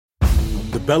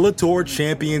Bellator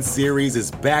Champions Series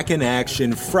is back in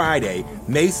action Friday,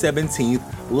 May 17th,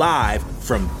 live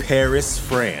from Paris,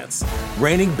 France.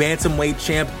 Reigning bantamweight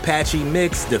champ Patchy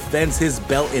Mix defends his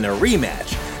belt in a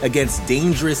rematch against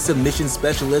dangerous submission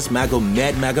specialist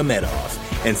Magomed Magomedov.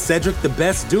 And Cedric the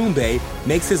Best Doumbé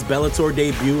makes his Bellator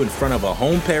debut in front of a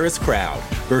home Paris crowd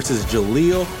versus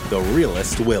Jaleel the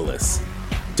Realist Willis.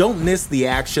 Don't miss the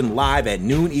action live at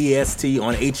noon EST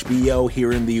on HBO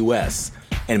here in the US.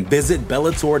 And visit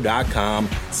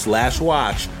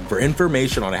Bellator.com/watch for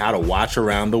information on how to watch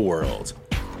around the world.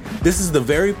 This is the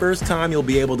very first time you'll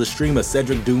be able to stream a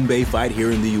Cedric Doumbé fight here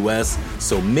in the US,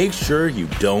 so make sure you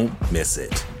don't miss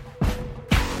it.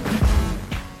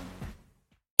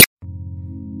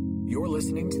 You're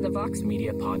listening to the Vox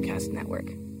Media Podcast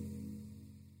Network.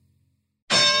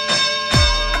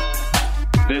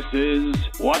 This is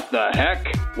What the Heck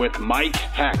with Mike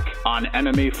Heck on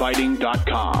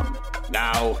MMAfighting.com.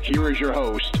 Now, here is your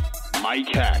host,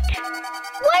 Mike Heck.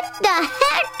 What the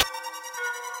heck?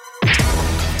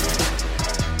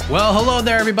 Well, hello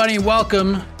there, everybody.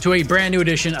 Welcome to a brand new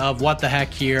edition of What the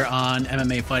Heck here on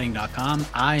MMAfighting.com.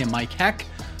 I am Mike Heck.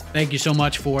 Thank you so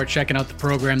much for checking out the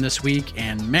program this week.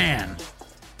 And man,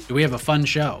 do we have a fun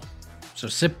show. So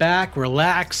sit back,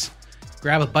 relax,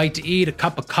 grab a bite to eat, a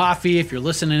cup of coffee if you're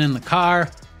listening in the car.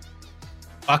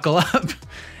 Buckle up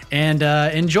and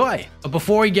enjoy. But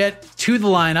before we get to the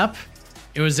lineup,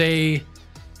 it was a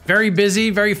very busy,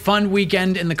 very fun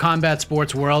weekend in the combat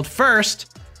sports world.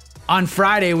 First, on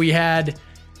Friday, we had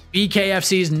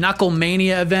BKFC's Knuckle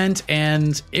Mania event,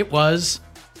 and it was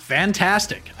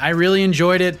fantastic. I really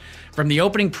enjoyed it. From the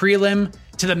opening prelim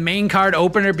to the main card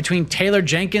opener between Taylor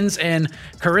Jenkins and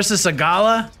Carissa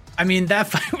Sagala. I mean, that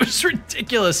fight was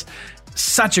ridiculous.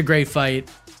 Such a great fight.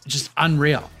 Just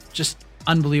unreal. Just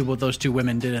unbelievable what those two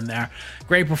women did in there.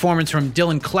 Great performance from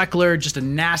Dylan Kleckler. Just a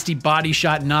nasty body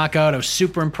shot knockout. I was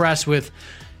super impressed with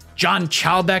John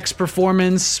Chalbeck's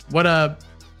performance. What a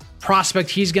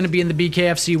prospect he's going to be in the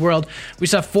BKFC world. We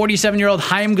saw 47-year-old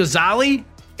Haim Ghazali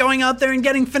going out there and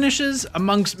getting finishes,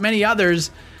 amongst many others.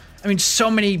 I mean,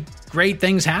 so many great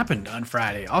things happened on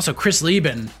Friday. Also, Chris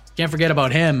Lieben, can't forget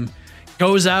about him,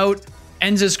 goes out,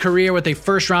 ends his career with a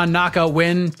first-round knockout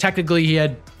win. Technically, he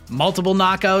had multiple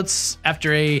knockouts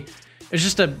after it was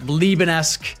just a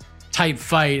Lieben-esque type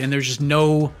fight, and there's just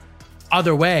no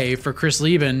other way for Chris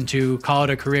Lieben to call it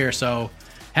a career. So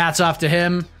hats off to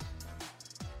him.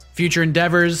 Future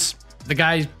endeavors. The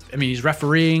guy, I mean, he's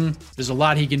refereeing. There's a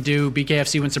lot he can do.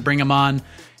 BKFC wants to bring him on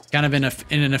kind of in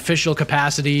an official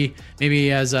capacity,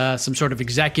 maybe as some sort of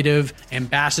executive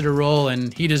ambassador role,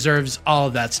 and he deserves all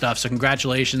of that stuff. So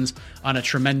congratulations on a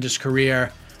tremendous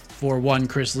career for one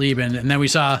Chris Lieben. And then we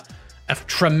saw a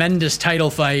tremendous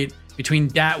title fight between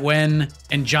Dat Nguyen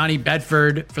and Johnny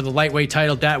Bedford for the lightweight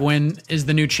title. Dat Nguyen is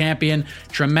the new champion.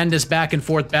 Tremendous back and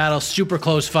forth battle, super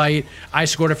close fight. I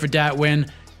scored it for Dat Nguyen.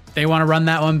 They want to run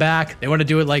that one back. They want to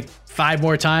do it like 5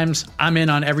 more times. I'm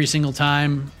in on every single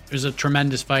time. It was a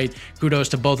tremendous fight. Kudos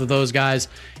to both of those guys.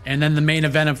 And then the main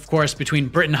event, of course, between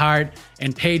Britain Hart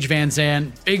and Paige Van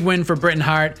Zandt. Big win for Britain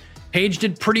Hart. Paige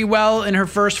did pretty well in her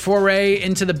first foray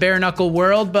into the bare knuckle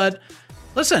world, but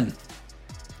listen,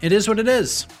 it is what it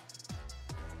is.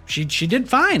 She did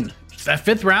fine. That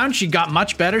 5th round, she got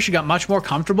much better. She got much more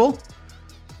comfortable.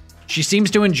 She seems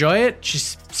to enjoy it. She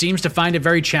seems to find it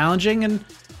very challenging, and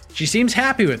she seems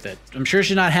happy with it. I'm sure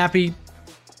she's not happy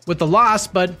with the loss,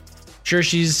 but I'm sure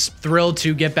she's thrilled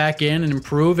to get back in and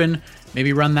improve and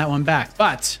maybe run that one back.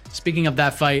 But speaking of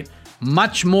that fight,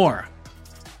 much more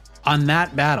on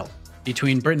that battle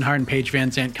between Britain Hart and Paige Van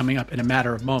Zandt coming up in a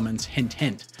matter of moments. Hint,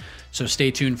 hint. So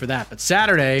stay tuned for that. But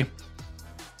Saturday,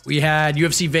 we had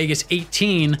UFC Vegas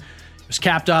 18. It was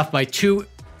capped off by 2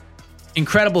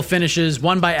 incredible finishes.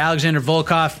 One by Alexander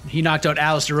Volkov. He knocked out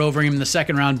Alistair Overeem in the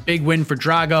 2nd round. Big win for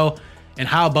Drago. And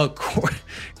how about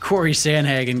Corey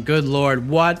Sandhagen? Good Lord.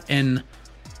 What an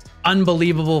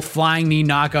unbelievable flying knee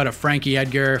knockout of Frankie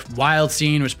Edgar. Wild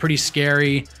scene. Was pretty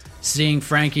scary seeing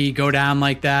Frankie go down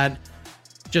like that.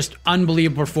 Just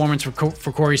unbelievable performance for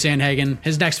Corey Sandhagen.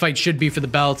 His next fight should be for the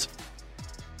belt.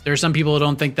 There are some people who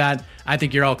don't think that. I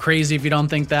think you're all crazy if you don't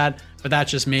think that, but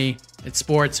that's just me. It's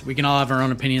sports. We can all have our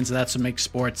own opinions, and that's what makes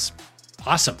sports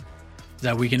awesome,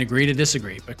 that we can agree to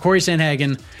disagree. But Corey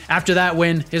Sandhagen, after that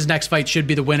win, his next fight should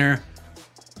be the winner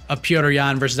of Petr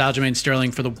Yan versus Aljamain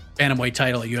Sterling for the bantamweight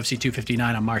title at UFC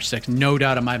 259 on March 6th. No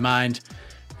doubt in my mind.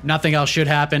 Nothing else should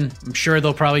happen. I'm sure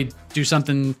they'll probably do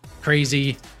something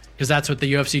crazy because that's what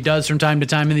the UFC does from time to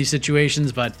time in these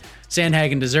situations, but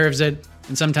Sandhagen deserves it.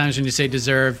 And sometimes when you say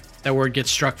deserve, that word gets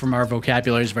struck from our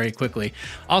vocabularies very quickly.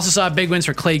 Also saw big wins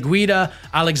for Clay Guida,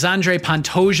 Alexandre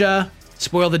Pantoja,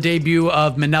 spoil the debut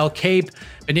of Manel Cape.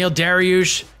 Beneil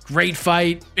Dariush, great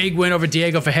fight. Big win over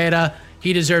Diego Ferreira.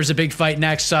 He deserves a big fight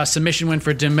next. Submission win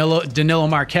for Danilo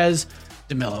Marquez.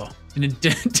 Danilo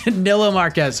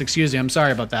Marquez, excuse me. I'm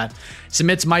sorry about that.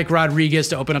 Submits Mike Rodriguez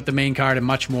to open up the main card and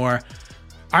much more.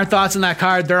 Our thoughts on that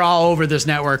card, they're all over this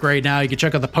network right now. You can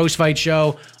check out the post-fight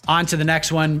show. On to the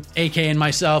next one. AK and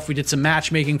myself, we did some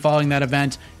matchmaking following that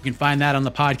event. You can find that on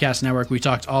the podcast network. We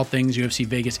talked all things UFC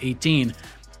Vegas 18.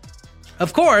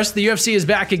 Of course, the UFC is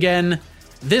back again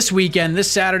this weekend, this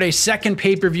Saturday, second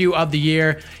pay-per-view of the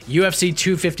year, UFC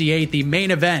 258. The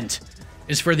main event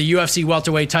is for the UFC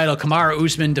welterweight title. Kamaru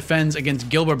Usman defends against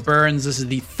Gilbert Burns. This is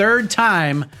the third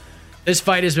time this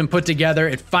fight has been put together.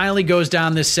 It finally goes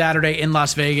down this Saturday in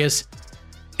Las Vegas.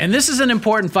 And this is an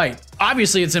important fight.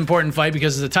 Obviously, it's an important fight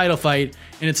because it's a title fight,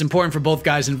 and it's important for both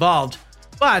guys involved.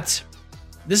 But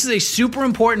this is a super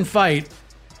important fight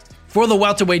for the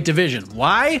welterweight division.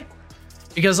 Why?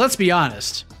 Because let's be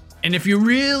honest, and if you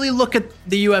really look at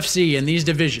the UFC and these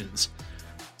divisions,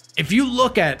 if you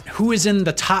look at who is in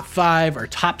the top 5 or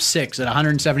top 6 at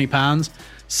 170 pounds,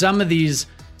 some of these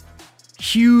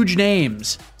huge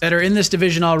names that are in this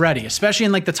division already, especially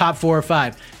in like the top 4 or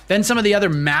 5. Then some of the other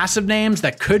massive names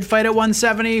that could fight at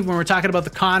 170, when we're talking about the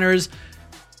Connors,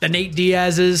 the Nate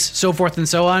Diaz's, so forth and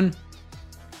so on.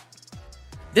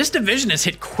 This division has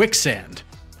hit quicksand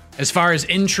as far as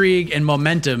intrigue and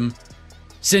momentum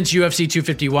since UFC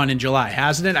 251 in July,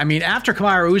 hasn't it? I mean, after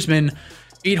Kamaru Usman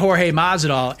beat Jorge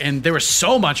Masvidal, and there was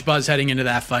so much buzz heading into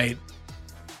that fight,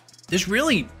 there's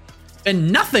really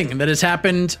been nothing that has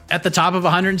happened at the top of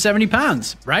 170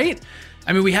 pounds, right?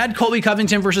 I mean, we had Colby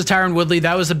Covington versus Tyron Woodley.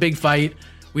 That was a big fight.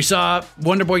 We saw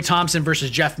Wonderboy Thompson versus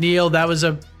Jeff Neal. That was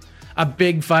a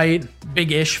big fight,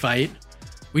 big-ish fight.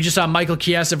 We just saw Michael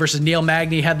Chiesa versus Neil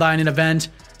Magny headline an event.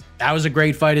 That was a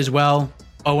great fight as well.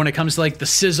 But when it comes to like the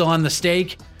sizzle on the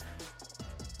steak,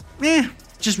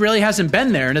 just really hasn't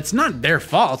been there. And it's not their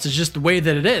fault. It's just the way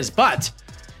that it is. But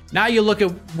now you look at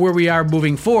where we are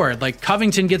moving forward. Like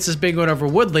Covington gets this big one over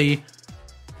Woodley.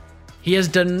 He has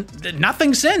done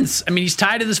nothing since. I mean, he's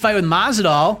tied to this fight with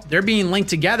Masvidal. They're being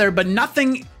linked together, but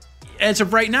nothing as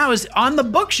of right now is on the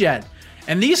books yet.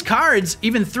 And these cards,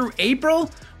 even through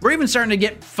April, we're even starting to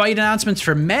get fight announcements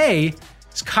for May.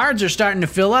 These cards are starting to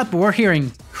fill up, but we're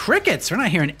hearing crickets. We're not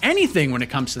hearing anything when it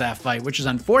comes to that fight, which is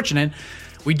unfortunate.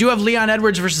 We do have Leon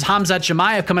Edwards versus Khamzat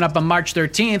Chimaev coming up on March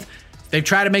 13th. They've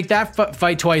tried to make that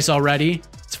fight twice already.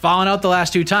 It's fallen out the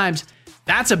last 2 times.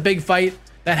 That's a big fight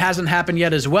that hasn't happened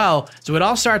yet as well. So it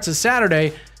all starts this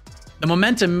Saturday. The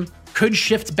momentum could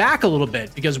shift back a little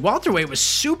bit because welterweight was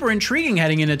super intriguing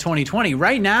heading into 2020.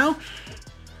 Right now,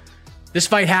 this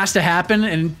fight has to happen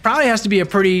and probably has to be a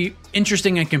pretty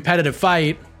interesting and competitive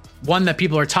fight. One that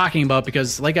people are talking about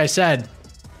because, like I said,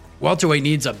 welterweight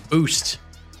needs a boost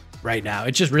right now.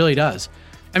 It just really does.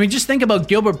 I mean, just think about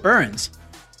Gilbert Burns.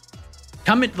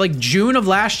 Coming like June of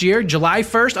last year, July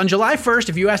 1st. On July 1st,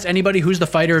 if you asked anybody who's the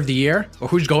fighter of the year or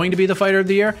who's going to be the fighter of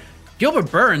the year,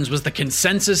 Gilbert Burns was the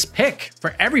consensus pick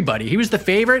for everybody. He was the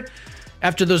favorite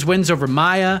after those wins over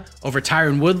Maia, over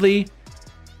Tyron Woodley,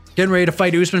 getting ready to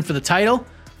fight Usman for the title.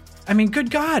 I mean,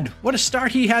 good God, what a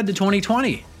start he had to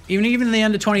 2020. Even the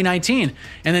end of 2019.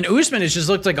 And then Usman has just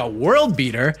looked like a world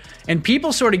beater. And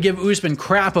people sort of give Usman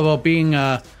crap about being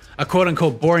a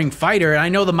quote-unquote boring fighter. And I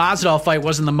know the Masvidal fight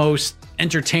wasn't the most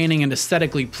entertaining and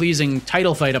aesthetically pleasing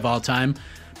title fight of all time,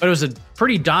 but it was a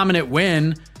pretty dominant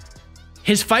win.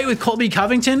 His fight with Colby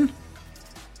Covington,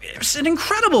 it was an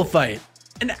incredible fight.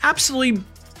 An absolutely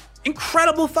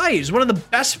incredible fight. It was one of the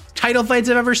best title fights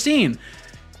I've ever seen.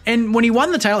 And when he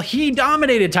won the title, he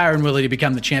dominated Tyron Woodley to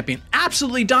become the champion.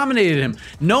 Absolutely dominated him.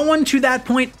 No one to that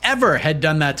point ever had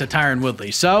done that to Tyron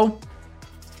Woodley. So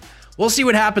we'll see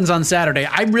what happens on Saturday.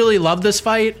 I really love this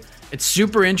fight. It's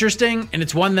super interesting, and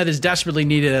it's one that is desperately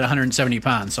needed at 170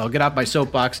 pounds. So I'll get off my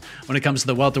soapbox when it comes to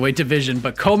the welterweight division.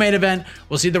 But co-main event,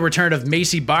 we'll see the return of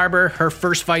Macy Barber, her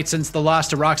first fight since the loss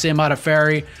to Roxanne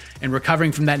Modafferi, and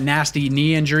recovering from that nasty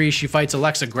knee injury. She fights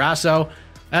Alexa Grasso.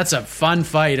 That's a fun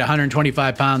fight,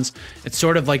 125 pounds. It's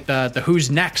sort of like the who's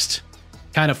next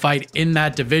kind of fight in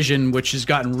that division, which has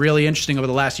gotten really interesting over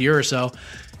the last year or so.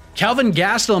 Kelvin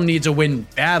Gastelum needs a win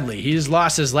badly. He's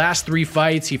lost his last 3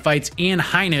 fights. He fights Ian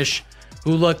Heinisch,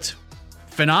 who looked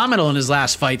phenomenal in his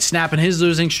last fight, snapping his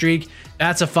losing streak.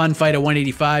 That's a fun fight at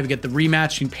 185. You get the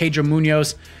rematch between Pedro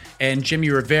Munoz and Jimmy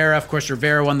Rivera. Of course,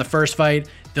 Rivera won the first fight.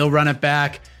 They'll run it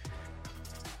back.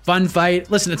 Fun fight.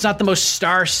 Listen, it's not the most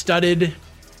star-studded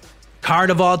card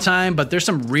of all time, but there's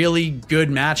some really good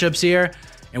matchups here.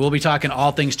 And we'll be talking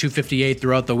all things 258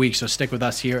 throughout the week. So stick with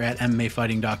us here at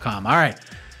MMAfighting.com. All right.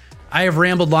 I have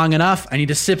rambled long enough. I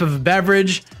need a sip of a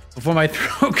beverage before my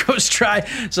throat goes dry.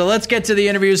 So let's get to the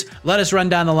interviews. Let us run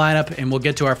down the lineup, and we'll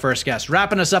get to our first guest.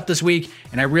 Wrapping us up this week,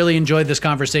 and I really enjoyed this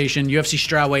conversation. UFC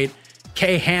strawweight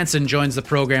Kay Hansen joins the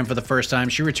program for the first time.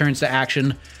 She returns to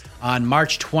action on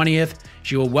March 20th.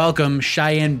 She will welcome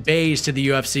Cheyenne Bays to the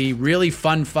UFC. Really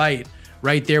fun fight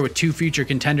right there with two future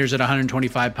contenders at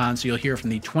 125 pounds. So you'll hear from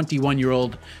the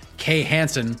 21-year-old Kay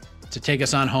Hansen to take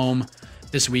us on home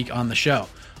this week on the show.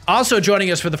 Also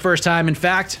joining us for the first time, in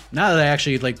fact, now that I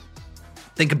actually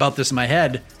think about this in my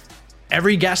head,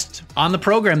 every guest on the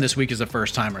program this week is a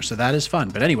first timer, so that is fun.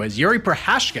 But anyways, Yuri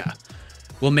Prochazka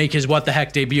will make his What the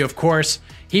Heck debut, of course.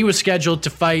 He was scheduled to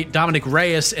fight Dominic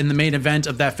Reyes in the main event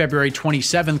of that February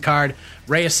 27th card.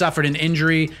 Reyes suffered an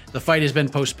injury. The fight has been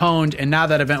postponed, and now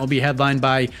that event will be headlined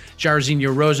by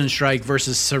Jairzinho Rozenstruik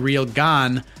versus Ciryl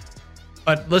Gane.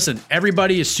 But listen,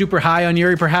 everybody is super high on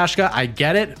Yuri Prochazka. I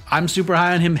get it. I'm super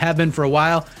high on him, have been for a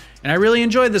while. And I really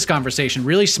enjoyed this conversation.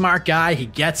 Really smart guy. He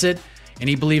gets it. And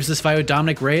he believes this fight with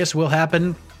Dominic Reyes will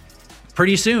happen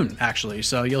pretty soon, actually.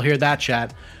 So you'll hear that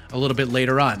chat a little bit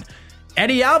later on.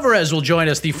 Eddie Alvarez will join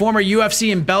us, the former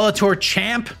UFC and Bellator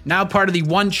champ, now part of the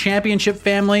One Championship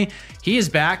family. He is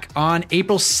back on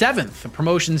April 7th, the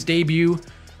promotion's debut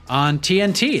on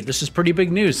TNT. This is pretty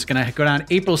big news. It's going to go down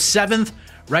April 7th,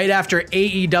 right after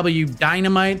AEW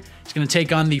Dynamite. He's going to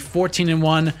take on the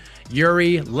 14-1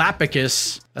 Yuri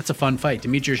Lapicus. That's a fun fight.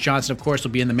 Demetrius Johnson, of course,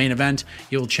 will be in the main event.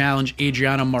 He will challenge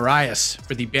Adriano Moraes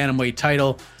for the bantamweight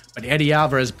title. But Eddie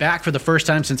Alvarez back for the first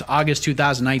time since August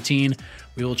 2019.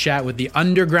 We will chat with the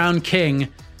Underground King,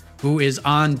 who is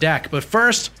on deck. But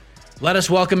first, let us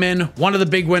welcome in one of the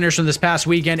big winners from this past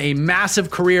weekend, a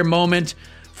massive career moment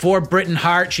for Britain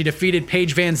Hart. She defeated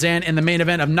Paige Van Zandt in the main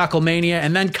event of Knucklemania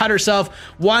and then cut herself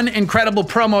one incredible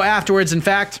promo afterwards. In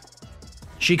fact,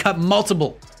 she cut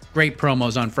multiple great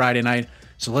promos on Friday night.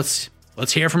 So let's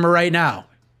hear from her right now.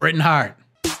 Britain Hart.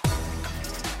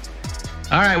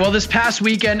 All right, well, this past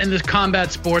weekend in the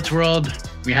combat sports world,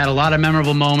 we had a lot of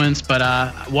memorable moments, but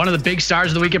one of the big stars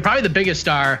of the weekend, probably the biggest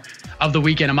star of the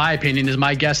weekend, in my opinion, is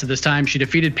my guest at this time. She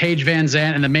defeated Paige Van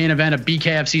Zandt in the main event of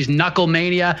BKFC's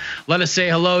Knucklemania. Let us say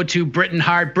hello to Britain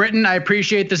Hart. Britain, I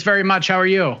appreciate this very much. How are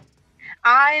you?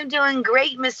 I am doing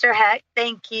great, Mr. Heck.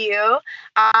 Thank you.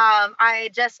 I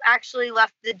just actually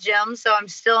left the gym, so I'm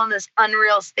still in this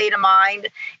unreal state of mind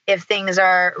if things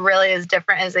are really as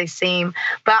different as they seem.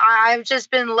 But I've just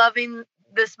been loving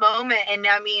this moment. And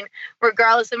I mean,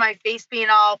 regardless of my face being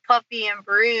all puffy and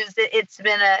bruised, it's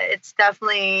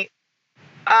definitely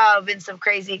been some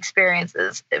crazy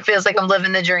experiences. It feels like I'm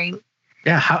living the dream.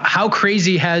 Yeah. How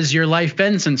crazy has your life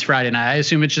been since Friday night? I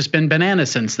assume it's just been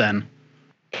bananas since then.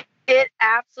 It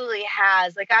absolutely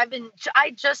has.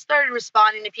 I just started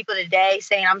responding to people today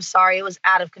saying, I'm sorry, it was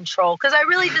out of control. Because I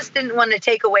really just didn't want to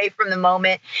take away from the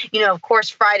moment. You know, of course,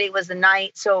 Friday was the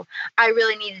night. So I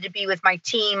really needed to be with my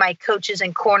team, my coaches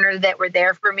and corner that were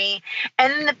there for me.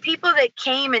 And then the people that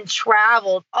came and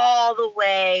traveled all the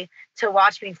way to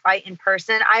watch me fight in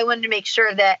person, I wanted to make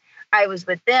sure that I was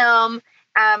with them.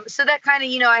 So that kind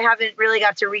of, I haven't really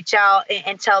got to reach out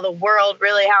and tell the world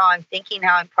really how I'm thinking,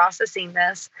 how I'm processing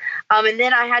this. And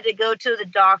then I had to go to the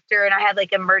doctor and I had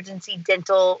emergency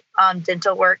dental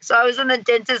work. So I was in the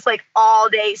dentist all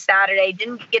day Saturday,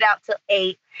 didn't get out till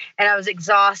 8 and I was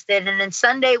exhausted. And then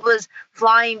Sunday was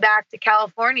flying back to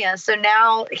California. So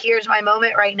now here's my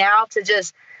moment right now to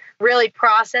just really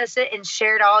process it and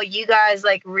share to all you guys,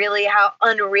 really how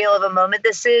unreal of a moment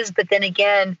this is. But then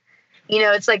again,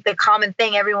 it's the common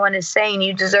thing everyone is saying,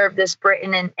 you deserve this,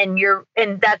 Britain.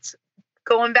 And that's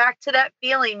going back to that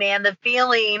feeling, man, the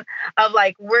feeling of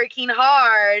working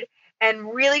hard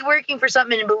and really working for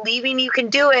something and believing you can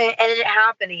do it and it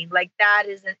happening. That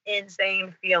is an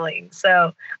insane feeling.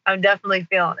 So I'm definitely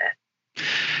feeling it.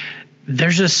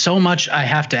 There's just so much I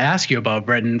have to ask you about,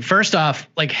 Britain. First off,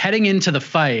 heading into the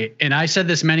fight, and I said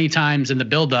this many times in the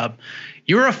buildup,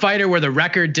 you were a fighter where the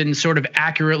record didn't sort of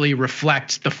accurately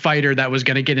reflect the fighter that was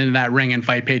going to get into that ring and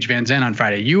fight Paige Van Zandt on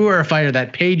Friday. You were a fighter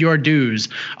that paid your dues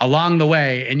along the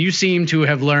way, and you seem to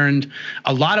have learned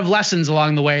a lot of lessons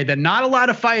along the way that not a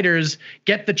lot of fighters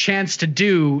get the chance to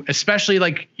do, especially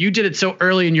you did it so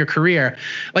early in your career.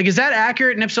 Is that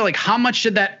accurate? And if so, how much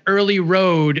did that early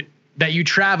road that you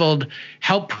traveled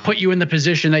help put you in the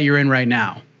position that you're in right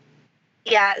now?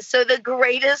 Yeah, so the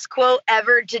greatest quote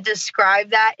ever to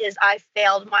describe that is I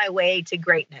failed my way to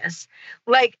greatness.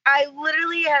 Like, I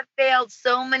literally have failed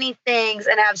so many things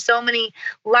and have so many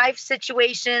life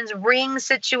situations, ring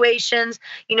situations.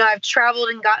 You know, I've traveled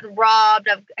and gotten robbed.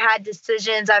 I've had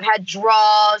decisions. I've had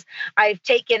draws. I've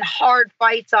taken hard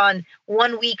fights on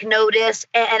 1 week notice.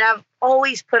 And I've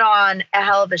always put on a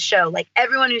hell of a show. Like,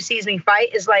 everyone who sees me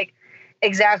fight is like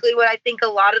exactly what I think a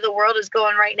lot of the world is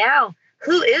going right now.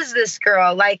 Who is this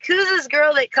girl? Like, who's this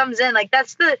girl that comes in? Like,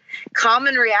 that's the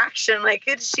common reaction. Like,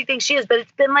 who does she think she is? But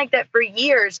it's been like that for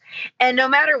years. And no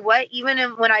matter what, even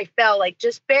when I fell, like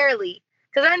just barely,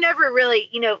 because I never really,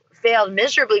 failed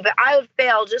miserably, but I would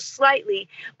fail just slightly.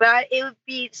 But it would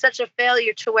be such a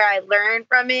failure to where I learn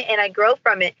from it and I grow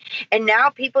from it. And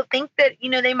now people think that,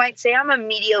 they might say I'm a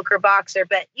mediocre boxer,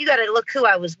 but you got to look who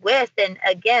I was with and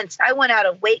against. I went out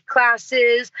of weight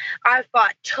classes. I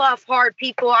fought tough, hard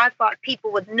people. I fought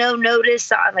people with no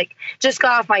notice. I just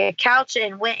got off my couch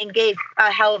and went and gave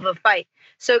a hell of a fight.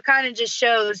 So it kind of just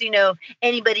shows,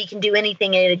 anybody can do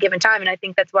anything at a given time. And I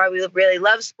think that's why we really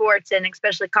love sports and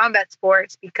especially combat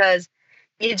sports, because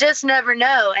you just never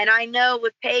know. And I know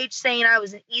with Paige saying I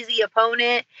was an easy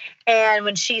opponent, and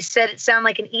when she said it sounded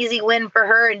like an easy win for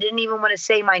her and didn't even want to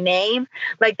say my name,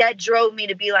 like that drove me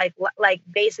to be like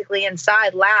basically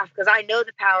inside laugh, because I know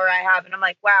the power I have. And I'm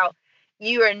like, wow,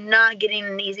 you are not getting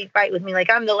an easy fight with me. Like,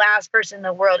 I'm the last person in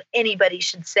the world anybody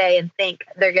should say and think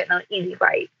they're getting an easy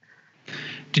fight.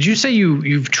 Did you say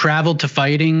you've traveled to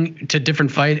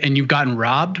different fights and you've gotten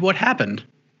robbed? What happened?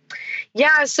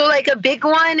 Yeah, so like a big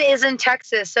one is in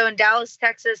Texas. So in Dallas,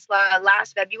 Texas,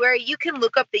 last February, you can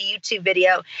look up the YouTube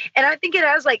video, and I think it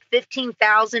has like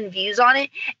 15,000 views on it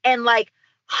and like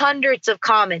hundreds of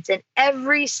comments, and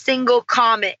every single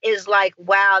comment is like,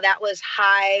 wow, that was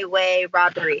highway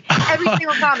robbery. Every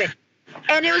single comment.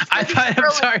 And it was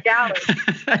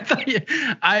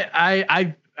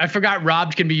I forgot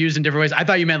robbed can be used in different ways. I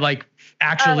thought you meant like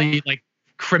actually like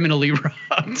criminally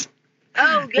robbed.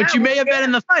 Oh, yeah. But you may have been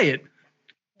in the fight.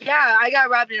 Yeah, I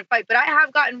got robbed in a fight, but I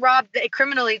have gotten robbed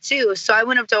criminally too. So I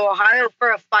went up to Ohio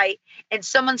for a fight, and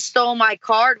someone stole my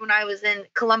card when I was in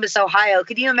Columbus, Ohio.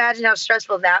 Could you imagine how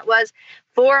stressful that was?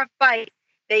 For a fight,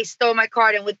 they stole my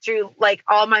card and withdrew like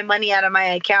all my money out of my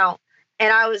account.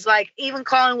 And I was like, even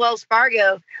calling Wells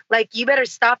Fargo, like, you better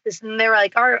stop this. And they were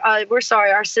like, we're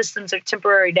sorry, our systems are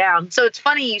temporarily down. So it's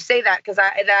funny you say that, because I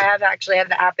have actually had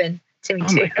that happen to me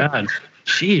too. Oh my God.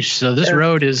 Sheesh. So this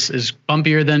road is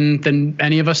bumpier than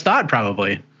any of us thought,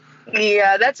 probably.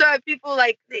 Yeah, that's why people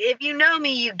like, if you know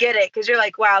me, you get it, because you're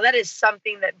like, wow, that is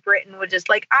something that Britain would just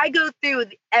like. I go through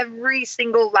every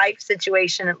single life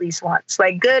situation at least once,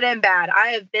 like good and bad. I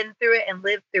have been through it and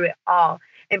lived through it all.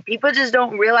 And people just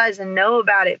don't realize and know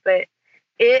about it. But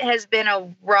it has been a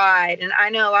ride. And I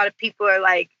know a lot of people are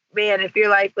like, man, if your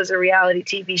life was a reality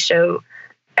TV show,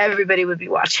 everybody would be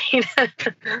watching.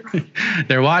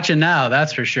 They're watching now,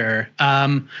 that's for sure.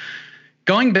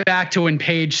 Going back to when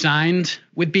Paige signed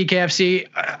with BKFC,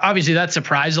 obviously that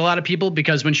surprised a lot of people,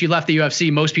 because when she left the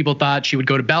UFC, most people thought she would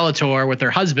go to Bellator with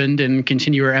her husband and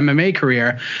continue her MMA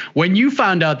career. When you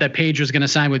found out that Paige was going to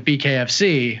sign with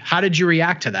BKFC, how did you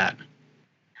react to that?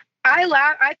 I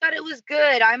laughed. I thought it was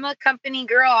good. I'm a company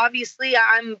girl. Obviously,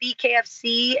 I'm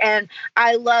BKFC, and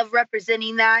I love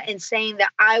representing that and saying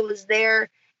that I was there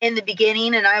in the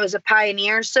beginning and I was a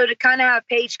pioneer. So to kind of have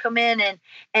Paige come in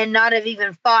and not have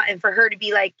even fought, and for her to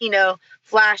be like,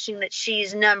 flashing that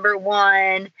she's number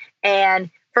one, and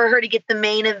for her to get the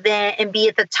main event and be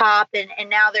at the top, and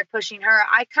now they're pushing her.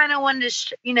 I kind of wanted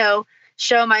to,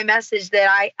 show my message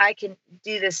that I can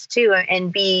do this too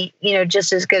and be,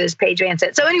 just as good as Paige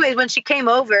VanZant. So anyways, when she came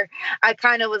over, I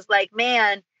kind of was like,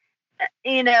 man,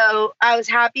 I was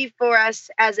happy for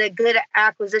us as a good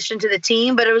acquisition to the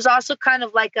team, but it was also kind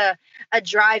of like a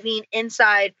driving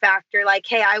inside factor. Like,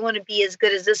 hey, I want to be as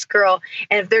good as this girl.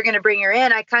 And if they're going to bring her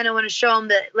in, I kind of want to show them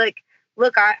that, like,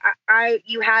 look,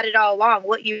 you had it all along.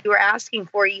 What you were asking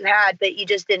for, you had, but you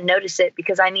just didn't notice it,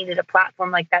 because I needed a platform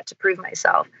like that to prove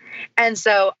myself. And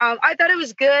so I thought it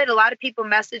was good. A lot of people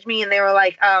messaged me and they were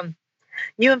like,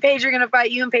 you and Paige are going to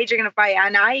fight. You and Paige are going to fight.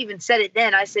 And I even said it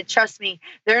then. I said, trust me,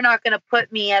 they're not going to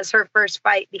put me as her first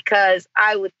fight, because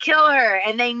I would kill her,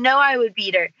 and they know I would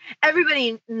beat her.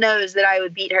 Everybody knows that I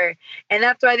would beat her. And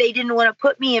that's why they didn't want to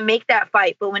put me and make that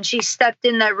fight. But when she stepped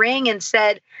in that ring and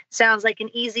said, sounds like an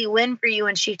easy win for you,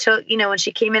 and she took, when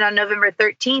she came in on November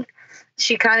 13th,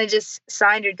 she kind of just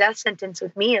signed her death sentence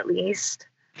with me, at least.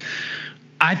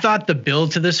 I thought the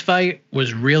build to this fight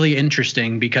was really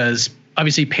interesting, because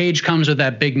obviously Paige comes with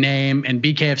that big name, and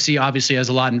BKFC obviously has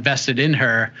a lot invested in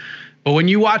her. But when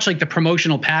you watch like the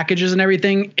promotional packages and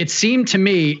everything, it seemed to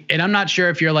me, and I'm not sure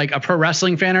if you're like a pro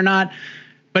wrestling fan or not,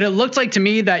 but it looked like to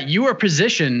me that you were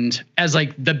positioned as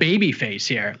like the baby face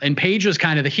here. And Paige was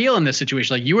kind of the heel in this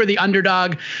situation. Like you were the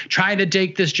underdog trying to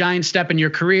take this giant step in your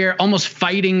career, almost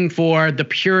fighting for the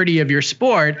purity of your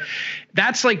sport.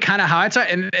 That's like kind of how it's,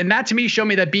 and that to me showed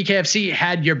me that BKFC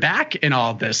had your back in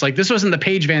all of this. Like this wasn't the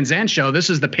Paige Van Zandt show. This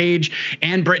was the Paige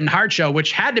and Britain Hart show,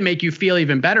 which had to make you feel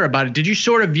even better about it. Did you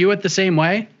sort of view it the same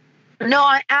way? No,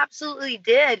 I absolutely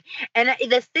did. And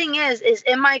the thing is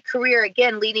in my career,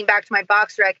 again, leading back to my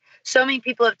box rec, so many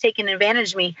people have taken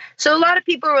advantage of me. So a lot of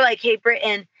people were like, hey,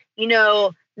 Britain, you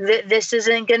know, this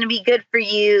isn't going to be good for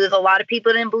you. A lot of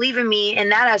people didn't believe in me in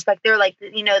that aspect. They're like,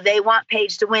 you know, they want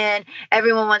Paige to win.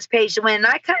 Everyone wants Paige to win. And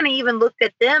I kind of even looked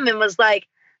at them and was like,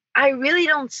 I really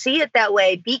don't see it that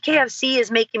way. BKFC is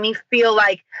making me feel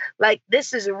like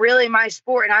this is really my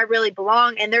sport and I really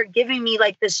belong. And they're giving me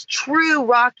like this true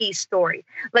Rocky story.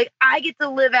 Like I get to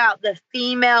live out the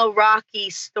female Rocky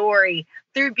story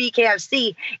through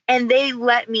BKFC, and they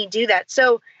let me do that.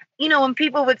 So, you know, when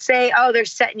people would say, oh, they're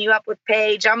setting you up with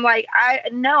Paige, I'm like,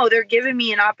 no, they're giving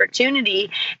me an opportunity.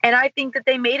 And I think that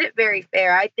they made it very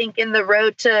fair. I think in the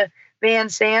road to Van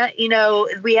Zandt, you know,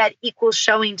 we had equal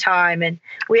showing time and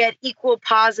we had equal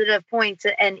positive points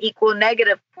and equal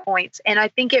negative points. And I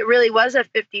think it really was a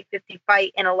 50-50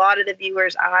 fight in a lot of the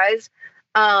viewers' eyes.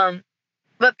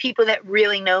 But people that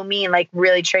really know me and like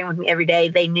really train with me every day,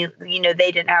 they knew, you know,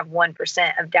 they didn't have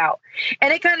 1% of doubt.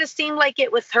 And it kind of seemed like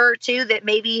it with her too, that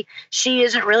maybe she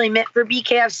isn't really meant for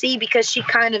BKFC because she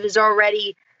kind of is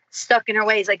already stuck in her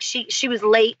ways. Like she was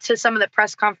late to some of the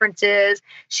press conferences.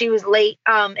 She was late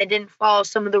and didn't follow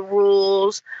some of the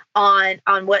rules on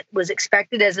what was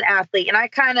expected as an athlete. And I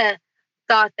kind of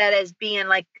thought that as being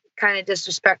like kind of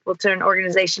disrespectful to an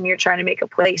organization you're trying to make a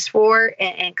place for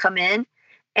and come in.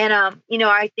 And, you know,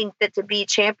 I think that to be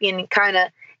champion,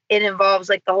 it involves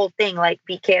like the whole thing, like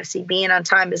BKFC being on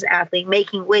time as an athlete,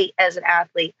 making weight as an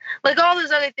athlete, like all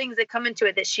those other things that come into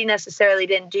it that she necessarily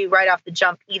didn't do right off the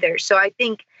jump either. So I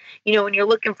think, you know, when you're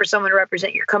looking for someone to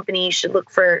represent your company, you should look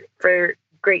for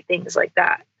great things like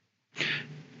that.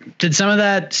 Did some of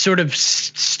that sort of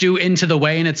stew into the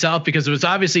weigh-in itself? Because it was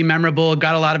obviously memorable, it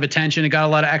got a lot of attention, it got a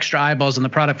lot of extra eyeballs on the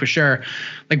product for sure.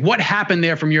 Like what happened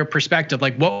there from your perspective?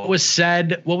 Like what was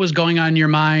said, what was going on in your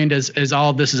mind as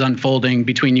all of this is unfolding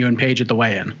between you and Paige at the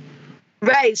weigh-in?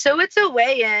 Right. So it's a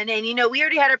weigh-in and, you know, we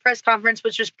already had a press conference,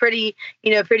 which was pretty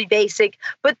basic,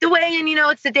 but the weigh-in, you know,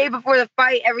 it's the day before the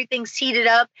fight, everything's heated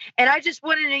up. And I just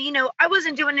wanted to, you know, I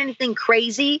wasn't doing anything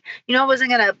crazy. You know, I wasn't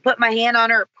going to put my hand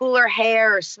on her, or pull her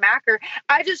hair or smack her.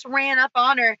 I just ran up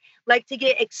on her like to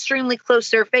get extremely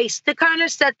close to her face to kind of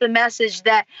set the message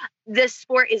that this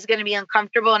sport is going to be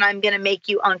uncomfortable and I'm going to make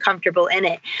you uncomfortable in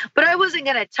it. But I wasn't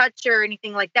going to touch her or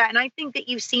anything like that. And I think that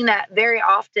you've seen that very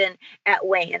often at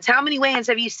weigh-ins. How many weigh-ins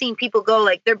have you seen people go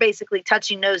like they're basically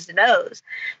touching nose to nose?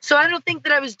 So I don't think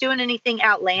that I was doing anything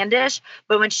outlandish.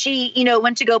 But when she, you know,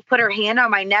 went to go put her hand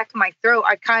on my neck, my throat,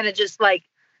 I kind of just like,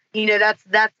 you know, that's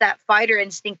that fighter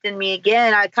instinct in me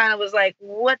again. I kind of was like,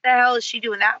 what the hell is she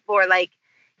doing that for? Like,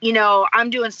 you know,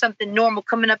 I'm doing something normal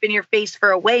coming up in your face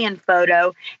for a weigh-in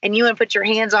photo and you want to put your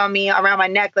hands on me around my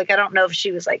neck. Like, I don't know if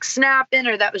she was like snapping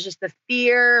or that was just the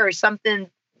fear or something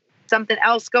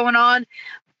else going on.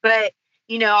 But,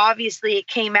 you know, obviously it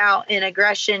came out in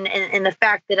aggression and the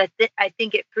fact that I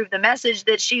think it proved the message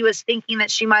that she was thinking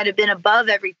that she might have been above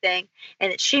everything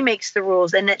and that she makes the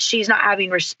rules and that she's not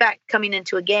having respect coming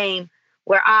into a game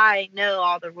where I know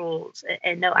all the rules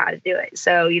and know how to do it.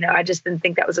 So, you know, I just didn't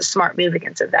think that was a smart move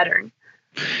against a veteran.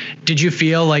 Did you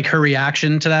feel like her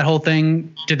reaction to that whole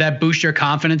thing, did that boost your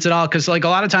confidence at all? Because like a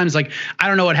lot of times, like, I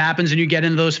don't know what happens when you get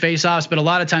into those face-offs, but a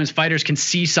lot of times fighters can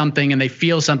see something and they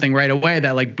feel something right away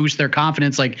that like boosts their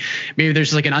confidence. Like maybe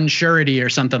there's like an unsurety or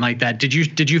something like that. Did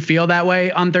you feel that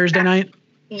way on Thursday night?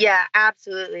 Yeah,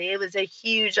 absolutely. It was a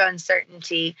huge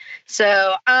uncertainty.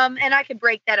 So, and I could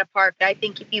break that apart. But I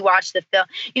think if you watch the film,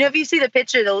 you know, if you see the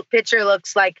picture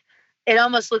looks like, it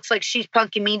almost looks like she's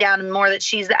punking me down and more that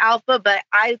she's the alpha. But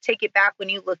I take it back when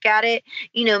you look at it,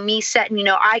 you know, me setting, you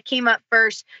know, I came up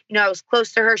first, you know, I was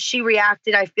close to her. She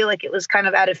reacted. I feel like it was kind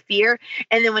of out of fear.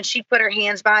 And then when she put her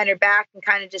hands behind her back and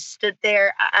kind of just stood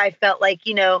there, I felt like,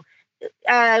 you know,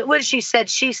 what did she said?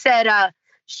 She said,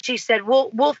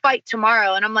 we'll fight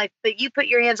tomorrow. And I'm like, but you put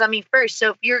your hands on me first.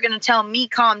 So if you're going to tell me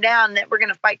calm down that we're going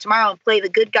to fight tomorrow and play the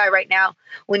good guy right now,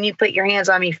 when you put your hands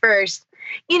on me first,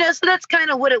 you know, so that's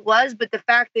kind of what it was. But the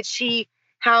fact that she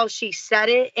how she said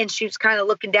it, and she was kind of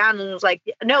looking down and was like,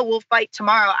 no, we'll fight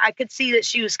tomorrow. I could see that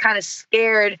she was kind of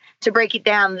scared to break it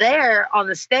down there on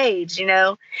the stage,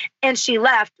 and she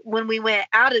left. When we went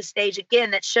out of the stage,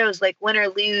 again, that shows like win or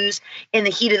lose in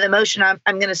the heat of the motion, I'm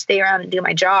going to stay around and do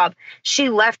my job. She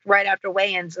left right after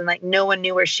weigh-ins, and like no one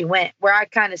knew where she went, where I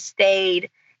kind of stayed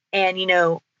and,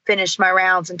 finished my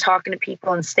rounds and talking to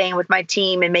people and staying with my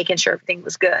team and making sure everything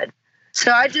was good.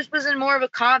 So I just was in more of a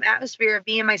calm atmosphere of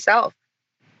being myself.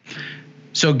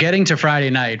 So getting to Friday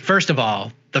night, first of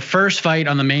all, the first fight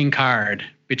on the main card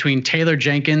between Taylor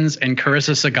Jenkins and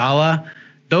Carissa Segala,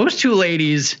 those two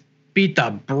ladies beat the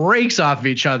brakes off of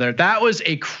each other. That was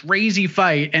a crazy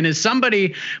fight. And as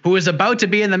somebody who was about to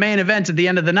be in the main event at the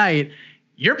end of the night,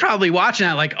 you're probably watching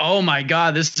that like, oh my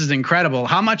God, this is incredible.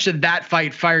 How much did that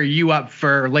fight fire you up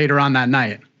for later on that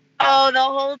night? Oh, the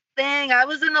whole thing. I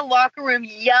was in the locker room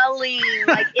yelling,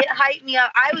 like it hyped me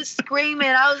up. I was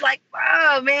screaming. I was like,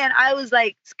 oh man, I was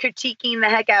like critiquing the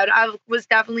heck out. I was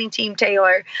definitely Team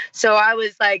Taylor. So I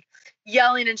was like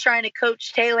yelling and trying to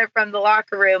coach Taylor from the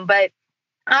locker room. But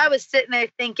I was sitting there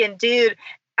thinking, dude,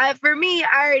 for me,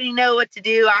 I already know what to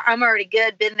do. I'm already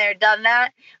good, been there, done that.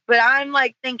 But I'm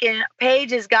like thinking,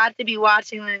 Paige has got to be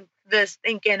watching this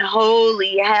thinking,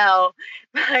 holy hell.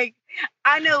 Like,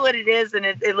 I know what it is, and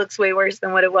it looks way worse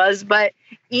than what it was. But,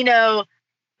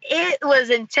 it was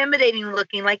intimidating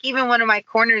looking. Like, even one of my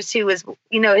corners who was,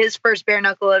 his first bare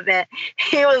knuckle event,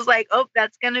 he was like, oh,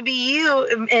 that's going to be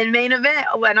you in main event.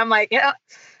 And I'm like, yeah,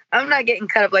 I'm not getting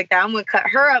cut up like that. I'm going to cut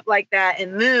her up like that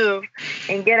and move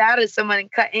and get out of someone and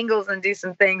cut angles and do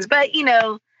some things. But,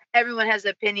 everyone has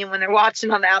an opinion when they're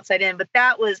watching on the outside in. But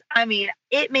that was,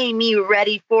 it made me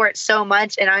ready for it so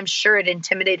much. And I'm sure it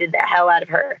intimidated the hell out of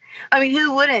her.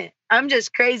 Who wouldn't? I'm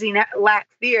just crazy, lack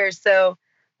fear. So,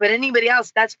 but anybody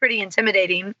else, that's pretty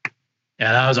intimidating.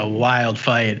 Yeah, that was a wild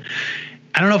fight.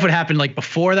 I don't know if it happened like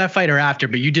before that fight or after,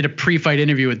 but you did a pre-fight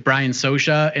interview with Brian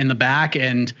Sosha in the back.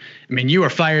 And you were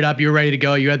fired up. You were ready to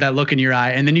go. You had that look in your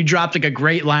eye. And then you dropped like a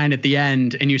great line at the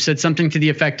end. And you said something to the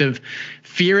effect of,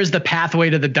 fear is the pathway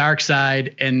to the dark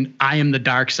side. And I am the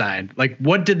dark side. Like,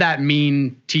 what did that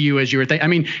mean to you as you were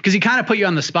thinking? Because he kind of put you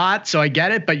on the spot. So I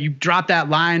get it. But you dropped that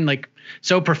line like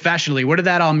so professionally. What did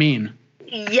that all mean?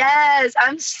 Yes,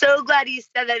 I'm so glad you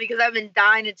said that, because I've been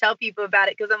dying to tell people about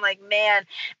it, because I'm like, man,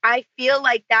 I feel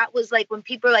like that was like when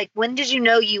people are like, when did you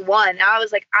know you won? And I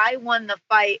was like, I won the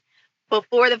fight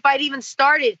before the fight even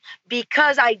started,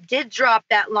 because I did drop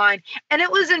that line. And it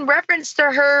was in reference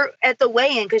to her at the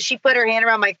weigh-in, because she put her hand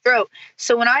around my throat.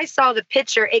 So when I saw the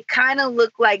picture, it kind of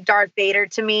looked like Darth Vader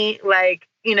to me, like,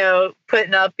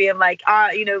 putting up, being like,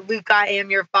 Luke, I am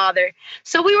your father.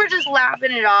 So we were just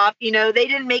laughing it off. They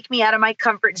didn't make me out of my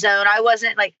comfort zone. I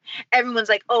wasn't like, everyone's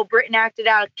like, oh, Britain acted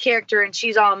out of character and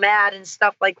she's all mad and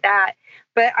stuff like that.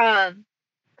 But I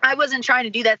wasn't trying to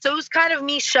do that. So it was kind of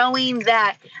me showing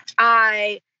that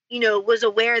I, was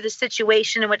aware of the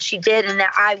situation and what she did, and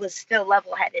that I was still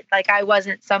level-headed. Like, I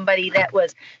wasn't somebody that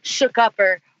was shook up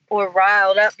or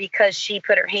riled up because she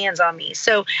put her hands on me.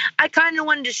 So I kind of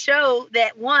wanted to show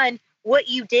that, one, what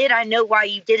you did, I know why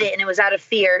you did it, and it was out of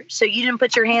fear. So you didn't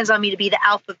put your hands on me to be the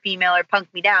alpha female or punk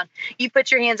me down. You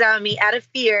put your hands on me out of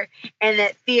fear, and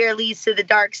that fear leads to the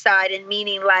dark side, and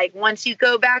meaning, like, once you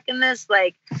go back in this,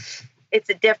 like, it's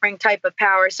a different type of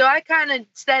power. So I kind of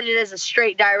said it as a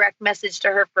straight, direct message to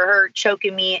her for her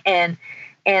choking me, and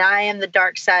I am the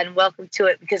dark side, and welcome to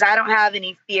it, because I don't have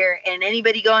any fear. And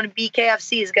anybody going to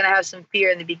BKFC is going to have some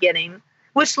fear in the beginning,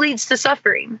 which leads to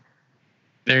suffering.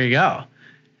 There you go.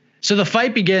 So the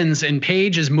fight begins, and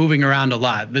Paige is moving around a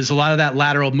lot. There's a lot of that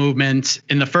lateral movement.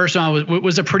 In the first round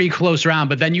was a pretty close round,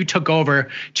 but then you took over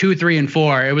 2, 3, and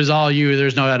 4. It was all you.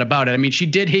 There's no doubt about it. She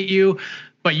did hit you,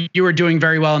 but you were doing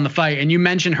very well in the fight. And you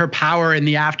mentioned her power in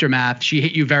the aftermath. She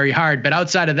hit you very hard. But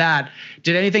outside of that,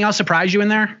 did anything else surprise you in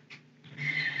there?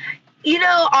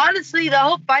 Honestly, the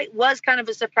whole fight was kind of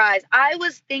a surprise. I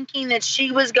was thinking that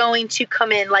she was going to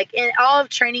come in, like in all of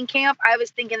training camp, I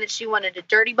was thinking that she wanted a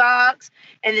dirty box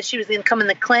and that she was going to come in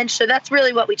the clinch. So that's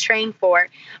really what we trained for.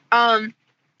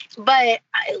 But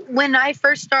when I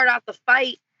first started out the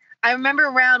fight, I remember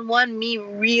round 1, me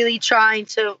really trying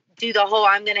to do the whole,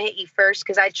 I'm going to hit you first,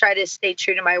 because I try to stay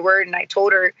true to my word. And I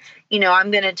told her, I'm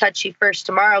going to touch you first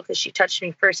tomorrow, because she touched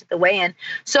me first at the weigh-in.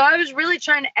 So I was really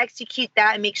trying to execute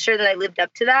that and make sure that I lived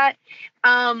up to that.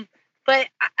 But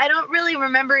I don't really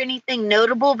remember anything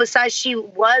notable besides she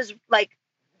was like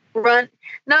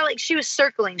not like she was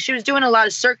circling. She was doing a lot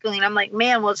of circling. I'm like,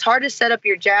 man, well, it's hard to set up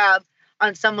your jab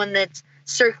on someone that's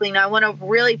circling. I want to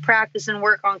really practice and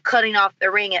work on cutting off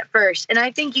the ring at first. And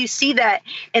I think you see that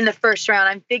in the first round.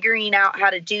 I'm figuring out how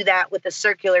to do that with a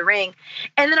circular ring.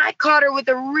 And then I caught her with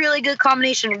a really good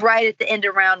combination right at the end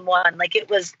of round one. Like it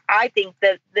was, I think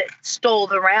that stole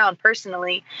the round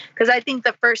personally, because I think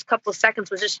the first couple of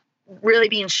seconds was just really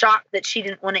being shocked that she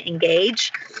didn't want to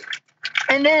engage.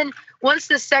 And then once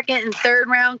the second and third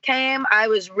round came, I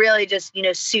was really just,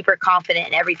 super confident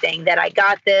in everything, that I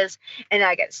got this, and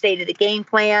I got stated the game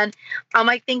plan.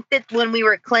 I think that when we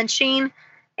were clinching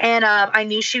and I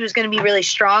knew she was going to be really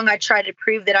strong, I tried to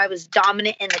prove that I was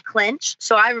dominant in the clinch.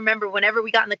 So I remember whenever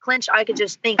we got in the clinch, I could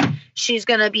just think she's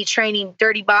going to be training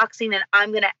dirty boxing and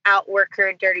I'm going to outwork her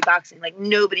in dirty boxing. Like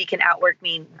nobody can outwork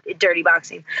me in dirty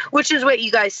boxing, which is what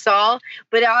you guys saw.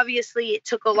 But obviously it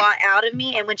took a lot out of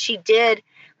me. And when she did,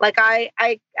 like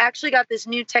I actually got this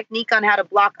new technique on how to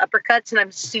block uppercuts, and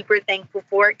I'm super thankful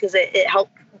for it because it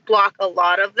helped block a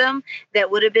lot of them that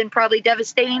would have been probably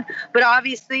devastating. But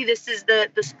obviously this is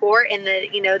the sport, and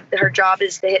her job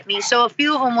is to hit me. So a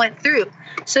few of them went through.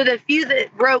 So the few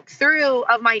that broke through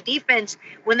of my defense,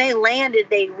 when they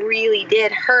landed, they really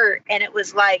did hurt. And it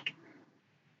was like,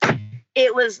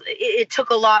 it took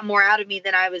a lot more out of me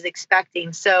than I was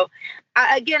expecting. So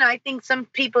I think some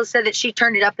people said that she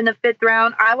turned it up in the fifth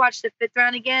round. I watched the fifth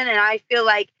round again, and I feel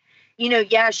like,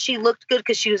 she looked good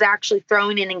because she was actually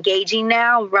throwing and engaging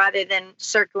now rather than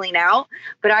circling out.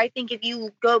 But I think if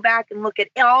you go back and look at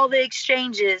all the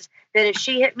exchanges, that if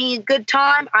she hit me a good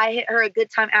time, I hit her a good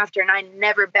time after, and I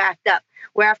never backed up.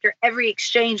 Where after every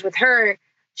exchange with her,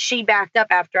 she backed up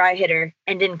after I hit her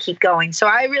and didn't keep going. So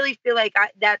I really feel like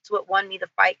that's what won me the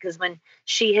fight, because when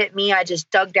she hit me, I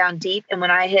just dug down deep. And when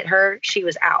I hit her, she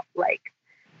was out. Like,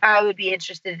 I would be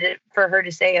interested for her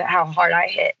to say how hard I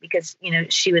hit, because,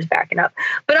 she was backing up.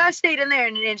 But I stayed in there,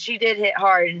 and she did hit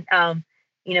hard. And,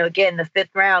 again, the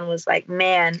fifth round was like,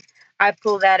 man, I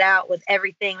pulled that out with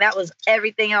everything. That was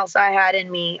everything else I had in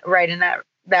me right in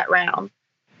that round.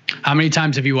 How many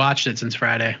times have you watched it since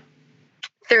Friday?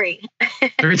 3.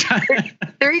 3 times.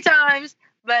 3 times,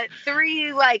 but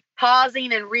 3 like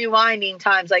pausing and rewinding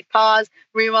times, like pause,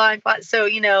 rewind, pause. So,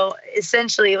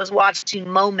 essentially it was watching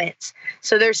moments.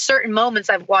 So there's certain moments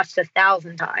I've watched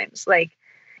 1,000 times. Like,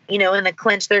 in the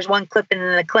clinch, there's one clip in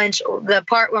the clinch, the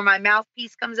part where my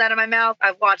mouthpiece comes out of my mouth.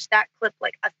 I've watched that clip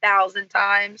like 1,000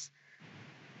 times.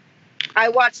 I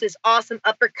watched this awesome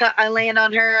uppercut I land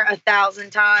on her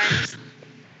 1,000 times.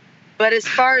 But as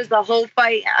far as the whole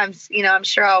fight, I'm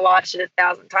sure I'll watch it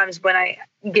 1,000 times when I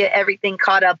get everything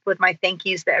caught up with my thank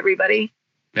yous to everybody.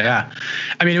 Yeah.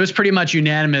 I mean, it was pretty much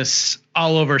unanimous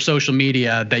all over social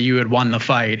media that you had won the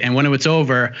fight. And when it was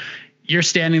over, you're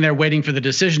standing there waiting for the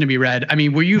decision to be read. I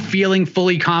mean, were you feeling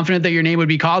fully confident that your name would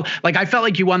be called? Like, I felt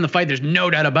like you won the fight. There's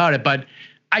no doubt about it. But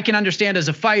I can understand as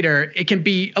a fighter, it can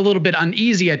be a little bit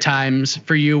uneasy at times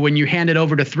for you when you hand it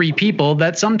over to 3 people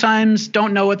that sometimes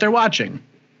don't know what they're watching.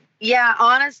 Yeah,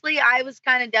 honestly, I was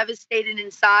kind of devastated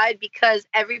inside because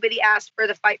everybody asked for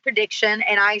the fight prediction,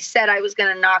 and I said I was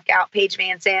going to knock out Paige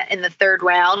VanZant in the 3rd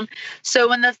round.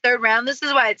 So in the 3rd round, this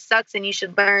is why it sucks, and you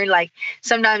should learn, like,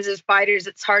 sometimes as fighters,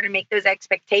 it's hard to make those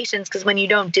expectations, because when you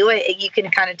don't do it, you can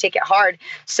kind of take it hard.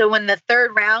 So when the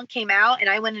 3rd round came out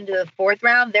and I went into the 4th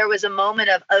round, there was a moment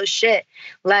of, oh shit,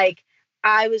 like,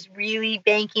 I was really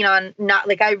banking on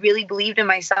I really believed in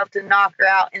myself to knock her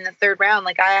out in the 3rd round.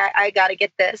 Like, I got to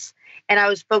get this. And I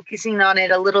was focusing on it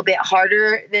a little bit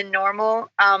harder than normal.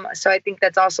 So I think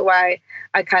that's also why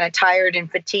I kind of tired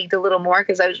and fatigued a little more,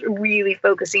 because I was really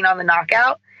focusing on the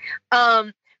knockout.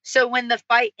 So when the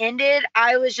fight ended,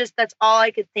 that's all I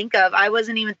could think of. I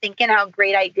wasn't even thinking how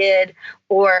great I did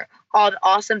or all the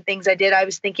awesome things I did. I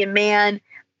was thinking, man,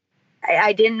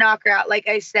 I didn't knock her out, like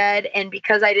I said. And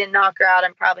because I didn't knock her out,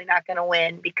 I'm probably not going to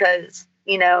win, because,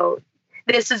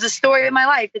 this is the story of my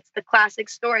life. It's the classic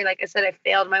story. Like I said, I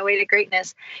failed my way to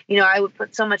greatness. I would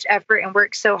put so much effort and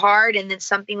work so hard, and then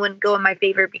something wouldn't go in my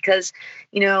favor because,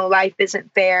 life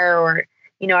isn't fair, or,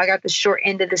 I got the short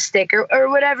end of the stick, or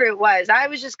whatever it was. I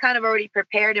was just kind of already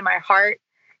prepared in my heart,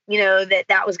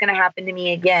 that was going to happen to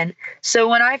me again. So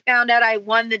when I found out I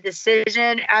won the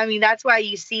decision, I mean, that's why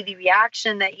you see the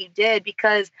reaction that you did,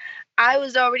 because I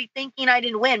was already thinking I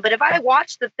didn't win. But if I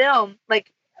watched the film,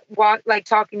 like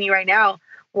talking to you right now,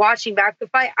 watching back the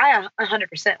fight, I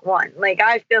 100% won. Like,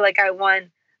 I feel like I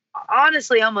won,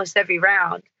 honestly, almost every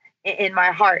round in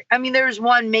my heart. I mean, there was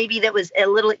one maybe that was a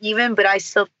little even, but I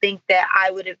still think that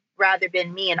I would have rather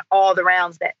been me in all the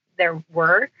rounds that there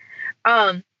were.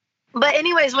 But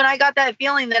anyways, when I got that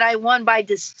feeling that I won by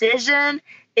decision,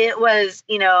 it was,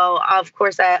 of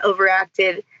course I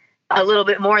overacted a little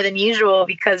bit more than usual,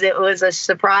 because it was a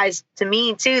surprise to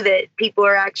me too that people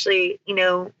are actually,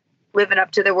 living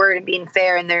up to their word and being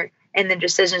fair in their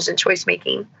decisions and choice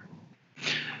making.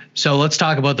 So let's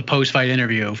talk about the post-fight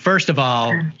interview. First of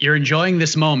all, you're enjoying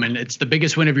this moment. It's the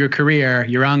biggest win of your career.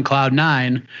 You're on cloud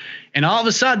 9. And all of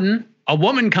a sudden, a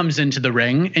woman comes into the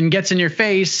ring and gets in your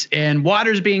face, and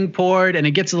water's being poured, and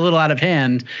it gets a little out of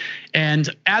hand.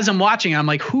 And as I'm watching, I'm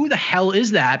like, who the hell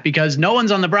is that? Because no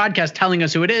one's on the broadcast telling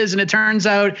us who it is. And it turns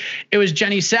out it was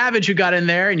Jenny Savage who got in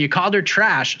there, and you called her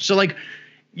trash. So like,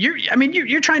 you're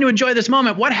trying to enjoy this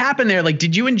moment. What happened there? Like,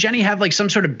 did you and Jenny have like some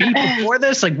sort of beef before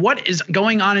this? Like, what is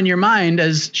going on in your mind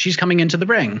as she's coming into the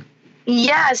ring?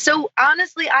 Yeah. So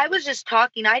honestly, I was just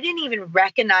talking. I didn't even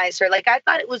recognize her. Like, I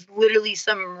thought it was literally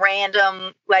some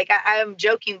random, like, I'm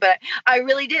joking, but I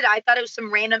really did. I thought it was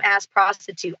some random ass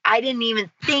prostitute. I didn't even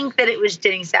think that it was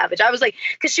Jenny Savage. I was like,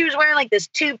 because she was wearing like this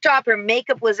tube top. Her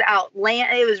makeup was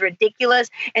outlandish. It was ridiculous.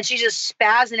 And she just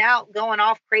spazzing out, going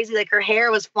off crazy. Like, her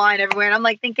hair was flying everywhere. And I'm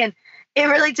like thinking, it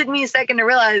really took me a second to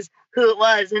realize who it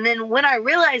was. And then when I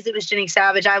realized it was Jenny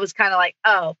Savage, I was kind of like,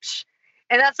 oh, psh.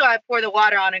 And that's why I poured the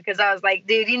water on her, because I was like,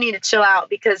 dude, you need to chill out,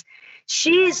 because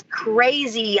she's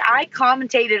crazy. I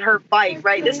commentated her fight,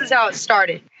 right? This is how it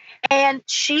started. And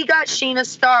she got Sheena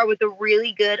Starr with a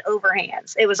really good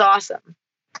overhands. It was awesome.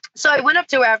 So I went up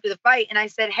to her after the fight and I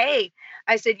said, hey,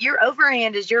 your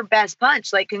overhand is your best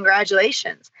punch. Like,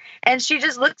 congratulations. And she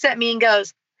just looks at me and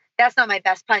goes, that's not my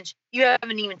best punch. You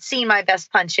haven't even seen my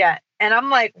best punch yet. And I'm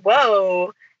like,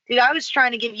 whoa, dude, I was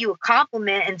trying to give you a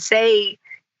compliment and say,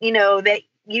 that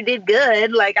you did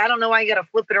good. Like, I don't know why you got to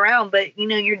flip it around, but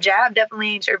your jab definitely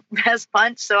ain't your best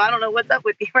punch. So I don't know what's up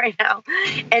with you right now.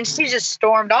 And she just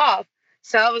stormed off.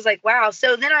 So I was like, wow.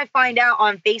 So then I find out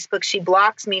on Facebook, she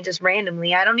blocks me just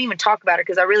randomly. I don't even talk about her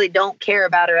because I really don't care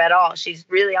about her at all. She's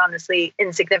really honestly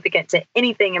insignificant to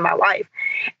anything in my life.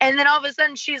 And then all of a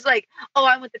sudden she's like, oh,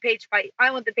 I want the Paige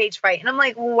fight. And I'm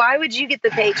like, well, why would you get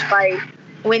the Paige fight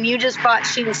when you just fought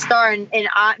Sheena Starr? And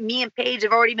me and Paige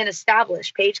have already been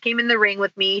established. Paige came in the ring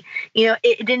with me.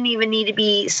 It didn't even need to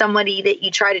be somebody that you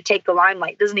try to take the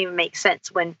limelight. It doesn't even make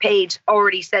sense when Paige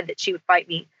already said that she would fight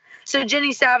me. So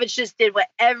Jenny Savage just did what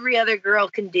every other girl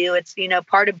can do. It's,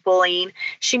 part of bullying.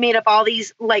 She made up all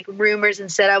these like rumors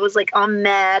and said I was like on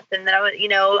meth, and that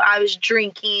I was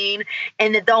drinking,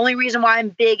 and that the only reason why I'm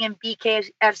big in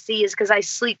BKFC is because I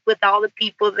sleep with all the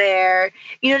people there.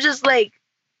 Just like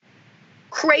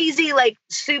crazy, like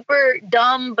super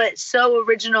dumb, but so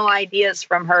original ideas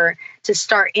from her to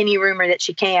start any rumor that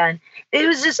she can. It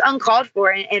was just uncalled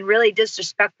for and really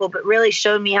disrespectful, but really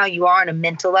showed me how you are on a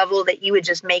mental level, that you would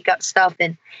just make up stuff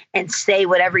and say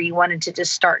whatever you wanted to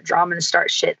just start drama and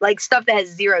start shit, like stuff that has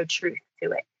zero truth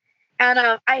to it. And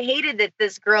I hated that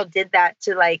this girl did that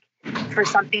to like, for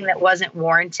something that wasn't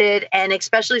warranted. And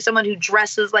especially someone who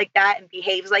dresses like that and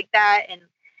behaves like that. And,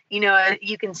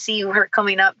 you can see her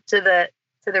coming up to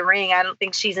the ring. I don't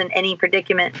think she's in any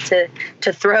predicament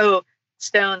to throw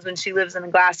stones when she lives in a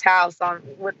glass house on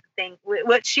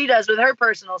what she does with her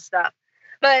personal stuff.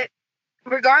 But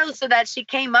regardless of that, she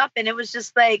came up and it was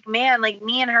just like, man, like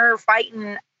me and her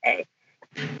fighting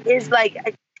is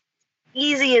like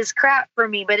easy as crap for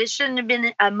me, but it shouldn't have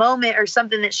been a moment or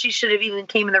something that she should have even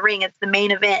came in the ring. It's the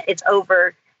main event. It's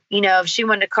over. If she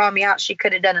wanted to call me out, she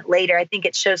could have done it later. I think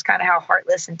it shows kind of how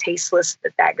heartless and tasteless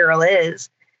that girl is.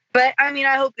 But I mean,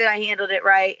 I hope that I handled it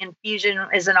right. And Fusion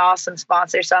is an awesome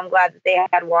sponsor, so I'm glad that they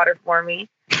had water for me.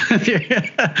 Well,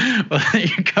 there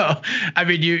you go. I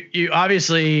mean, you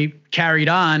obviously carried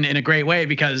on in a great way,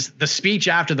 because the speech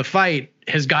after the fight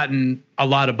has gotten a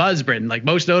lot of buzz, Britton. Like,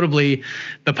 most notably,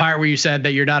 the part where you said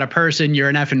that you're not a person, you're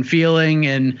an effing feeling,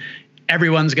 and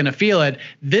everyone's going to feel it.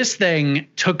 This thing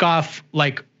took off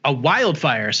like a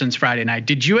wildfire since Friday night.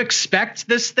 Did you expect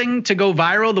this thing to go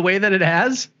viral the way that it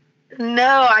has?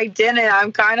 No, I didn't.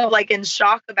 I'm kind of like in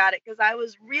shock about it, because I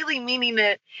was really meaning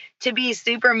it to be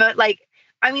super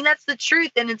that's the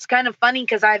truth. And it's kind of funny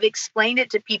because I've explained it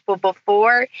to people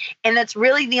before, and that's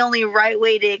really the only right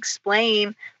way to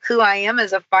explain who I am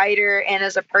as a fighter and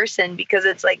as a person, because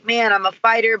it's like, man, I'm a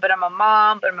fighter, but I'm a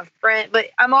mom, but I'm a friend, but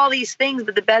I'm all these things.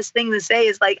 But the best thing to say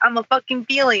is like, I'm a fucking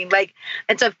feeling. Like,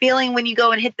 it's a feeling when you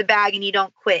go and hit the bag and you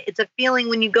don't quit. It's a feeling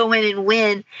when you go in and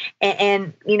win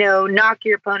and knock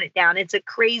your opponent down. It's a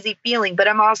crazy feeling. But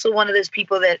I'm also one of those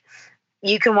people that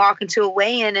you can walk into a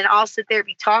weigh-in and I'll sit there,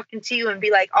 be talking to you and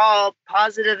be like all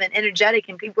positive and energetic.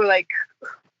 And people are like,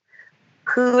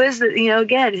 who is it?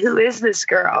 Again, who is this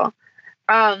girl?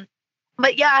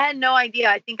 But yeah, I had no idea.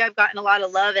 I think I've gotten a lot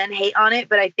of love and hate on it,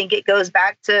 but I think it goes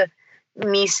back to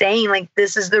me saying like,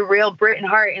 this is the real Britton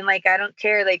Hart. And like, I don't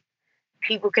care. Like,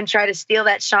 people can try to steal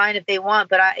that shine if they want,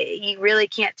 but you really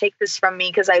can't take this from me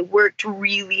because I worked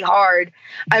really hard.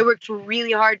 I worked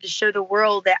really hard to show the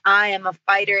world that I am a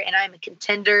fighter and I'm a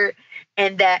contender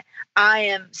and that I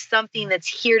am something that's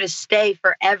here to stay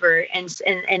forever and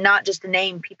not just a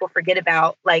name people forget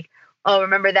about. Like, oh,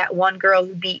 remember that one girl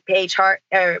who beat Paige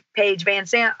Van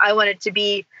Zandt? I wanted to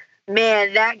be,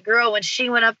 man, that girl, when she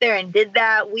went up there and did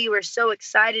that, we were so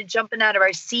excited, jumping out of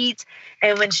our seats.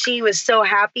 And when she was so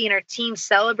happy and her team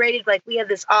celebrated, like we had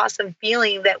this awesome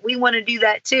feeling that we want to do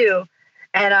that too.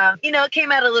 And, it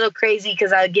came out a little crazy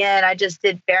because, again, I just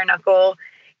did bare knuckle,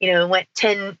 went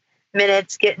 10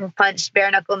 minutes getting punched bare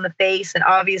knuckle in the face. And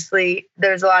obviously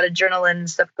there's a lot of adrenaline and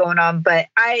stuff going on, but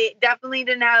I definitely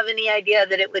didn't have any idea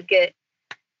that it would get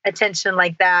attention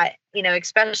like that,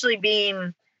 especially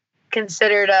being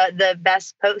considered the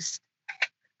best post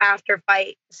after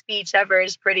fight speech ever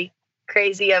is pretty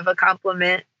crazy of a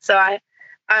compliment. So I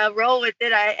roll with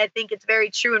it. I think it's very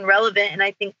true and relevant. And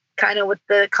I think kind of what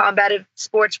the combative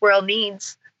sports world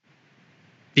needs.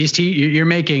 These you're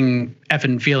making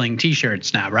effing feeling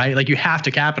t-shirts now, right? Like you have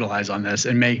to capitalize on this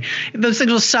and make those things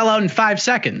will sell out in 5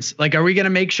 seconds. Like, are we going to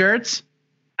make shirts?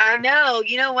 I know.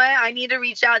 You know what? I need to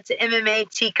reach out to MMA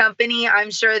Tea Company.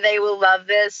 I'm sure they will love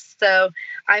this. So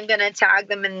I'm going to tag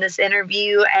them in this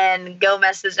interview and go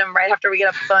message them right after we get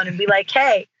off the phone and be like,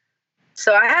 hey,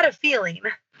 so I had a feeling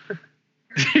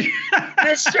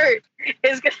this shirt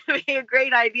is going to be a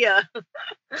great idea.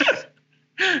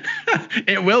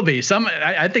 It will be.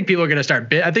 I think people are going to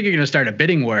start I think you're going to start a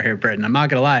bidding war here, Britton. I'm not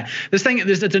going to lie. This thing,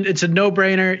 it's a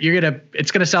no-brainer.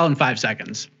 It's going to sell in 5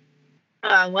 seconds.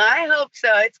 Well, I hope so.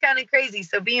 It's kind of crazy.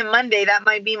 So being Monday, that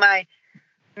might be my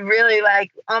really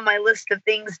like on my list of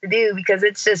things to do because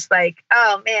it's just like,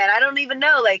 oh man, I don't even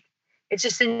know. Like, it's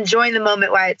just enjoying the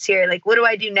moment while it's here. Like, what do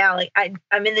I do now? Like,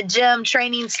 I'm in the gym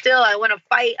training still. I want to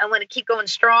fight. I want to keep going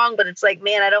strong, but it's like,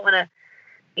 man, I don't want to.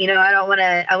 I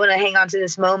want to hang on to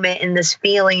this moment and this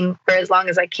feeling for as long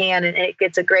as I can. And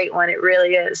it's a great one. It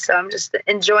really is. So I'm just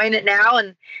enjoying it now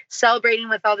and celebrating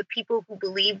with all the people who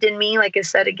believed in me. Like I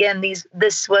said, again,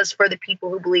 this was for the people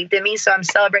who believed in me. So I'm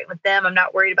celebrating with them. I'm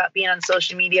not worried about being on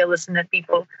social media, listening to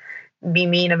people be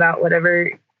mean about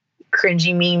whatever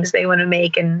cringy memes they want to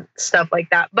make and stuff like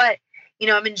that. But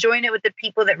I'm enjoying it with the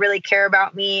people that really care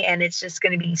about me, and it's just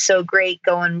going to be so great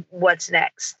going what's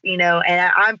next, and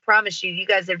I promise you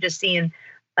guys have just seen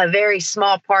a very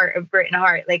small part of Britton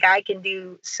Hart. Like, I can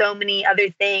do so many other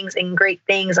things and great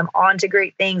things. I'm on to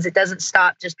great things. It doesn't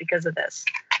stop just because of this.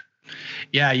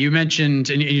 Yeah, you mentioned,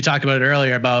 and you talked about it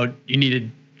earlier, about you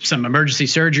needed some emergency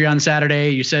surgery on Saturday.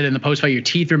 You said in the post fight your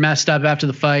teeth were messed up after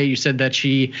the fight. You said that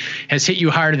she has hit you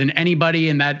harder than anybody,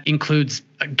 and that includes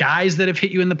guys that have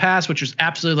hit you in the past, which was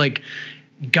absolutely like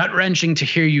gut wrenching to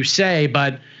hear you say.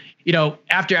 But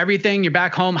after everything, you're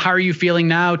back home. How are you feeling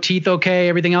now? Teeth okay?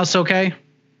 Everything else okay?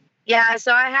 Yeah,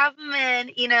 so I have them in.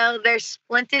 They're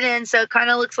splinted in, so it kind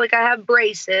of looks like I have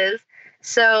braces.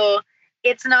 So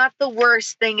it's not the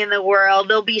worst thing in the world.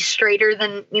 They'll be straighter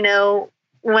than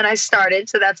when I started.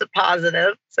 So that's a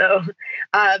positive. So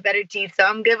better teeth. So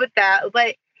I'm good with that.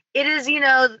 But it is,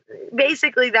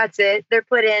 basically that's it. They're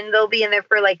put in, they'll be in there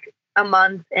for like a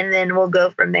month, and then we'll go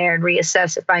from there and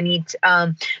reassess if I need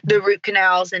the root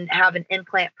canals and have an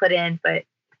implant put in. But,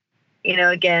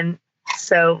 again,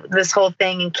 so this whole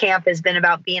thing in camp has been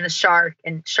about being a shark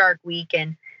and Shark Week.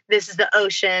 And this is the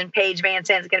ocean. Paige Van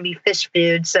Zandt is going to be fish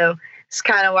food. So it's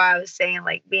kind of why I was saying,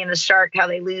 like, being a shark, how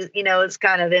they lose, it's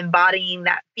kind of embodying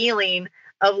that feeling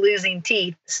of losing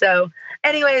teeth. So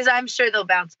anyways, I'm sure they'll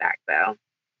bounce back though.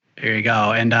 There you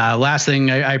go. And last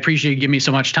thing, I appreciate you giving me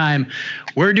so much time.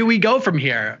 Where do we go from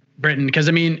here, Britton? Because,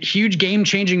 huge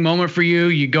game-changing moment for you.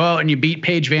 You go out and you beat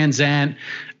Paige Van Zandt.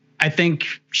 I think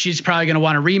she's probably going to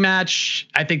want a rematch.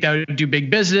 I think that would do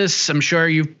big business. I'm sure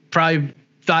you've probably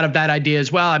thought of that idea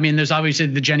as well. There's obviously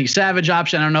the Jenny Savage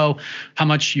option. I don't know how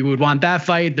much you would want that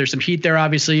fight. There's some heat there,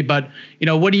 obviously. But,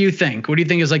 what do you think? What do you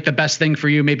think is like the best thing for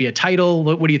you? Maybe a title?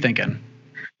 What are you thinking?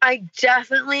 I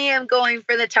definitely am going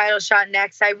for the title shot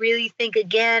next. I really think,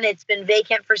 again, it's been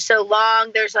vacant for so long.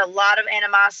 There's a lot of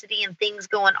animosity and things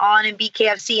going on in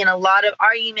BKFC and a lot of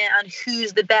argument on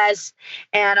who's the best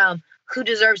and who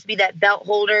deserves to be that belt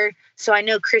holder. So I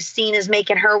know Christine is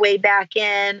making her way back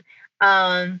in.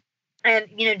 And,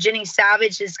 Jenny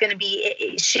Savage is going to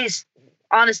be, she's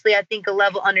honestly, I think, a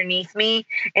level underneath me,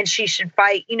 and she should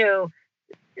fight,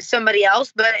 somebody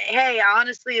else. But hey,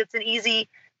 honestly, it's an easy,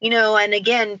 and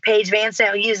again, Paige Van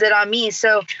Zandt used it on me.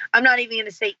 So I'm not even going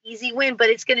to say easy win, but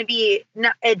it's going to be,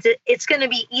 it's going to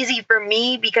be easy for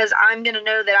me because I'm going to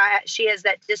know that she has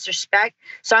that disrespect.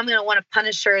 So I'm going to want to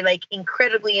punish her like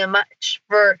incredibly much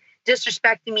for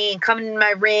disrespecting me and coming in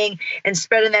my ring and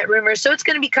spreading that rumor. So it's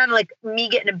going to be kind of like me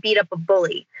getting to beat up a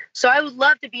bully. So I would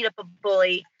love to beat up a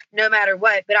bully no matter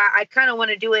what, but I kind of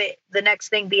want to do it. The next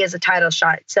thing be as a title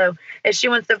shot. So if she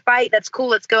wants to fight, that's cool.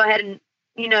 Let's go ahead and,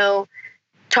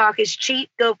 talk is cheap.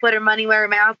 Go put her money where her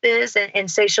mouth is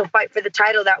and say she'll fight for the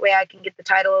title. That way I can get the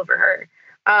title over her.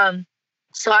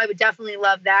 So I would definitely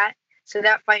love that. So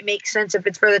that fight makes sense if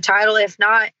it's for the title. If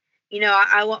not,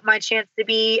 I want my chance to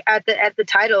be at the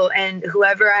title, and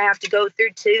whoever I have to go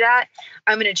through to that,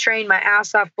 I'm going to train my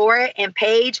ass off for it. And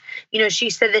Paige, she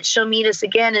said that she'll meet us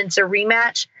again and it's a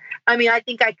rematch. I mean, I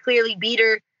think I clearly beat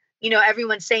her.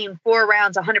 Everyone's saying 4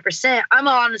 rounds, 100%. I'm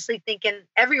honestly thinking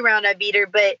every round I beat her,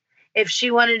 but if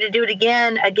she wanted to do it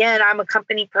again, I'm a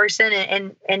company person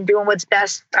and doing what's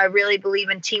best. I really believe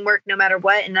in teamwork no matter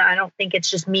what. And I don't think it's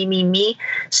just me.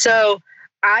 So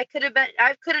I could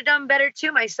have done better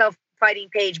too myself fighting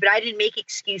Paige, but I didn't make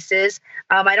excuses.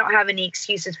 I don't have any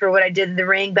excuses for what I did in the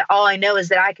ring, but all I know is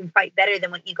that I can fight better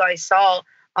than what you guys saw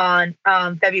on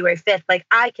February 5th. Like,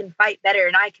 I can fight better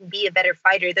and I can be a better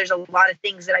fighter. There's a lot of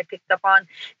things that I picked up on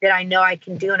that I know I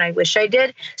can do and I wish I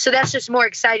did. So that's just more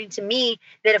exciting to me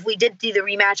that if we did do the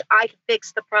rematch, I could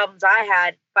fix the problems I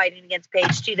had fighting against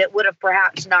Paige too that would have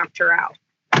perhaps knocked her out.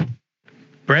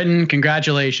 Britton,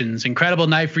 congratulations. Incredible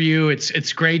night for you.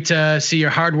 It's great to see your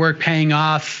hard work paying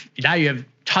off. Now you have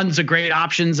tons of great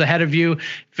options ahead of you.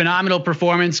 Phenomenal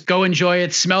performance. Go enjoy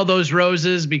it. Smell those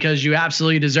roses because you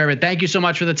absolutely deserve it. Thank you so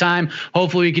much for the time.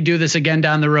 Hopefully we can do this again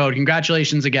down the road.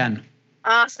 Congratulations again.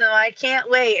 Awesome. I can't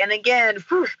wait. And again,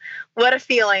 what a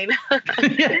feeling.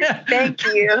 Thank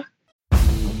you.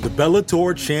 The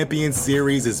Bellator Champion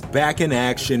Series is back in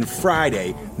action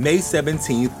Friday, May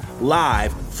 17th,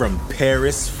 live from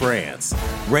Paris, France.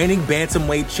 Reigning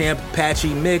bantamweight champ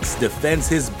Patchy Mix defends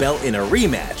his belt in a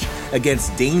rematch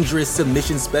against dangerous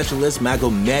submission specialist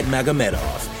Magomed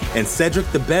Magomedov. And Cedric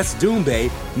the Best Doumbé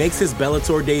makes his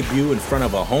Bellator debut in front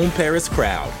of a home Paris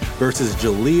crowd versus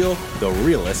Jaleel the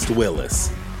Realist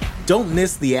Willis. Don't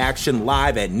miss the action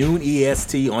live at noon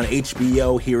EST on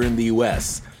HBO here in the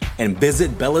US. And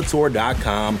visit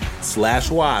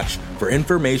Bellator.com/watch for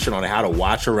information on how to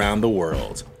watch around the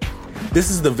world. This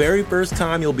is the very first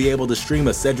time you'll be able to stream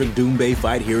a Cedric Doumbé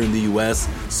fight here in the US,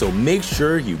 so make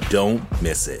sure you don't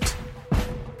miss it.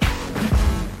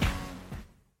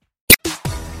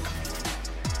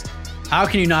 How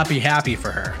can you not be happy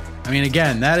for her? I mean,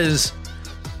 again, that is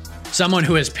someone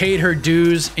who has paid her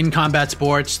dues in combat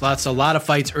sports. That's a lot of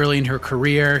fights early in her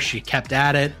career. She kept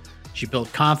at it. She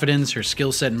built confidence, her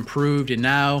skill set improved, and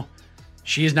now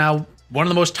she is now one of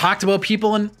the most talked about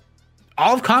people in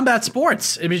all of combat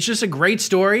sports. I mean, it's just a great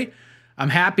story. I'm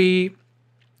happy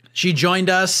she joined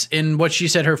us in what she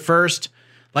said her first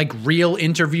real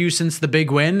interview since the big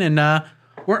win, and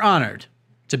we're honored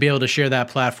to be able to share that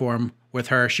platform with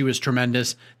her. She was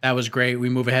tremendous. That was great. We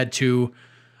move ahead to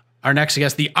our next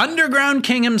guest, the Underground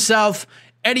King himself,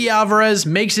 Eddie Alvarez,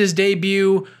 makes his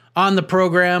debut on the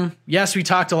program. Yes, we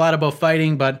talked a lot about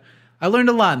fighting, but I learned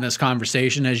a lot in this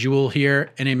conversation, as you will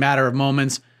hear in a matter of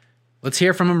moments. Let's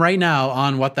hear from him right now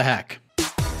on What the Heck.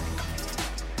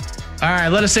 All right,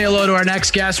 let us say hello to our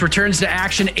next guest. Returns to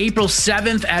action April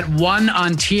 7th at 1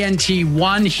 on TNT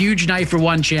 1. Huge night for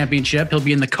ONE Championship. He'll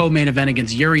be in the co-main event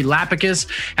against Yuri Lapicus.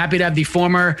 Happy to have the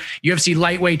former UFC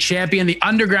lightweight champion, the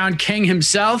Underground King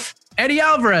himself, Eddie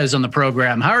Alvarez, on the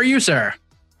program. How are you, sir?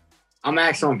 I'm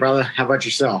excellent, brother. How about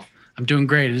yourself? I'm doing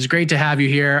great. It is great to have you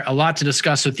here. A lot to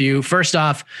discuss with you. First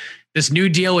off, this new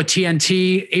deal with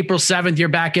TNT, April 7th, you're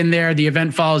back in there. The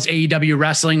event follows AEW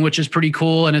Wrestling, which is pretty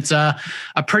cool. And it's a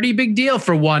pretty big deal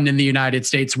for ONE in the United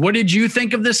States. What did you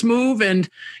think of this move and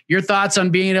your thoughts on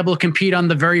being able to compete on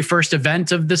the very first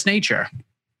event of this nature?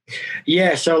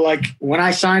 Yeah. So when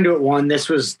I signed to ONE, this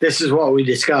is what we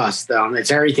discussed. It's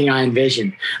everything I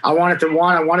envisioned. I wanted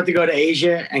to go to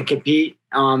Asia and compete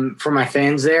for my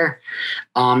fans there.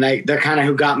 They're kind of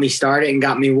who got me started and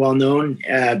got me well known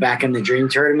back in the Dream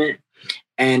Tournament.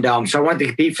 And so I wanted to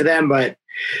compete for them, but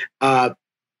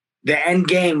the end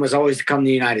game was always to come to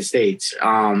the United States.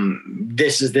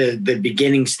 This is the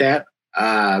beginning step,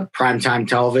 primetime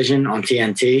television on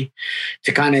TNT,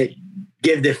 to kind of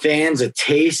give the fans a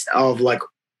taste of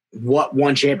what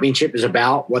ONE Championship is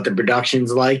about, what the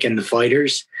production's like and the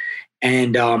fighters.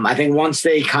 And I think once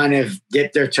they kind of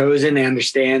dip their toes in, they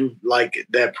understand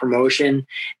the promotion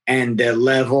and the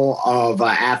level of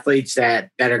athletes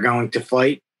that are going to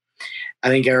fight. I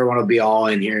think everyone will be all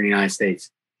in here in the United States.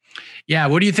 Yeah.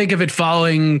 What do you think of it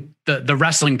following the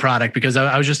wrestling product? Because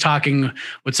I was just talking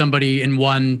with somebody in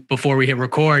one before we hit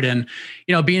record, and,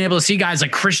 you know, being able to see guys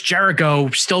like Chris Jericho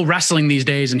still wrestling these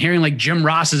days and hearing like Jim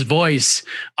Ross's voice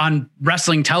on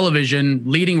wrestling television,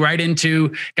 leading right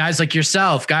into guys like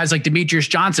yourself, guys like Demetrius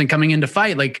Johnson coming in to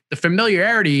fight, like the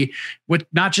familiarity with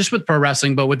not just with pro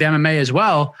wrestling, but with MMA as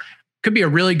well, could be a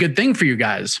really good thing for you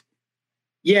guys.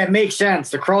 Yeah, it makes sense.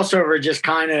 The crossover just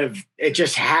it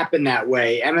just happened that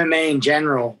way. MMA in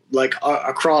general, like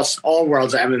across all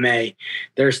worlds of MMA,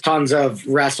 there's tons of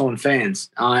wrestling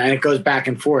fans, and it goes back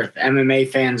and forth. MMA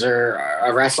fans are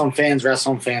wrestling fans are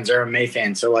MMA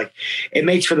fans. So like, it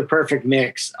makes for the perfect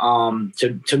mix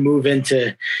to move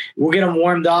into. We'll get them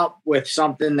warmed up with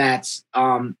something that's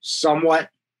somewhat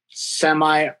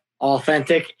semi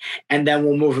authentic, and then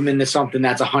we'll move them into something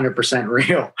that's 100%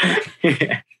 real.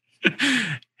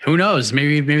 Who knows?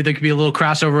 Maybe there could be a little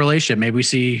crossover relationship. Maybe we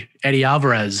see Eddie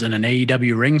Alvarez in an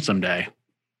AEW ring someday.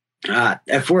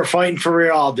 If we're fighting for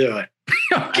real, I'll do it.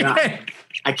 Okay.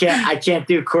 I can't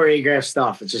do choreographed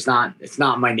stuff. It's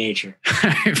not my nature.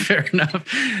 Fair enough.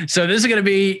 So this is going to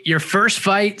be your first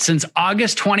fight since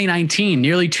August 2019,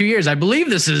 nearly 2 years. I believe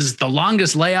this is the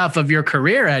longest layoff of your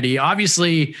career, Eddie.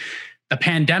 Obviously, the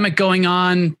pandemic going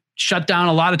on shut down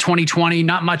a lot of 2020.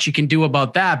 Not much you can do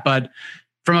about that, but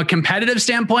from a competitive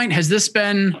standpoint, has this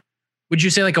been, would you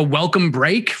say, like a welcome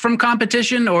break from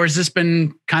competition, or has this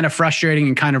been kind of frustrating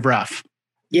and kind of rough?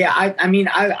 Yeah, I mean,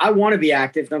 I want to be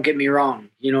active. Don't get me wrong.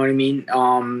 You know what I mean?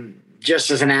 Just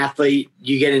as an athlete,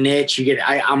 you get an itch.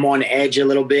 I'm on edge a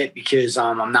little bit because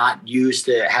I'm not used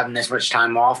to having this much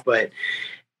time off. But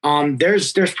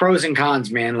there's pros and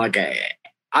cons, man. Like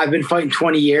I've been fighting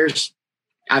 20 years.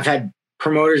 I've had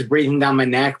promoters breathing down my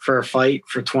neck for a fight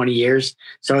for 20 years.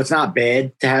 So it's not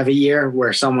bad to have a year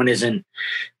where someone isn't,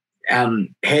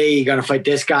 hey, you're going to fight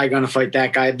this guy, going to fight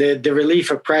that guy. The relief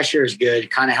of pressure is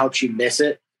good. Kind of helps you miss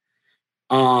it.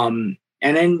 And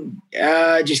then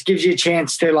just gives you a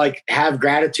chance to like have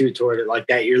gratitude toward it, like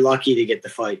that you're lucky to get the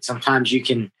fight. Sometimes you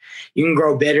can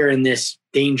grow bitter in this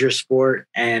dangerous sport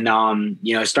and,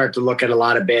 start to look at a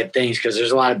lot of bad things because there's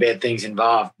a lot of bad things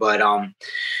involved. But,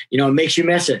 it makes you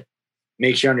miss it.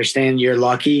 Makes you understand you're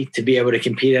lucky to be able to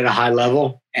compete at a high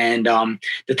level. And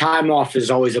the time off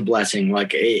is always a blessing.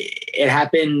 Like it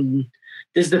happened.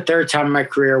 This is the third time in my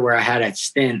career where I had a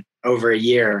stint over a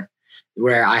year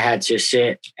where I had to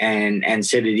sit and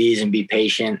sit at ease and be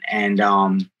patient. And,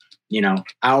 I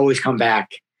always come back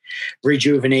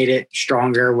rejuvenated,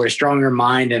 stronger, with a stronger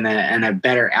mind and a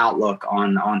better outlook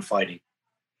on fighting.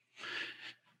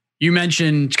 You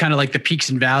mentioned kind of like the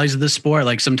peaks and valleys of the sport.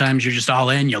 Like sometimes you're just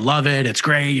all in, you love it, it's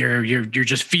great, you're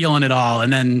just feeling it all.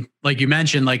 And then, like you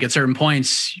mentioned, like at certain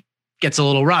points, gets a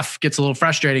little rough, gets a little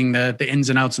frustrating, the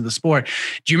ins and outs of the sport.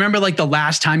 Do you remember like the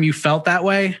last time you felt that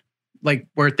way? Like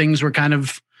where things were kind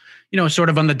of, sort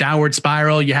of on the downward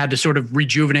spiral, you had to sort of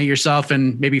rejuvenate yourself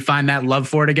and maybe find that love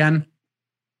for it again?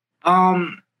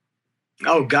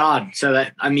 Oh God. So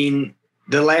the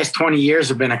last 20 years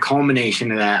have been a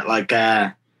culmination of that. Like,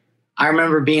 I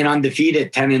remember being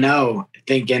undefeated 10-0,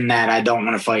 thinking that I don't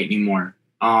want to fight anymore.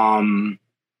 The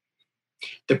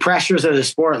pressures of the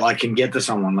sport, like, can get to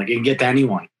someone, like it can get to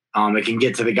anyone. It can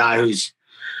get to the guy who's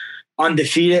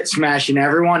undefeated, smashing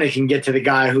everyone. It can get to the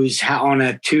guy who's on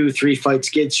a 2-3 fight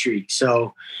skid streak.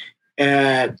 So,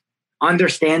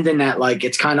 understanding that, like,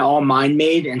 it's kind of all mind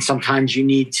made, and sometimes you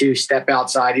need to step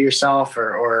outside of yourself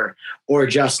or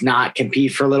just not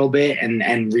compete for a little bit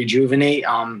and rejuvenate.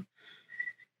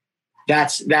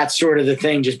 That's sort of the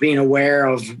thing, just being aware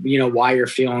of, why you're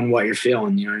feeling what you're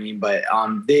feeling, you know what I mean? But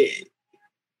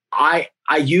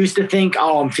I used to think,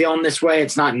 I'm feeling this way,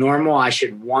 it's not normal, I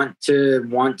should want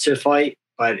to fight,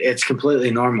 but it's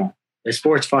completely normal. The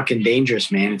sport's fucking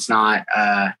dangerous, man. It's not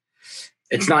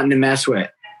nothing to mess with.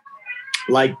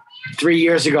 Like 3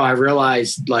 years ago, I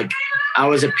realized like I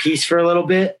was at peace for a little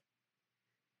bit.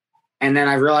 And then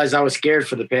I realized I was scared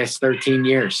for the past 13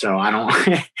 years. So I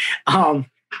don't,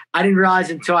 I didn't realize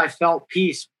until I felt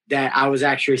peace that I was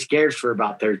actually scared for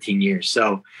about 13 years.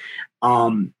 So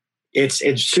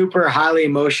it's super highly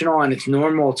emotional, and it's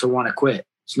normal to want to quit.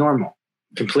 It's normal,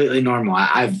 completely normal.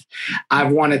 I've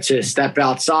wanted to step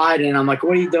outside, and I'm like,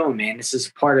 what are you doing, man? This is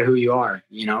part of who you are,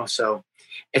 So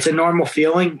it's a normal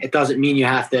feeling. It doesn't mean you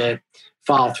have to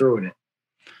follow through with it.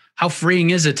 How freeing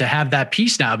is it to have that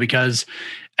peace now? Because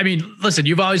listen,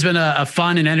 you've always been a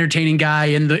fun and entertaining guy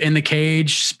in the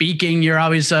cage. Speaking, you're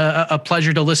always a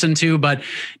pleasure to listen to. But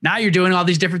now you're doing all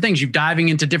these different things. You're diving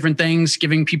into different things,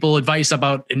 giving people advice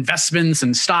about investments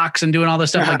and stocks and doing all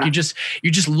this stuff. Like you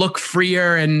just look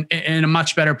freer and in a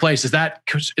much better place. Is that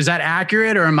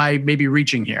accurate, or am I maybe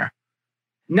reaching here?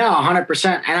 No,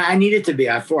 100%. And I need it to be.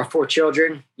 I have four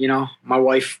children, you know, my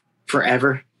wife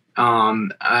forever.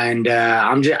 And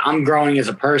I'm growing as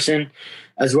a person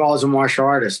as well as a martial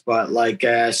artist. But like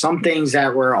some things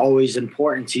that were always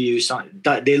important to you,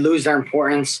 they lose their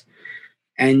importance,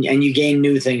 and you gain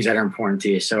new things that are important to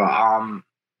you. So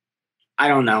I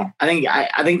don't know.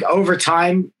 I think over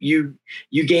time you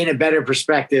gain a better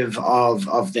perspective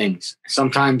of things.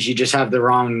 Sometimes you just have the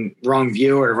wrong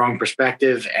view or the wrong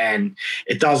perspective, and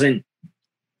it doesn't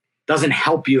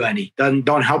help you any.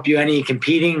 Don't help you any in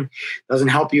competing. Doesn't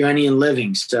help you any in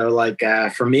living. So like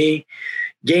for me,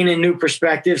 gaining new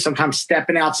perspective, sometimes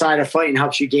stepping outside of fighting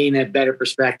helps you gain a better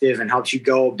perspective and helps you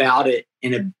go about it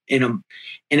in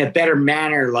a better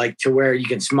manner, like to where you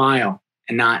can smile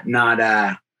and not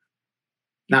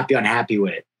be unhappy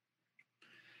with it.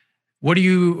 What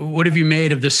have you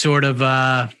made of this sort of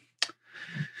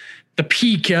the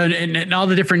peak and all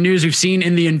the different news we've seen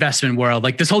in the investment world?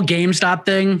 Like this whole GameStop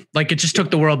thing, like it just took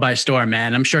the world by storm,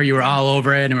 man. I'm sure you were all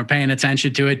over it and were paying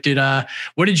attention to it.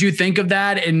 What did you think of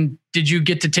that? And did you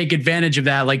get to take advantage of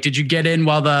that? Like, did you get in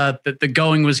while the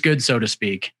going was good, so to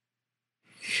speak?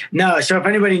 No. So if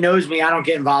anybody knows me, I don't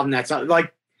get involved in that. So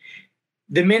like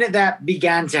the minute that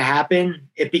began to happen,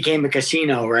 it became a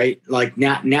casino, right? Like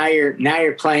now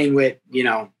you're playing with, you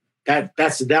know,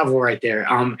 that's the devil right there.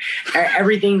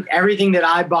 Everything that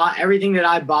I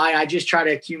buy, I just try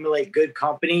to accumulate good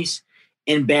companies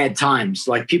in bad times.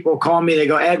 Like people call me, they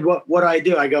go, Ed, what do I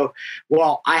do? I go,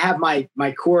 well, I have my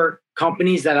core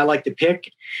companies that I like to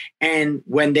pick. And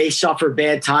when they suffer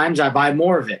bad times, I buy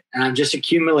more of it. And I'm just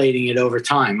accumulating it over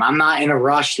time. I'm not in a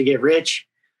rush to get rich.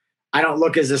 I don't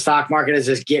look at the stock market as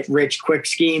this get rich quick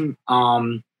scheme.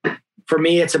 For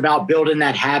me, it's about building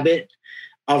that habit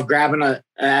of grabbing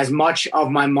as much of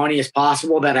my money as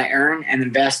possible that I earn and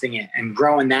investing it and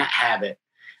growing that habit.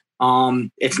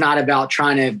 It's not about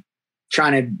trying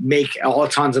to make all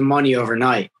tons of money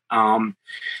overnight.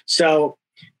 So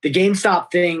the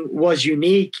GameStop thing was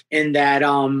unique in that,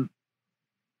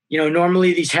 you know,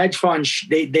 normally these hedge funds,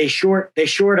 they short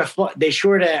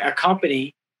a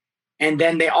company, and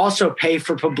then they also pay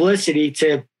for publicity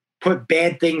to put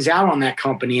bad things out on that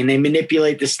company, and they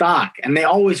manipulate the stock, and they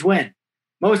always win.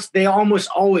 They almost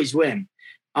always win,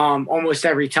 almost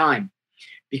every time,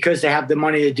 because they have the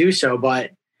money to do so.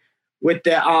 But with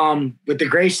the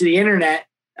grace of the internet,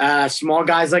 small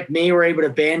guys like me were able to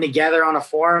band together on a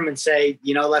forum and say,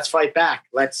 you know, let's fight back.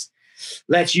 Let's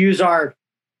use our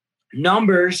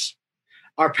numbers,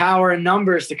 our power and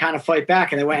numbers to kind of fight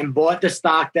back. And they went and bought the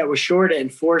stock that was shorted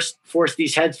and forced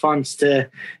these hedge funds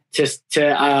to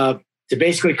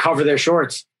basically cover their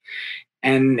shorts.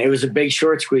 And it was a big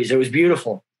short squeeze. It was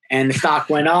beautiful. And the stock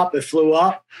went up, it flew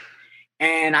up.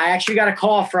 And I actually got a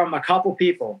call from a couple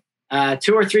people, 2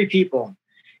 or 3 people.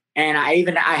 And I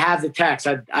have the text.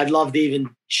 I'd love to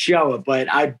even show it, but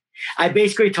I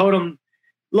basically told them,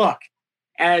 look,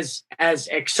 as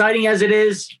exciting as it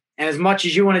is, and as much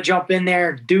as you want to jump in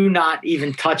there, do not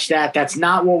even touch that. That's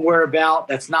not what we're about.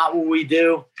 That's not what we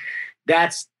do.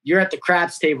 You're at the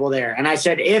craps table there. And I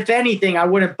said, if anything, I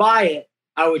wouldn't buy it.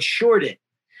 I would short it.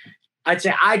 I'd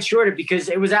say I'd short it because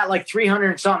it was at like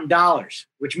 $300 something,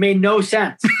 which made no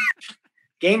sense.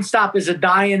 GameStop is a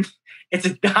dying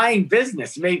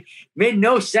business. It made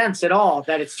no sense at all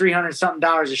that it's $300 something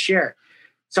a share.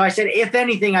 So I said, if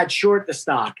anything, I'd short the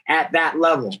stock at that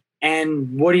level.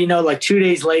 And what do you know? Like 2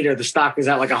 days later, the stock was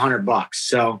at like $100.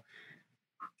 So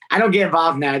I don't get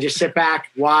involved in that. I just sit back,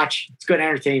 watch. It's good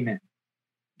entertainment.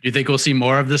 Do you think we'll see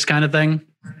more of this kind of thing?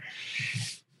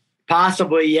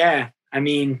 Possibly, yeah. I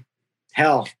mean,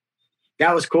 hell,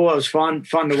 that was cool. It was fun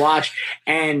to watch.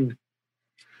 And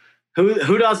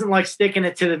who doesn't like sticking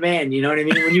it to the man? You know what I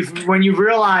mean? When you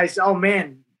realize, oh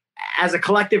man, as a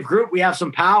collective group, we have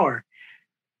some power.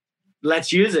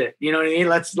 Let's use it. You know what I mean?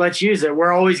 Let's use it.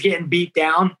 We're always getting beat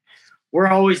down. We're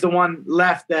always the one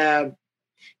left.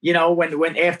 You know,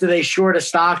 when after they short a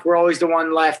stock, we're always the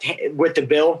one left with the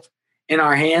bill in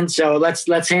our hand. So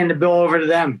let's hand the bill over to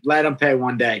them. Let them pay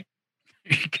one day.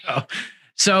 There you go.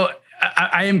 So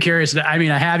I am curious. I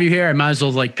mean, I have you here. I might as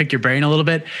well like pick your brain a little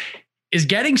bit. Is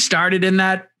getting started in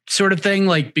that sort of thing,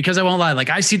 like, because I won't lie, like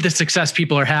I see the success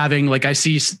people are having, like I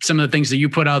see some of the things that you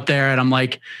put out there and I'm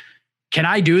like, can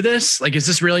I do this? Like, is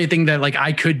this really a thing that like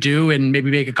I could do and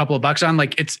maybe make a couple of bucks on?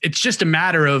 Like, it's just a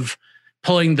matter of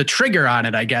pulling the trigger on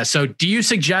it, I guess. So do you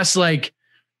suggest like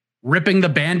ripping the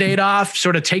Band-Aid off,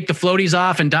 sort of take the floaties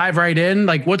off and dive right in?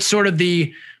 Like, what's sort of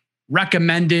the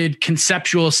recommended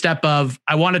conceptual step of,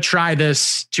 I want to try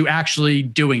this, to actually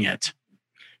doing it?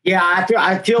 Yeah,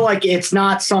 I feel like it's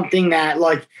not something that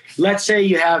like let's say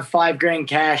you have $5,000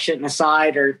 cash sitting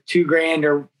aside or $2,000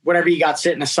 or whatever you got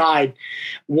sitting aside.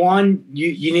 One,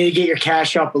 you need to get your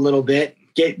cash up a little bit,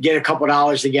 get a couple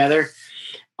dollars together.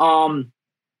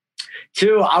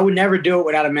 Two, I would never do it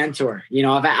without a mentor. You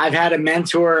know, I've had a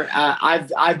mentor.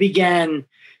 I began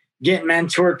getting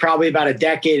mentored probably about a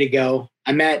decade ago.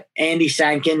 I met Andy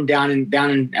Sankin down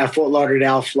in Fort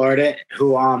Lauderdale, Florida,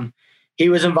 who he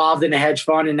was involved in a hedge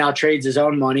fund and now trades his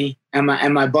own money. And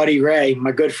my buddy Ray,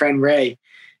 my good friend Ray,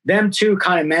 them two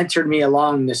kind of mentored me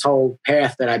along this whole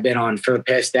path that I've been on for the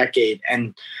past decade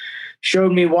and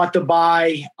showed me what to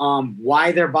buy,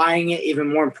 why they're buying it,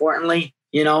 even more importantly,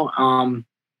 you know,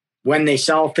 when they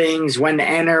sell things, when to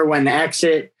enter, when to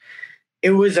exit.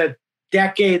 It was a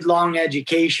decade-long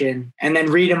education, and then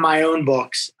reading my own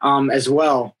books as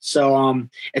well. So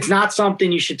it's not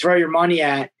something you should throw your money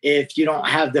at if you don't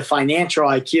have the financial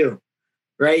IQ,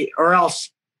 right? Or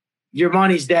else your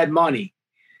money's dead money.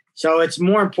 So it's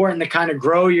more important to kind of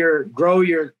grow your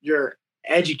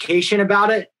education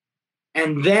about it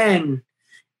and then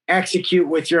execute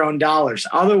with your own dollars.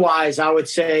 Otherwise, I would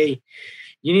say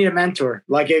you need a mentor.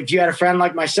 Like if you had a friend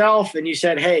like myself and you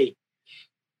said, hey,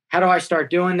 how do I start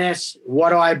doing this? What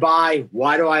do I buy?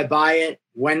 Why do I buy it?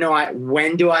 When do I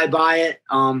buy it?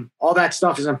 All that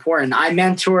stuff is important. I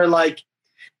mentor like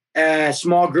a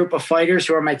small group of fighters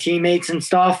who are my teammates and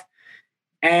stuff.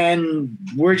 And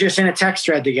we're just in a text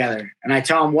thread together. And I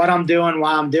tell them what I'm doing,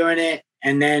 why I'm doing it.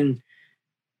 And then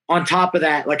on top of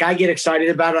that, like I get excited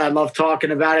about it. I love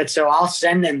talking about it. So I'll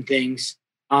send them things,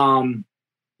 you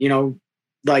know,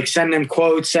 like send them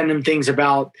quotes, send them things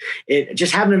about it.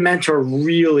 Just having a mentor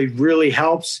really, really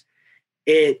helps.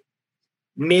 It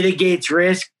mitigates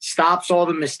risk, stops all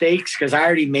the mistakes because I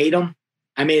already made them.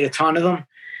 I made a ton of them.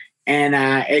 And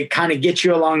it kind of gets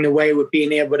you along the way with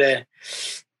being able to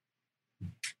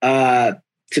take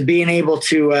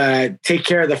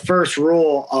care of the first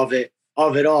rule of it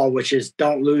all, which is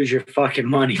don't lose your fucking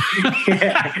money.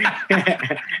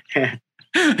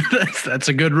 That's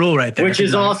a good rule right there. Which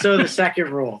is also the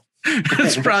second rule.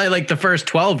 That's probably like the first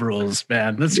 12 rules,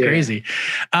 man. That's crazy.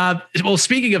 Well,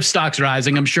 speaking of stocks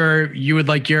rising, I'm sure you would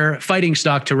like your fighting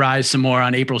stock to rise some more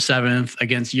on April 7th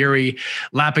against Yuri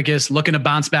Lapicus, looking to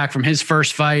bounce back from his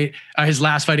last fight,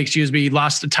 He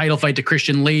lost the title fight to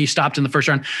Christian Lee, stopped in the first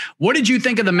round. What did you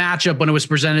think of the matchup when it was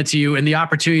presented to you and the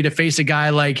opportunity to face a guy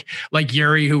like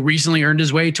Yuri, who recently earned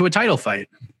his way to a title fight?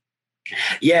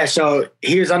 Yeah, so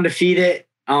he was undefeated.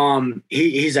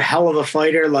 He's a hell of a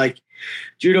fighter, like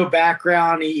judo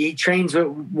background. He trains with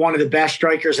one of the best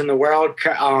strikers in the world,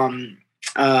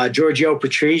 Giorgio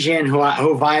Petrosian, who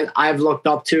I've looked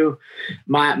up to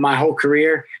my whole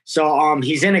career. So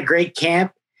he's in a great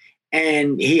camp,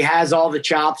 and he has all the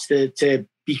chops to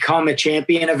become a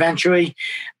champion eventually.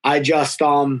 I just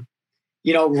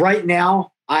right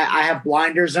now I have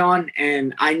blinders on,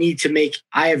 and I need to make.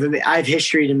 I have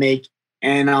history to make.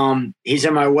 And he's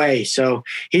in my way. So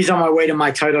he's on my way to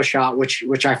my title shot,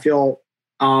 which I feel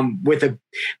with a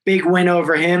big win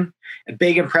over him, a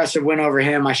big impressive win over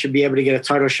him, I should be able to get a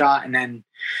title shot and then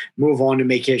move on to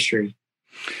make history.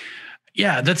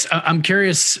 Yeah, I'm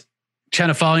curious, kind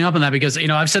of following up on that, because, you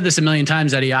know, I've said this a million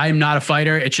times, Eddie, I am not a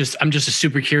fighter. I'm just a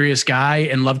super curious guy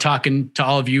and love talking to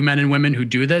all of you men and women who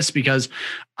do this, because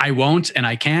I won't and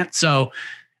I can't. So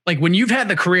like when you've had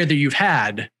the career that you've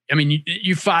had, I mean,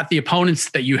 you fought the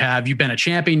opponents that you have. You've been a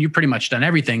champion. You've pretty much done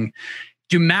everything.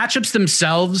 Do matchups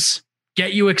themselves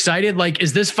get you excited? Like,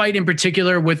 is this fight in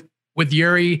particular with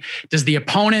Yuri, does the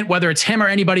opponent, whether it's him or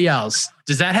anybody else,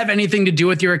 does that have anything to do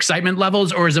with your excitement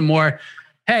levels? Or is it more,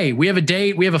 hey, we have a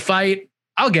date, we have a fight,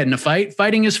 I'll get in a fight.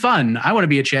 Fighting is fun. I want to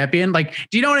be a champion. Like,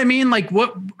 do you know what I mean? Like,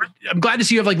 I'm glad to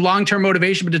see you have like long-term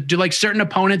motivation, but do like certain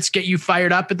opponents get you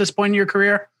fired up at this point in your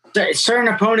career? Certain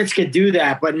opponents could do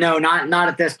that, but no, not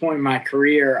at this point in my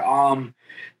career.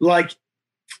 Like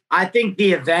I think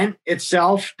the event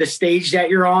itself, the stage that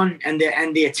you're on, and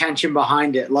the attention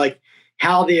behind it, like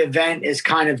how the event is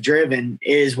kind of driven,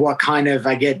 is what kind of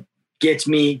gets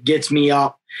me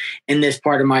up in this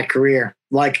part of my career.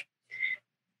 Like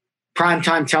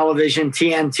primetime television,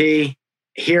 TNT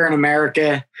here in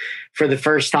America for the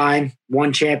first time,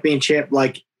 won championship.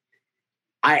 Like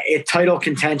title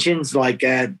contentions, like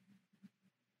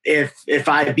if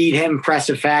I beat him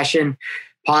impressive fashion,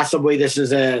 possibly this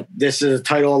is a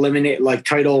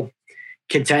title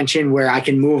contention where I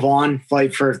can move on,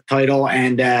 fight for title,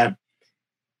 and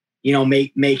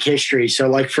make history. So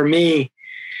like for me,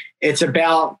 it's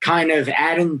about kind of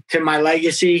adding to my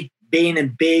legacy, being in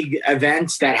big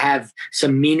events that have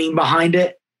some meaning behind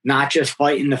it, not just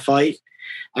fighting the fight.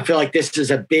 I feel like this is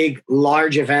a big,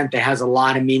 large event that has a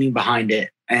lot of meaning behind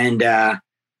it. And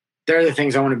they're the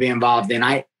things I want to be involved in.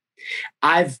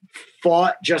 I've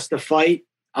fought just to fight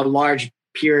a large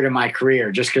period of my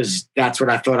career just because that's what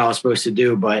I thought I was supposed to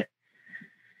do. But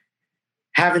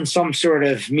having some sort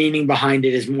of meaning behind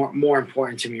it is more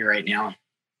important to me right now.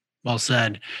 Well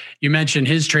said. You mentioned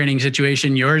his training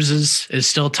situation. Yours is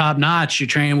still top notch. You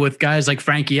train with guys like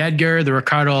Frankie Edgar, the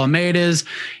Ricardo Almeidas,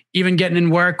 even getting in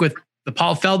work with the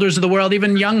Paul Felders of the world,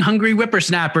 even young, hungry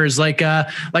whippersnappers like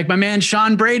my man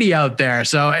Sean Brady out there.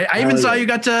 So I even saw you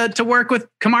got to work with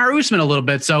Kamaru Usman a little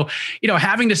bit. So,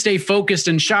 having to stay focused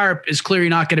and sharp is clearly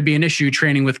not going to be an issue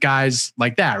training with guys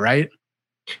like that, right?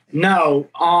 No.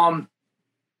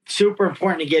 Super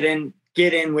important to get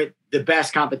in with the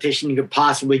best competition you could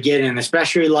possibly get in,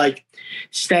 especially like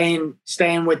staying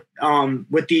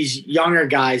with these younger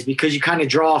guys, because you kind of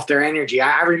draw off their energy.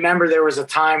 I remember there was a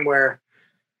time where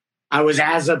I was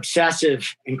as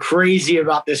obsessive and crazy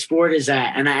about this sport as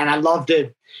that. And I love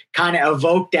to kind of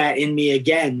evoke that in me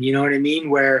again. You know what I mean?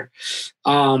 Where,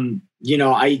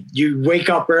 you wake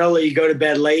up early, you go to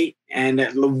bed late, and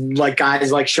like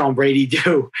guys like Sean Brady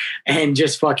do, and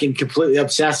just fucking completely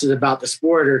obsessive about the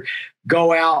sport, or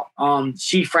go out,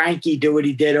 see Frankie do what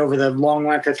he did over the long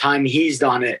length of time he's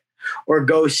done it, or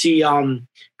go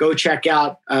check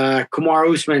out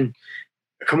Kamaru Usman,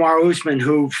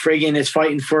 who friggin' is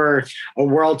fighting for a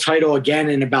world title again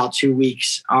in about 2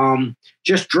 weeks.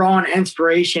 Just drawing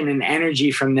inspiration and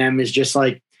energy from them is just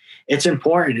like, it's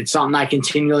important. It's something I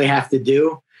continually have to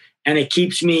do, and it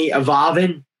keeps me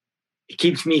evolving. It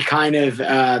keeps me kind of,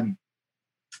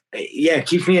 it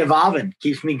keeps me evolving,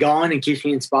 keeps me going, and keeps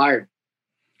me inspired.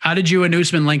 How did you and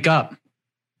Usman link up?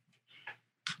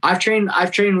 I've trained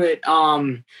with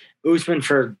Usman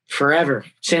for forever,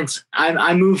 since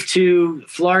I moved to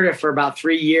Florida for about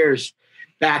 3 years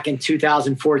back in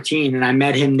 2014, and I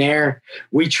met him there.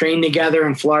 We trained together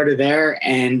in Florida there,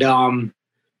 and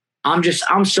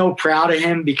I'm so proud of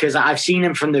him because I've seen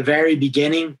him from the very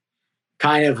beginning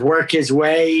kind of work his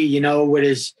way, with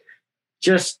his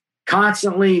just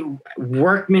constantly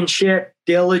workmanship,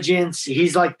 diligence.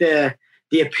 He's like the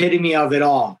epitome of it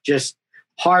all. Just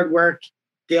hard work,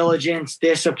 diligence,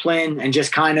 discipline, and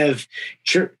just kind of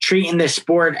treating this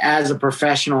sport as a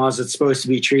professional as it's supposed to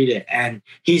be treated. And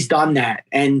he's done that.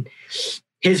 And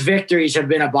his victories have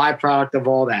been a byproduct of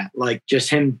all that. Like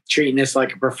just him treating this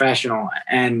like a professional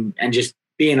and just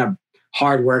being a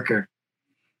hard worker.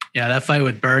 Yeah, that fight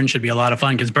with Burns should be a lot of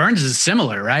fun because Burns is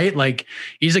similar, right? Like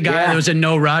he's a guy that was in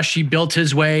no rush. He built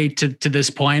his way to this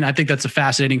point. I think that's a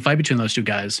fascinating fight between those two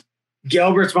guys.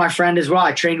 Gilbert's my friend as well.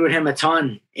 I trained with him a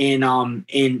ton in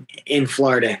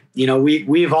Florida.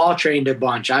 We've all trained a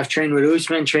bunch. I've trained with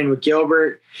Usman, trained with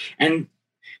Gilbert, and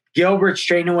Gilbert's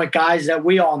training with guys that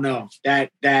we all know,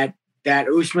 that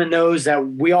Usman knows, that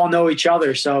we all know each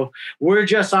other. So we're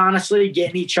just honestly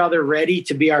getting each other ready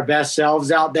to be our best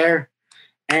selves out there.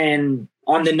 And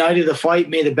on the night of the fight,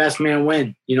 may the best man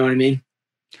win. You know what I mean?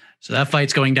 So that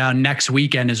fight's going down next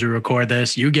weekend as we record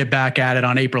this. You get back at it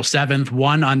on April 7th,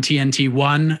 1 on TNT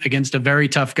 1 against a very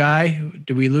tough guy.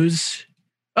 Did we lose?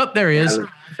 Oh, there he is.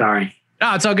 Sorry.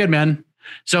 No, it's all good, man.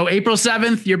 So April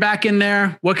 7th, you're back in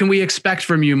there. What can we expect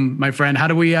from you, my friend? How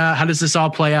does this all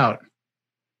play out?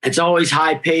 It's always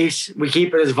high pace. We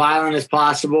keep it as violent as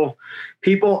possible.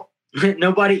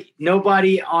 Nobody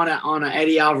on a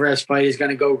Eddie Alvarez fight is going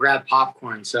to go grab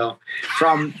popcorn. So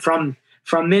from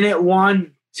minute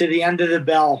one to the end of the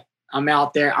bell, I'm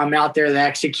out there to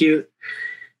execute,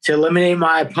 to eliminate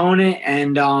my opponent,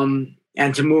 and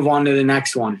to move on to the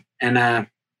next one. And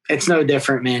it's no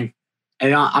different, man.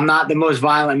 And I'm not the most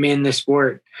violent man in this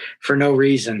sport for no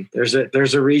reason. There's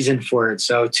a reason for it.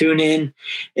 So tune in.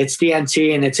 It's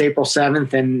TNT, and it's April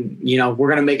 7th, and we're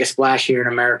gonna make a splash here in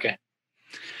America.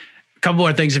 A couple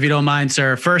more things, if you don't mind,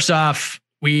 sir. First off,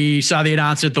 we saw the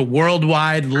announcement, the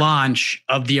worldwide launch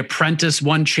of the Apprentice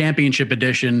One Championship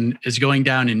Edition is going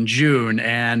down in June,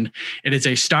 and it is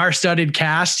a star-studded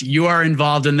cast. You are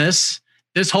involved in this.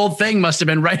 This whole thing must have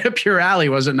been right up your alley,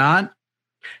 was it not?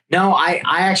 No, I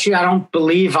actually don't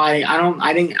believe I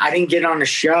didn't get on the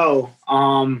show.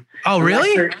 Oh,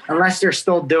 really? Unless they're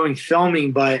still doing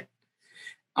filming, but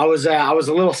I was a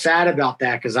little sad about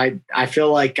that because I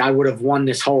feel like I would have won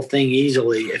this whole thing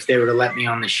easily if they would have let me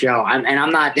on the show.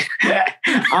 I'm not.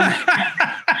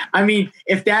 I mean,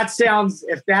 if that's, I'm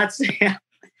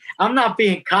not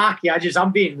being cocky.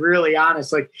 I'm being really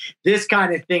honest. Like this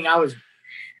kind of thing, I was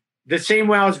the same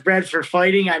way I was bred for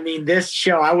fighting. I mean, this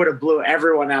show, I would have blew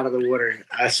everyone out of the water.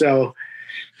 So,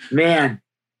 man,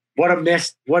 what a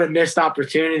missed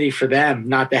opportunity for them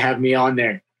not to have me on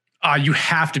there. You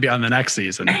have to be on the next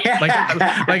season.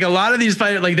 Like a lot of these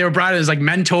fighters, like they were brought as like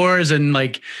mentors and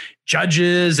like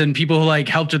judges and people who like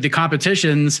helped with the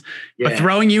competitions, but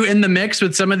throwing you in the mix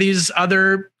with some of these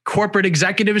other corporate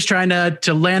executives trying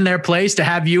to land their place, to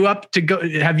have you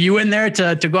in there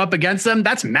to go up against them.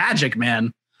 That's magic,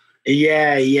 man.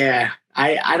 Yeah.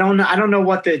 I don't know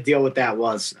what the deal with that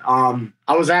was. I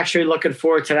was actually looking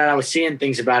forward to that. I was seeing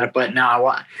things about it, but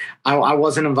no, I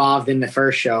wasn't involved in the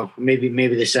first show. Maybe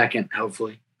the second,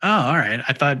 hopefully. Oh, all right.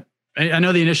 I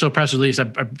know the initial press release.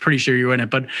 I'm pretty sure you were in it,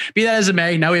 but be that as it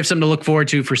may, now we have something to look forward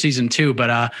to for season 2. But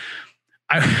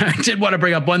I did want to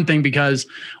bring up one thing, because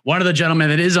one of the gentlemen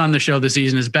that is on the show this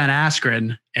season is Ben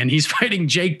Askren, and he's fighting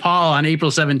Jake Paul on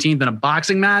April 17th in a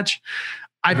boxing match.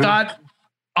 I thought,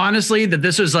 honestly, that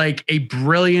this was like a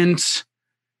brilliant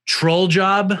troll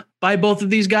job by both of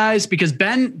these guys, because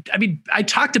I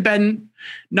talked to Ben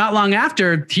not long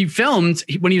after he filmed,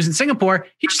 when he was in Singapore.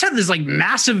 He just had this like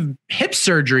massive hip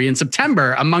surgery in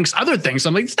September, amongst other things. So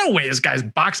I'm like, there's no way this guy's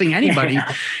boxing anybody.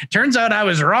 Turns out I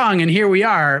was wrong, and here we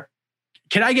are.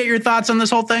 Can I get your thoughts on this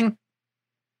whole thing?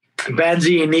 Ben's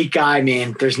a unique guy,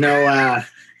 man. There's no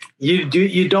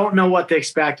you don't know what to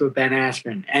expect with Ben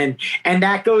Askren. And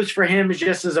that goes for him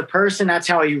just as a person. That's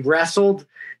how he wrestled.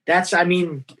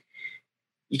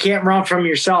 You can't run from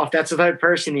yourself. That's the type of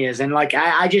person he is. And like,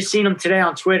 I just seen him today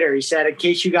on Twitter. He said, in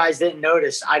case you guys didn't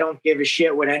notice, I don't give a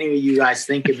shit what any of you guys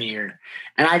think of me here.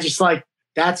 And I just like,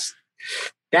 that's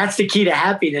the key to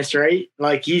happiness, right?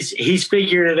 Like he's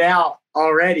figured it out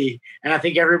already. And I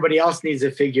think everybody else needs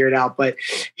to figure it out, but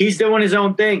he's doing his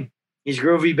own thing. He's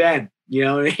Groovy Ben, you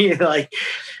know what I mean? Like,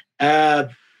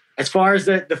 as far as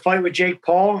the fight with Jake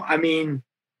Paul, I mean,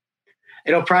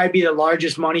 it'll probably be the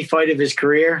largest money fight of his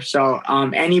career. So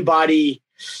anybody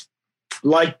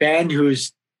like Ben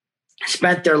who's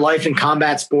spent their life in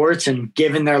combat sports and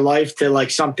given their life to like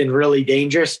something really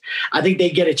dangerous, I think they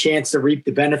get a chance to reap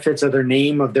the benefits of their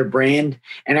name, of their brand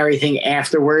and everything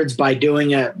afterwards by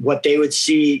doing what they would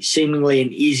see seemingly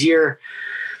an easier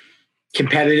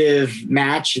competitive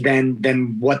match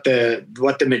than what the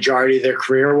majority of their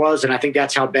career was. And I think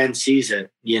that's how Ben sees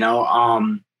it, you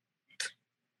know.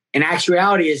 In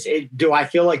actuality, do I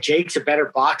feel like Jake's a better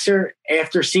boxer?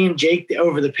 After seeing Jake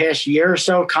over the past year or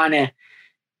so, kind of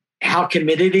how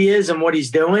committed he is and what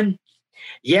he's doing,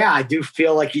 yeah, I do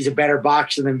feel like he's a better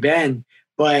boxer than Ben.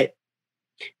 But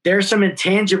there's some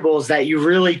intangibles that you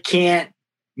really can't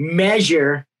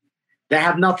measure that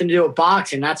have nothing to do with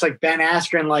boxing. That's like Ben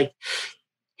Askren, like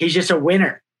he's just a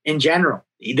winner in general.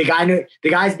 The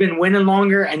guy's been winning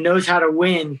longer and knows how to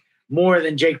win more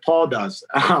than Jake Paul does.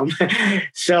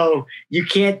 So you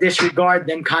can't disregard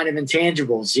them kind of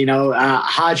intangibles, you know,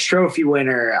 Hodge Trophy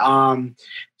winner.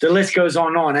 The list goes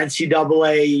on,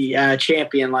 NCAA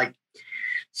champion, like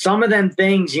some of them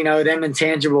things, you know, them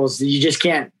intangibles,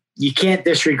 you can't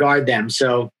disregard them.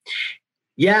 So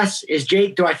yes,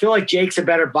 do I feel like Jake's a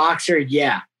better boxer?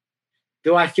 Yeah.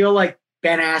 Do I feel like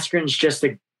Ben Askren's just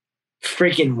a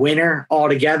freaking winner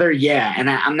altogether? Yeah. And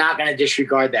I'm not going to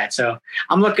disregard that. So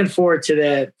I'm looking forward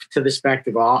to the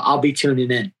spectacle. I'll be tuning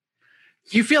in.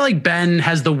 Do you feel like Ben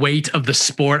has the weight of the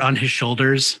sport on his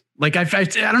shoulders? Like, I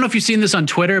don't know if you've seen this on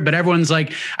Twitter, but everyone's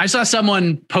like, I saw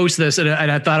someone post this and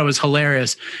I thought it was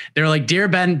hilarious. They're like, "Dear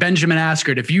Benjamin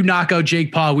Askren, if you knock out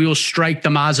Jake Paul, we will strike the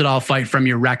Masvidal fight from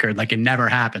your record. Like it never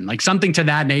happened." Like something to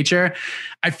that nature.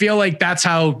 I feel like that's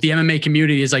how the MMA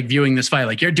community is like viewing this fight.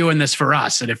 Like, you're doing this for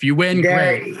us. And if you win,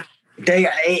 great.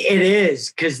 It is,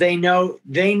 because they know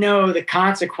the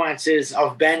consequences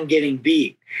of Ben getting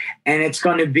beat. And it's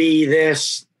going to be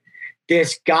this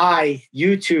guy,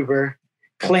 YouTuber,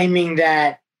 claiming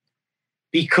that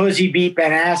because he beat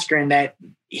Ben Askren that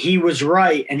he was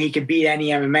right and he could beat any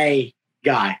MMA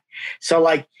guy. So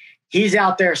like he's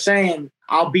out there saying,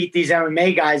 I'll beat these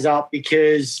MMA guys up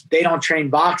because they don't train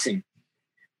boxing.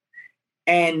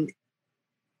 And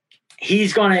he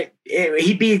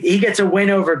gets a win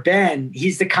over Ben.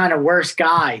 He's the kind of worst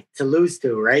guy to lose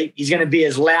to, right? He's going to be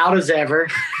as loud as ever.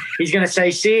 He's going to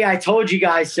say, "See, I told you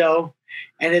guys so."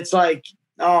 And it's like,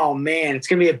 oh man, it's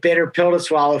going to be a bitter pill to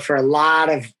swallow for a lot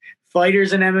of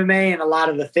fighters in MMA and a lot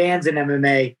of the fans in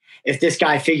MMA if this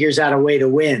guy figures out a way to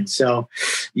win. So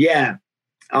yeah,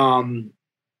 I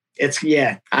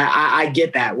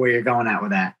get that, where you're going at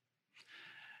with that.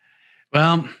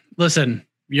 Well, listen,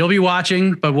 You'll be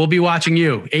watching, but we'll be watching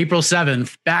you. April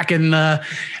 7th, back in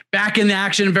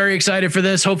action. Very excited for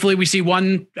this. Hopefully we see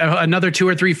another 2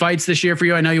 or 3 fights this year for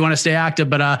you. I know you want to stay active,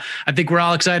 but I think we're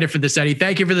all excited for this, Eddie.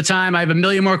 Thank you for the time. I have a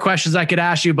million more questions I could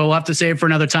ask you, but we'll have to save for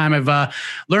another time. I've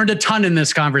learned a ton in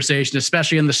this conversation,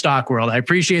 especially in the stock world. I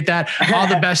appreciate that. All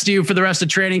the best to you for the rest of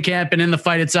training camp and in the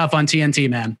fight itself on TNT,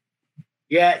 man.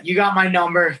 Yeah, you got my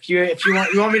number. If you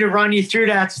want me to run you through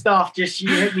that stuff, just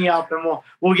you hit me up and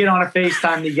we'll get on a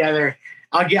FaceTime together.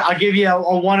 I'll give you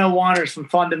a 101 or some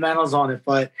fundamentals on it.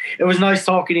 But it was nice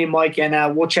talking to you, Mike,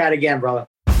 and we'll chat again, brother.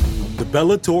 The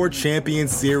Bellator Champion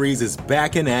Series is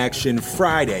back in action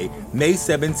Friday, May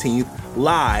 17th,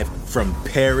 live from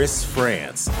Paris,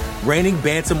 France. Reigning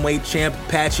bantamweight champ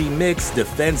Patchy Mix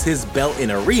defends his belt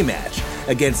in a rematch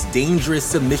against dangerous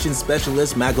submission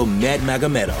specialist Magomed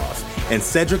Magomedov. And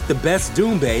Cedric the Best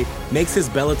Doumbé makes his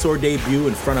Bellator debut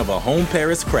in front of a home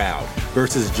Paris crowd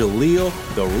versus Jaleel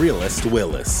the Realist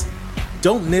Willis.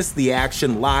 Don't miss the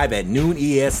action live at noon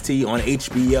EST on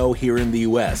HBO here in the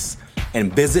US.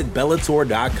 And visit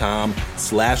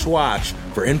Bellator.com/watch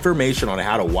for information on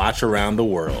how to watch around the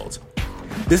world.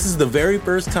 This is the very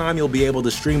first time you'll be able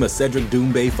to stream a Cedric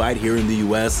Doumbé fight here in the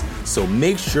US, so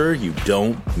make sure you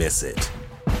don't miss it.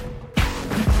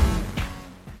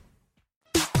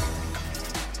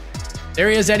 There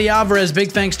he is, Eddie Alvarez.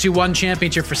 Big thanks to One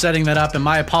Championship for setting that up, and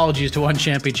my apologies to One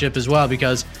Championship as well,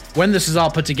 because when this is all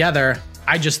put together,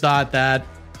 I just thought that,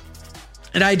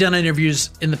 and I had done interviews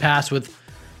in the past with,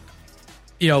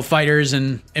 fighters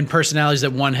and personalities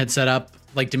that One had set up,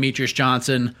 like Demetrius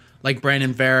Johnson, like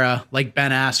Brandon Vera, like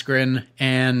Ben Askren,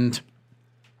 and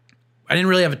I didn't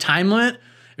really have a time limit.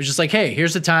 It was just like, hey,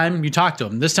 here's the time, you talk to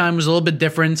him. This time was a little bit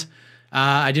different.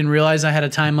 I didn't realize I had a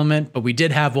time limit, but we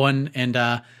did have one, and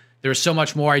there was so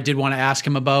much more I did want to ask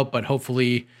him about, but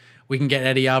hopefully we can get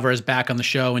Eddie Alvarez back on the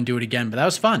show and do it again. But that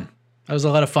was fun. That was a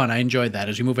lot of fun. I enjoyed that.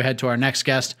 As we move ahead to our next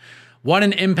guest, what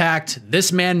an impact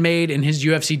this man made in his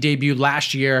UFC debut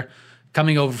last year,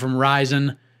 coming over from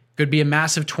Rizin. Could be a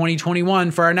massive 2021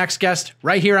 for our next guest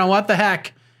right here on What the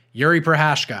Heck, Yuri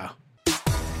Prochazka.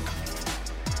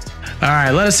 All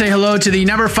right, let us say hello to the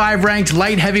number 5 ranked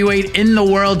light heavyweight in the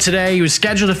world today. He was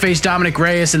scheduled to face Dominic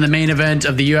Reyes in the main event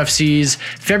of the UFC's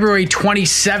February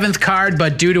 27th card,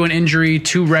 but due to an injury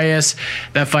to Reyes,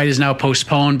 that fight is now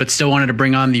postponed, but still wanted to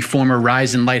bring on the former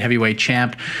Rizin light heavyweight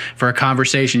champ for a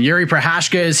conversation. Yuri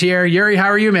Prochazka is here. Yuri, how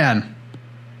are you, man?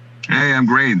 Hey, I'm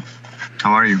great.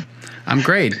 How are you? I'm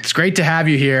great. It's great to have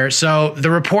you here. So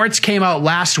the reports came out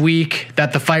last week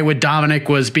that the fight with Dominic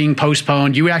was being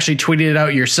postponed. You actually tweeted it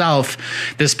out yourself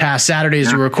this past Saturday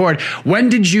as we record. When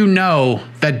did you know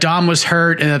that Dom was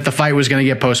hurt and that the fight was going to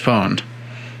get postponed?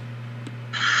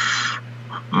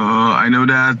 I know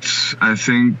that, I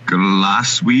think,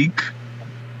 last week.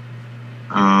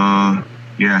 Yeah.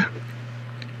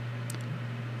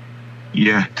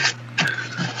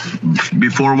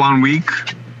 Before 1 week,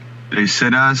 they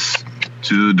said us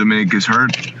to Dominic is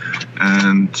hurt,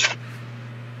 and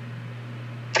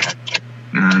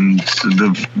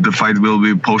the fight will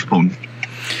be postponed.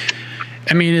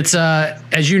 I mean, it's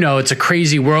as you know, it's a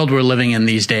crazy world we're living in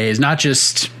these days. Not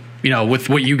just with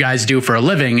what you guys do for a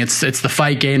living. It's the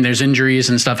fight game. There's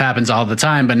injuries and stuff happens all the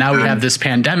time. But now we have this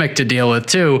pandemic to deal with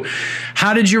too.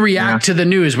 How did you react to the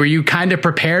news? Were you kind of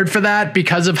prepared for that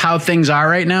because of how things are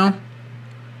right now?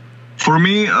 For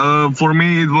me,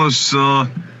 it was.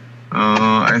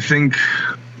 I think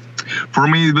for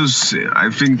me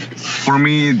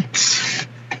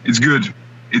it's good.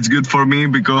 It's good for me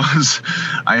because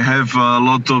I have a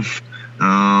lot of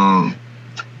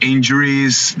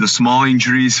injuries, the small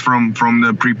injuries from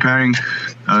the preparing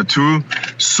too.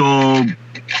 So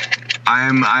I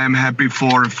am happy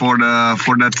for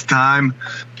that time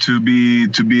to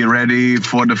be ready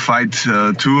for the fight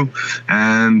too,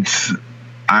 and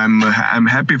I'm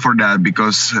happy for that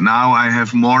because now I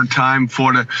have more time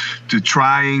to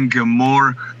trying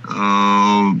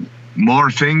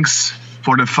more things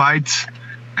for the fight,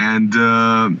 and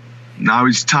now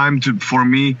it's time for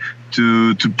me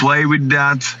to play with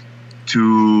that,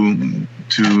 to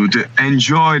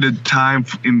enjoy the time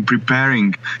in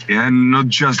preparing, and not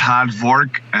just hard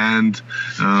work and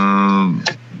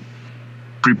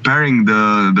preparing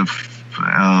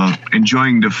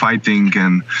enjoying the fighting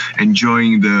and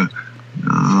enjoying the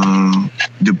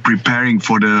preparing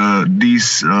for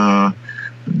these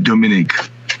Dominic.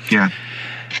 Yeah.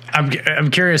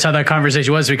 I'm curious how that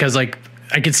conversation was because I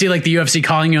could see the UFC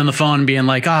calling you on the phone and being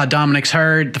like, Dominic's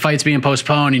hurt, the fight's being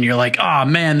postponed, and you're like, oh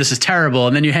man, this is terrible.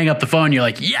 And then you hang up the phone and you're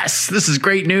like, yes, this is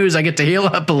great news. I get to heal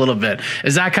up a little bit.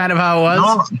 Is that kind of how it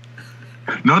was?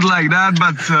 not like that,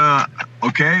 but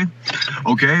okay.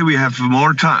 We have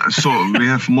more time, so we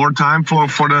have more time for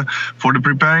the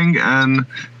preparing, and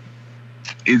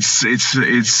it's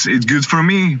good for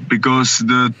me because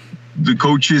the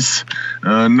coaches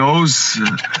knows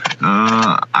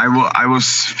I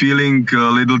was feeling a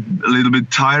little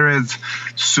bit tired,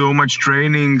 so much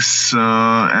trainings,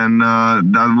 and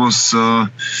that was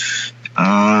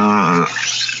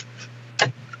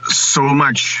so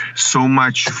much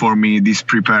for me, this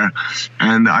prepare,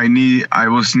 and I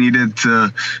was needed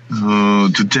to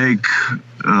take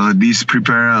this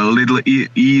prepare a little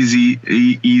easy.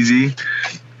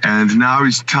 And now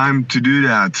it's time to do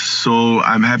that. So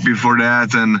I'm happy for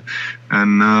that, and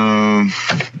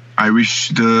I wish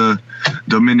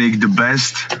Dominic the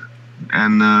best,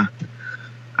 and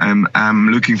I'm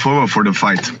looking forward for the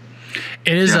fight.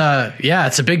 It is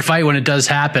it's a big fight when it does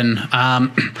happen.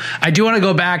 I do want to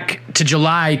go back to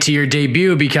July, to your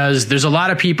debut, because there's a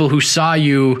lot of people who saw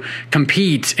you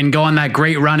compete and go on that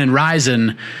great run in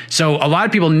Rizin. So a lot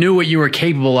of people knew what you were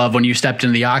capable of when you stepped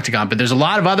into the octagon, but there's a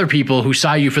lot of other people who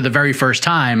saw you for the very first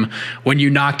time when you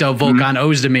knocked out Volkan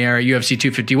Ozdemir at UFC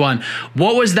 251.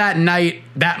 What was that night,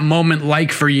 that moment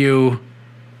like for you,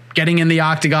 getting in the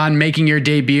octagon, making your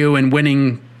debut, and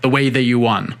winning the way that you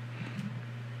won?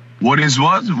 What is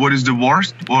the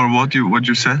worst, or what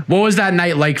you said? What was that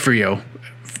night like for you?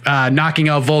 Knocking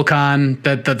out Volkan,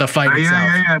 the fight itself.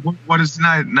 Yeah. What is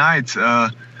the night?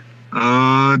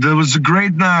 That was a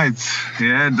great night.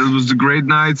 Yeah, that was a great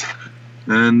night,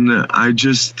 and I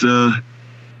just showed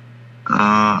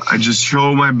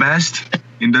my best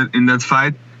in that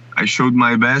fight. I showed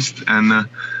my best, and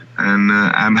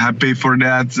I'm happy for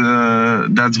that.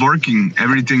 That's working.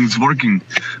 Everything's working.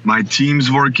 My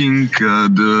team's working.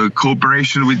 The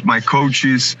cooperation with my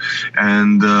coaches,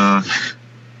 and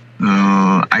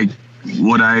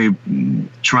what I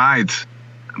tried,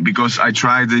 because I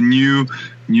tried the new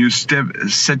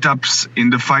setups in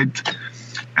the fight,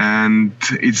 and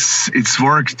it's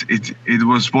worked. It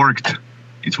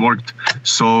worked.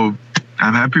 So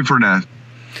I'm happy for that.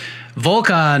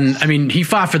 Volkan, I mean, he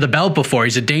fought for the belt before.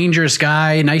 He's a dangerous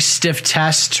guy. Nice stiff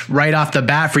test right off the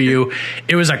bat for you.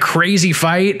 It was a crazy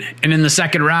fight, and in the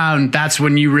second round, that's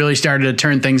when you really started to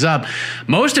turn things up.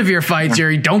 Most of your fights here,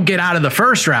 you don't get out of the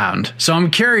first round. So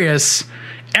I'm curious,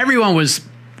 everyone was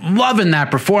loving that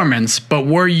performance, but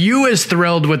were you as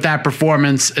thrilled with that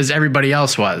performance as everybody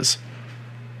else was?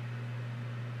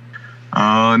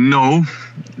 No.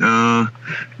 The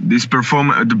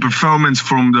performance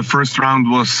from the first round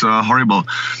was horrible.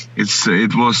 There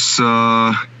was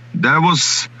a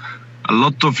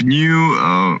lot of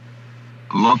news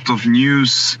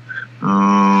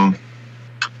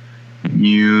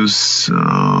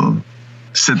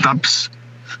setups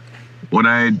what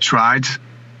I tried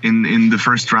in the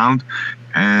first round,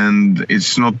 and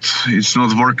it's not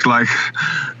worked like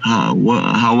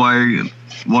how I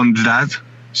want that.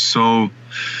 So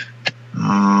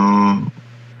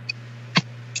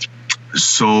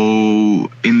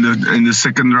in the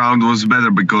second round was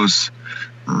better because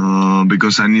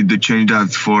I need to change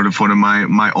that for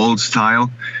my old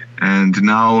style, and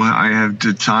now I have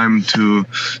the time to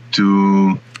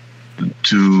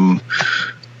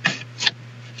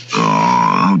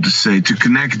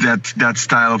connect that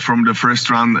style from the first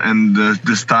round and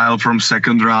the style from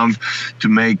second round to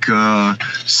make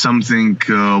something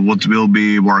what will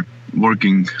be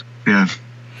working. Yeah.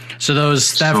 So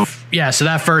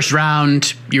that first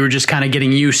round, you were just kind of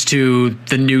getting used to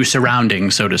the new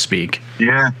surroundings, so to speak.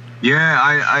 Yeah.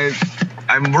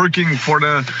 I'm working for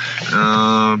the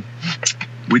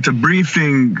with the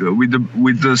briefing,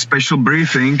 with the special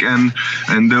briefing, and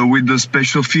with the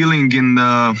special feeling in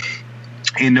the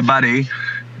body.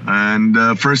 And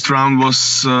the first round was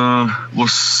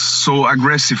so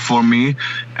aggressive for me,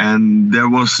 and there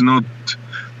was not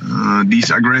this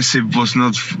aggressive was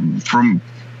not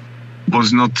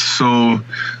so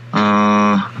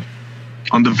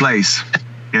on the place,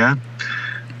 yeah.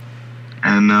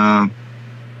 And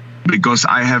because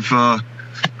I have a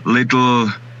little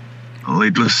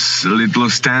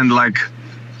stand like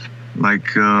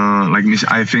this,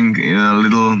 I think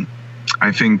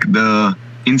the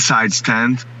inside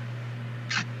stand,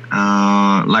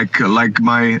 like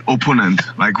my opponent,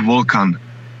 like Volkan,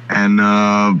 and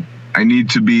I need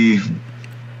to be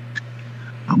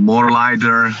more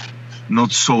lighter,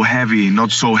 not so heavy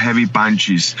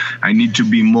punches. I need to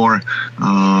be more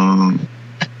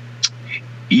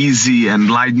easy and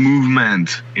light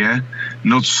movement, yeah,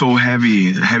 not so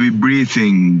heavy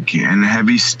breathing and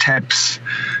heavy steps.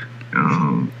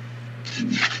 A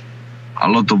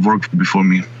lot of work before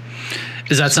me.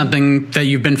 Is that something that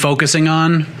you've been focusing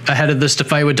on ahead of this to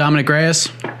fight with Dominic Reyes?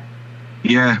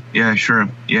 Yeah, sure.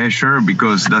 Yeah, sure,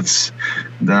 because that's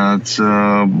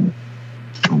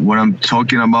what I'm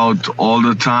talking about all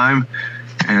the time,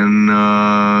 and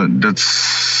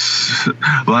that's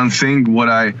one thing what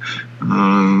I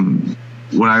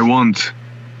want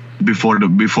before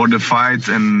the fight,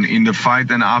 and in the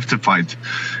fight and after fight.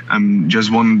 I just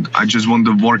want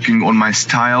to working on my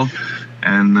style,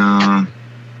 and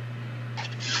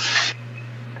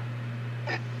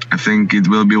I think it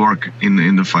will be work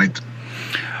in the fight.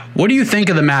 What do you think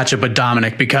of the matchup with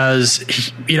Dominic? Because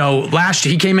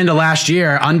he came into last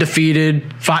year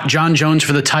undefeated, fought Jon Jones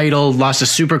for the title, lost a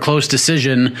super close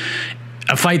decision,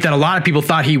 a fight that a lot of people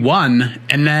thought he won,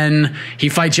 and then he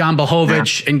fights Jan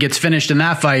Blachowicz and gets finished in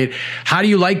that fight. How do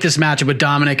you like this matchup with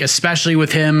Dominic, especially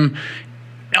with him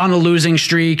on a losing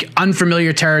streak,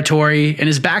 unfamiliar territory, and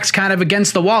his back's kind of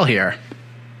against the wall here?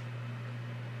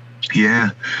 Yeah,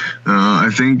 I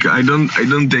think I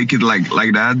don't take it like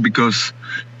that, because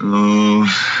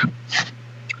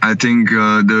I think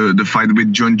the fight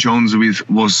with Jon Jones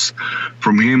was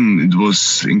from him. It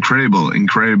was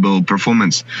incredible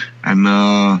performance, and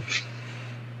I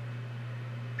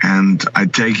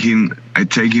take him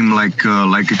like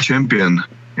a champion.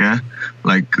 Yeah,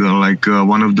 like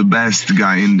one of the best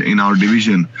guy in our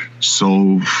division.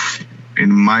 So, in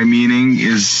my meaning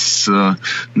is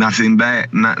nothing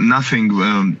bad, bad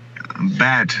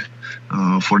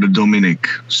for the Dominic.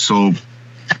 So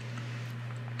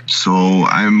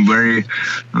I'm very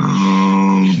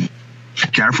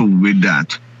careful with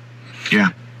that. Yeah.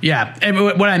 Yeah, and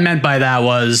what I meant by that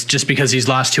was just because he's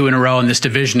lost 2 in a row and this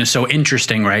division is so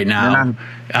interesting right now,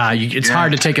 it's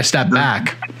hard to take a step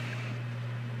back.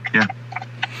 Yeah.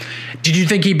 Did you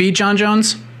think he beat Jon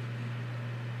Jones?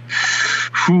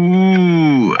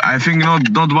 I think not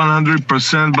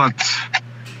 100%,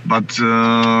 but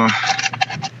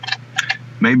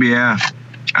maybe, yeah.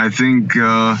 I think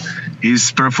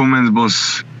his performance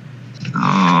was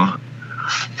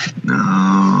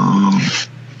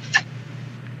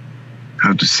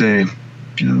how to say,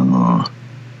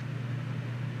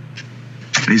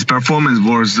 his performance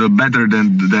was better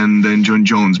than Jon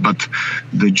Jones, but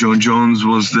the Jon Jones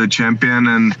was the champion,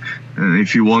 and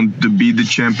if you want to be the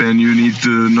champion, you need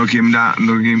to knock him down,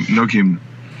 knock him.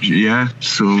 Yeah,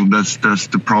 so that's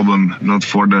the problem. Not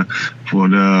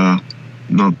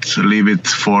leave it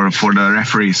for the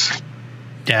referees.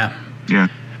 Yeah. A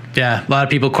lot of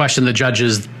people question the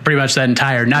judges pretty much that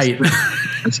entire night.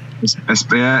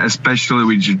 Especially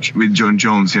with Jon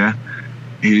Jones. Yeah,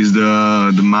 he's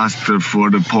the master for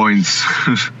the points.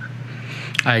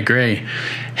 I agree.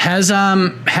 Has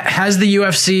the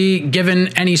UFC given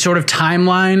any sort of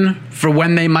timeline for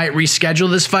when they might reschedule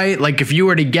this fight? Like, if you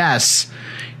were to guess,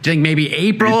 do you think maybe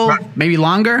April, maybe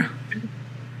longer?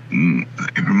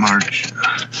 March.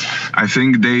 I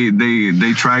think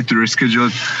they tried to reschedule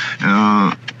it.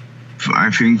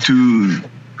 I think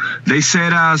they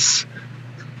said us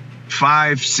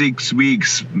 5-6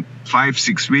 weeks.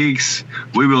 5-6 weeks.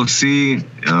 We will see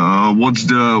what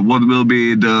will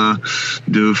be the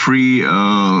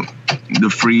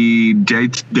free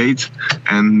date,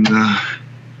 and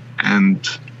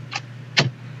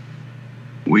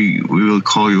we will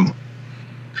call you.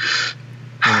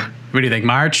 What do you think?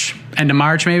 March? End of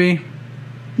March, maybe?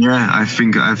 Yeah, I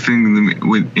think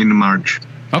in March.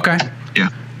 Okay. Yeah.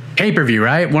 Pay-per-view,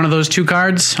 right? One of those 2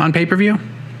 cards on pay-per-view?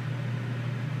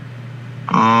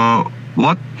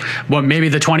 What? What, maybe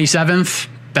the 27th?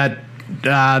 That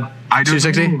I don't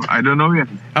 260? know. I don't know yet.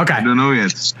 Okay. I don't know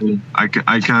yet. So I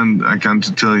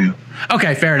can't tell you.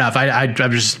 Okay, fair enough. I'm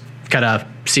just kind of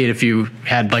see it if you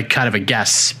had like kind of a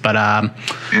guess, but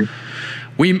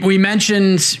we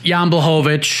mentioned Jan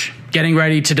Blachowicz getting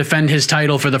ready to defend his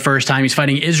title for the first time. He's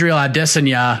fighting Israel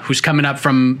Adesanya, who's coming up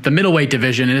from the middleweight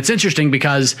division. And it's interesting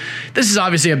because this is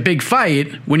obviously a big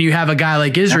fight when you have a guy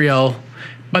like Israel,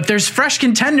 but there's fresh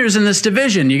contenders in this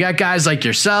division. You got guys like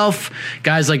yourself,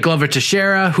 guys like Glover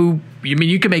Teixeira, who,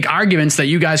 you can make arguments that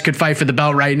you guys could fight for the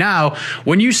belt right now.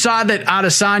 When you saw that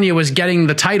Adesanya was getting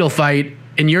the title fight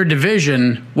in your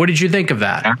division, what did you think of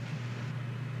that? Yeah.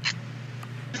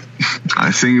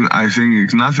 I think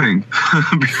it's nothing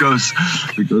because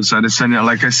Adesanya,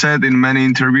 like I said in many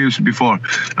interviews before,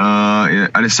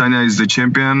 Adesanya is the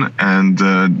champion, and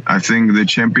I think the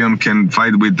champion can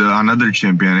fight with another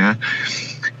champion, yeah,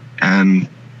 and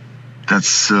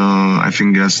that's I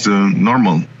think that's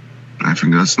normal. I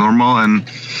think that's normal, and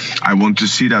I want to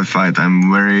see that fight.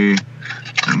 I'm very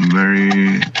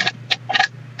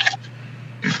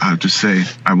how to say,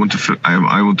 I want to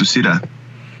see that.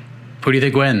 Who do you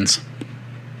think wins?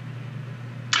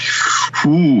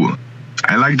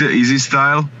 I like the easy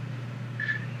style,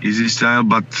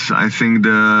 but I think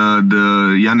the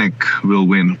Yannick will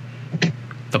win.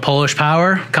 The Polish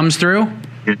power comes through?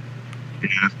 Yeah.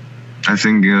 I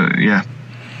think, yeah.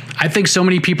 I think so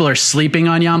many people are sleeping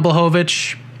on Jan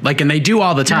Blachowicz, and they do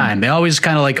all the time. Yeah. They always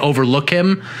kind of overlook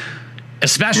him,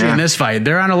 especially in this fight.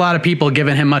 There aren't a lot of people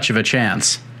giving him much of a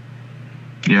chance.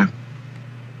 Yeah.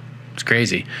 It's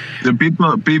crazy. The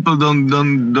people don't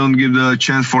give the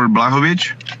chance for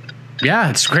Blachowicz.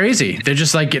 Yeah, it's crazy. They're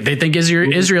just they think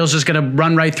Israel's just going to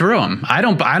run right through him. I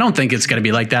don't think it's going to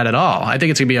be like that at all. I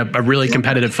think it's going to be a really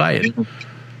competitive fight.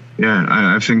 Yeah,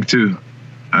 I think too.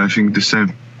 I think the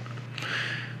same.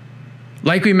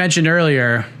 Like we mentioned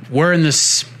earlier, we're in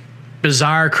this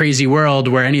bizarre, crazy world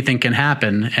where anything can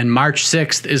happen, and March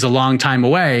 6th is a long time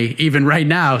away, even right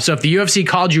now. So if the UFC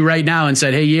called you right now and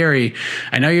said, "Hey, Yuri,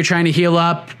 I know you're trying to heal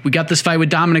up. We got this fight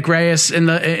with Dominic Reyes in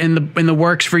the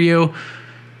works for you.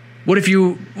 What if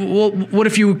you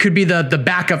could be the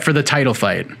backup for the title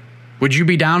fight? Would you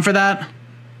be down for that?"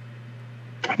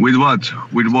 With what?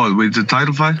 With the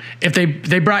title fight? If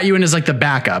they brought you in as the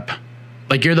backup,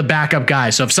 you're the backup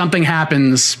guy. So if something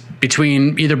happens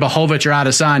between either Blachowicz or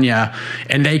Adesanya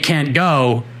and they can't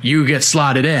go, you get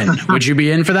slotted in. Would you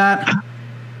be in for that?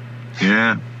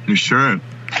 Yeah, sure.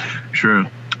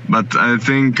 But I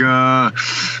think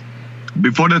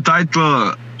before the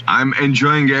title, I'm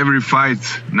enjoying every fight.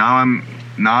 Now I'm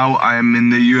in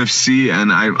the UFC,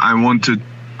 and I want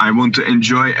to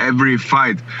enjoy every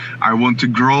fight. I want to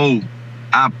grow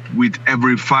up with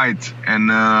every fight,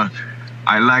 and I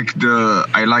like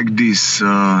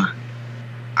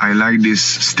this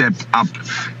step up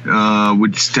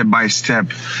with step by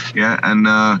step. Yeah, and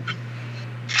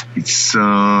it's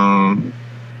a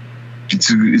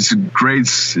great.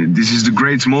 This is the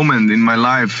great moment in my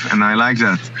life, and I like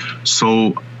that.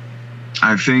 So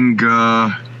I think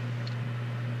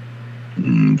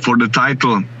for the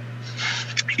title,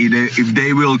 if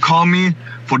they will call me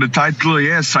for the title,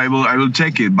 yes, I will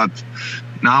take it. But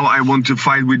now I want to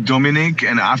fight with Dominic,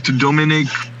 and after Dominic,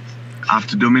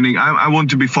 I want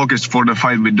to be focused for the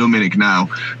fight with Dominic now,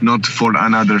 not for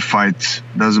another fight.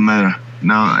 Doesn't matter.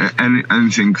 Now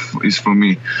anything is for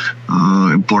me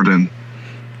important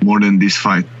more than this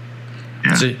fight.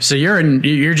 Yeah. So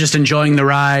you're just enjoying the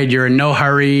ride. You're in no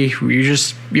hurry.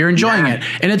 You're enjoying it,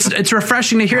 and it's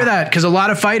refreshing to hear that, because a lot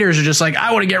of fighters are just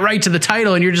I want to get right to the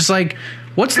title, and you're just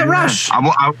what's the rush? I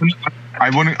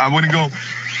want to go.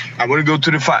 I want to go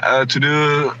to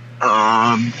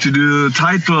the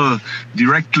title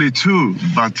directly too,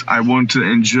 but I want to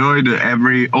enjoy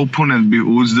every opponent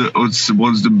who's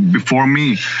the before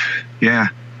me. Yeah.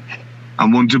 I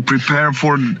want to prepare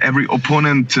for every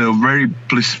opponent very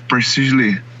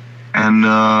precisely, and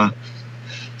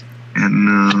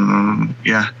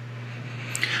yeah.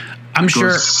 I'm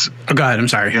sure. Oh, go ahead. I'm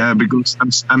sorry. Yeah, because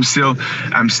I'm still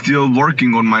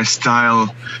working on my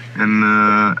style, and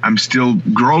I'm still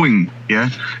growing. Yeah,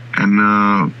 and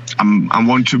I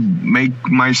want to make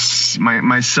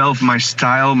myself, my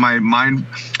style, my mind,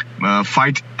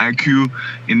 fight IQ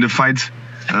in the fight.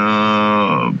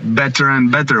 Better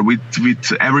and better with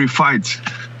every fight,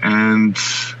 and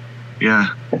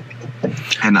yeah,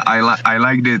 and I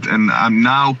liked it, and I'm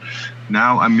now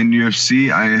I'm in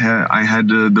UFC. I had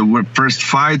the first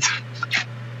fight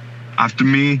after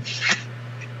me,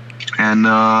 and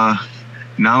now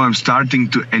I'm starting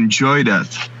to enjoy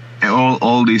that,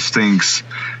 all these things,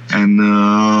 and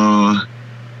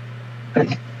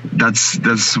that's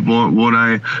what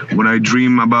I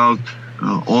dream about.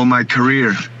 All my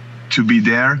career, to be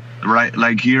there,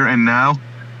 right, here and now,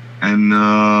 and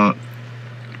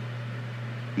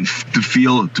to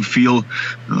feel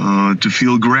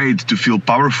great, to feel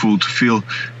powerful, to feel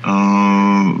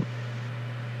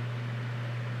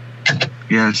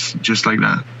yes, just like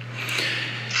that.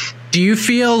 Do you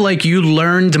feel like you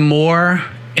learned more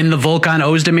in the Volkan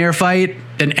Ozdemir fight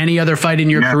than any other fight in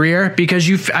your career? Because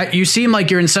you seem like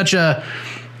you're in such a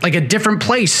different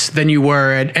place than you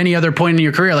were at any other point in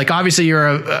your career. Obviously you're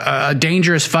a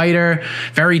dangerous fighter,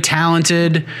 very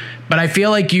talented, but I feel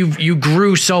like you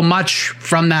grew so much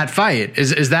from that fight.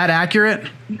 Is that accurate?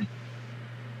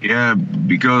 Yeah,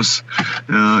 because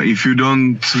if you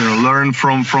don't learn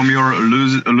from your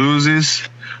loses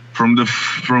from the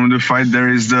fight, there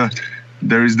is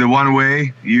the one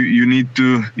way. You need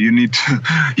to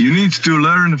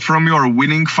learn from your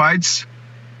winning fights,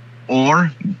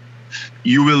 or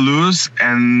you will lose,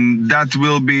 and that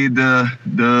will be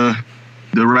the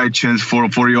right chance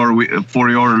for your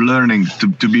learning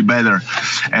to be better.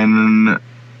 And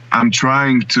I'm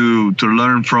trying to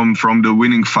learn from the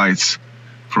winning fights,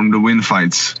 from the win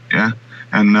fights, yeah.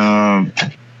 and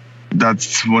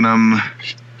that's what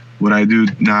I do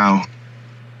now.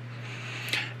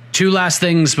 Two last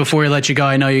things before we let you go.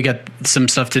 I know you got some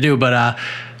stuff to do, but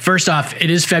first off, it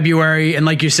is February, and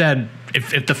like you said,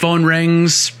 if the phone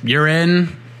rings, you're in,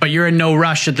 but you're in no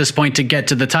rush at this point to get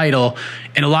to the title,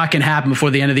 and a lot can happen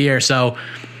before the end of the year. So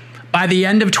by the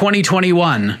end of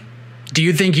 2021, do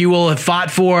you think you will have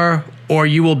fought for, or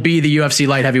you will be the UFC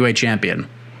light heavyweight champion?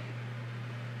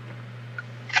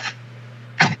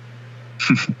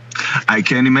 I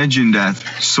can imagine that.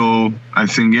 So I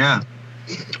think, yeah,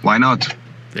 why not?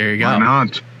 There you go. Why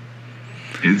not?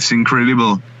 It's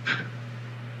incredible.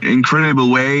 Incredible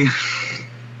way.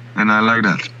 And I like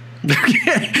that.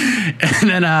 And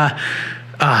then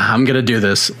I'm going to do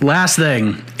this. Last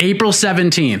thing, April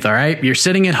 17th, all right? You're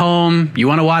sitting at home. You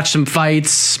want to watch some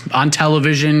fights on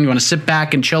television. You want to sit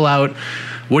back and chill out.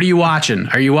 What are you watching?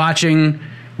 Are you watching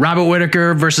Robert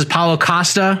Whittaker versus Paulo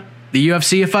Costa, the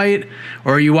UFC fight?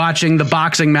 Or are you watching the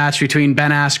boxing match between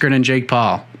Ben Askren and Jake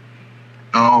Paul?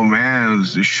 Oh man,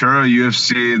 sure,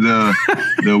 UFC,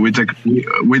 the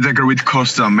Whittaker with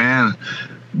Costa, man.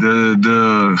 What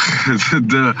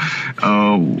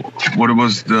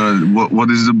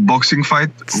is the boxing fight?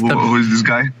 Who is this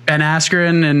guy? Ben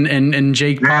Askren and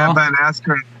Jake Paul. Yeah, Ben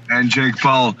Askren and Jake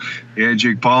Paul. Yeah,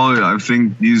 Jake Paul, I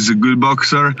think he's a good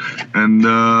boxer, and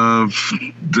the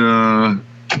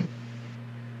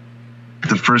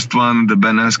first one, the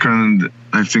Ben Askren,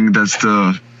 I think that's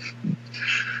the.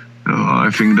 I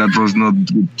think that was not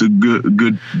the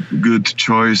good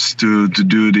choice to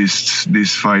do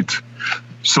this fight.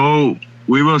 So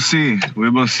we will see. We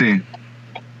will see.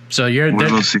 So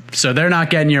so they're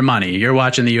not getting your money. You're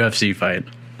watching the UFC fight.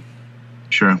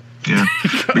 Sure. Yeah.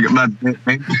 But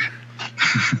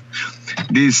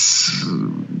this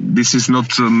is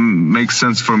not make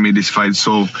sense for me, this fight.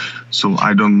 So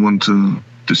I don't want to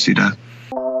see that.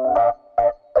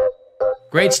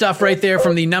 Great stuff right there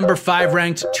from the number 5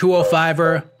 ranked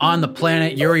 205er on the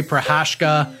planet, Yuri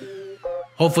Prochazka.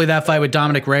 Hopefully that fight with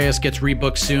Dominic Reyes gets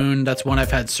rebooked soon. That's one I've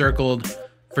had circled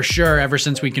for sure ever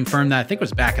since we confirmed that. I think it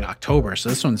was back in October, so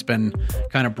this one's been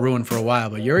kind of brewing for a while.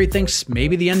 But Yuri thinks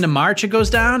maybe the end of March it goes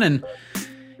down, and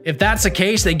if that's the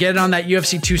case, they get it on that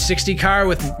UFC 260 card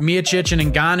with Miocic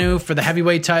and Ngannou for the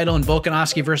heavyweight title and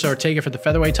Volkanovski versus Ortega for the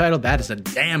featherweight title. That is a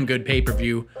damn good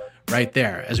pay-per-view right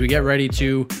there. As we get ready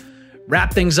to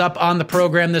wrap things up on the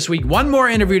program this week, one more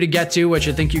interview to get to, which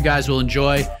I think you guys will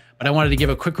enjoy. But I wanted to give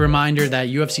a quick reminder that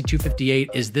UFC 258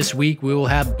 is this week. We will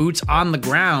have boots on the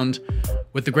ground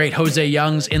with the great Jose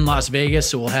Youngs in Las Vegas.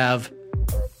 So we'll have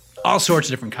all sorts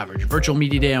of different coverage. Virtual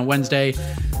Media Day on Wednesday.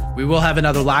 We will have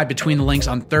another live Between the Links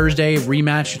on Thursday.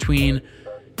 Rematch between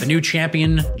the new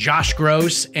champion, Josh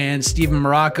Gross, and Steven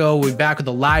Morocco. We'll be back with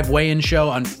a live weigh-in show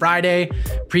on Friday,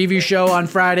 preview show on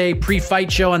Friday,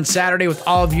 pre-fight show on Saturday with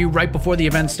all of you right before the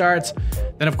event starts.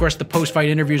 Then, of course, the post-fight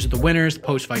interviews with the winners, the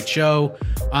post-fight show,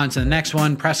 on to the next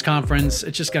one, press conference.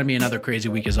 It's just going to be another crazy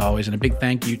week as always. And a big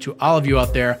thank you to all of you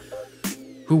out there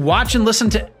who watch and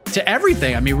listen to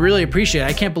everything. I mean, really appreciate it.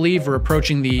 I can't believe we're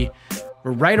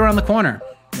right around the corner.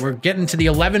 We're getting to the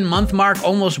 11-month mark,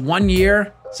 almost 1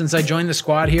 year since I joined the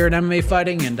squad here at MMA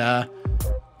Fighting, and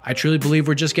I truly believe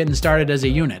we're just getting started as a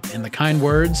unit. And the kind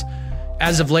words,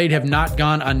 as of late, have not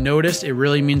gone unnoticed. It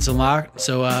really means a lot,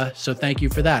 so thank you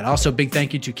for that. Also, big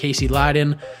thank you to Casey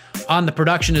Lyden on the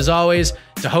production, as always,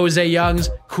 to Jose Youngs,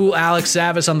 cool Alex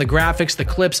Savis on the graphics, the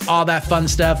clips, all that fun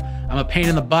stuff. I'm a pain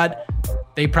in the butt.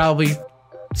 They probably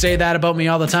say that about me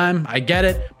all the time. I get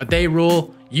it, but they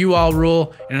rule. You all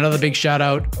rule. And another big shout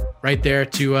out right there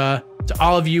to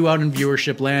all of you out in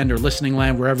viewership land or listening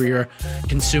land, wherever you're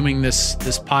consuming this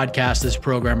podcast, this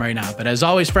program right now. But as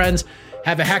always, friends,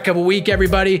 have a heck of a week,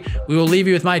 everybody. We will leave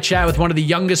you with my chat with one of the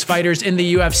youngest fighters in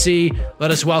the UFC.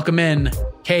 Let us welcome in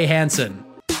Kay Hansen.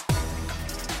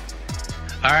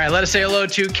 All right, let us say hello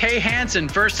to Kay Hansen.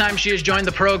 First time she has joined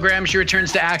the program. She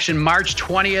returns to action March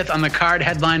 20th on the card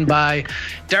headlined by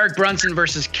Derek Brunson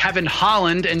versus Kevin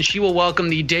Holland, and she will welcome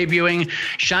the debuting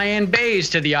Cheyenne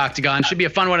Bays to the Octagon. Should be a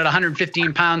fun one at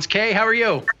 115 pounds. Kay, how are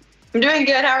you? I'm doing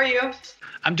good. How are you?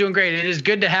 I'm doing great. It is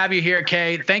good to have you here,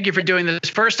 Kay. Thank you for doing this.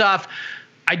 First off,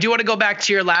 I do want to go back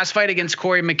to your last fight against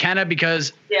Corey McKenna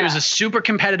because it was a super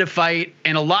competitive fight,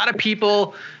 and a lot of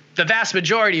people, the vast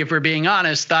majority, if we're being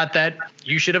honest, thought that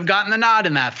you should have gotten the nod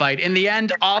in that fight. In the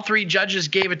end, all 3 judges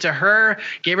gave it to her,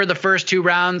 gave her the first 2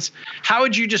 rounds. How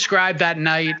would you describe that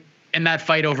night and that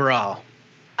fight overall?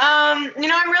 I'm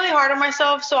really hard on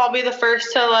myself, so I'll be the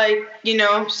first to,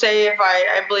 say if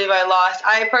I believe I lost.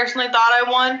 I personally thought I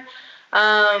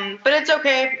won, but it's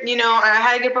okay. I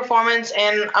had a good performance,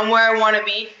 and I'm where I want to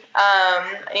be,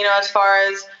 as far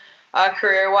as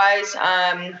career-wise.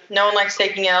 No one likes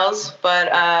taking L's, but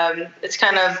it's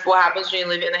kind of what happens when you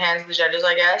leave it in the hands of the judges,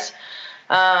 I guess.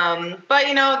 But,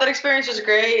 you know, that experience was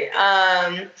great.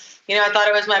 You know, I thought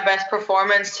it was my best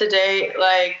performance to date,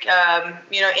 like,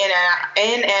 you know,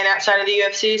 in and outside of the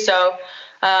UFC. So,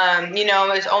 you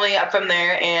know, it's only up from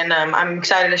there, and I'm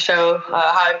excited to show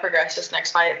how I progress this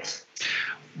next fight.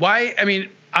 Why? I mean,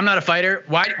 I'm not a fighter.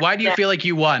 Why do you feel like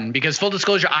you won? Because full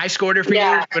disclosure, I scored her for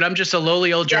you, but I'm just a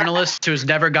lowly old journalist who's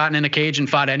never gotten in a cage and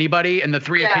fought anybody. And the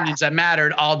three opinions that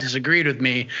mattered all disagreed with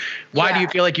me. Why do you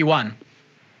feel like you won?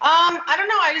 I don't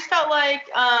know. I just felt like,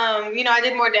 you know, I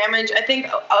did more damage. I think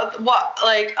what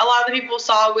like a lot of the people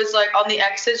saw was like on the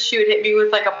exits, she would hit me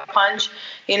with like a punch,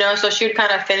 you know, so she would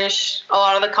kind of finish a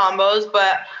lot of the combos.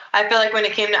 But I feel like when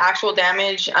it came to actual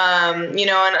damage, you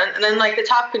know, and then like the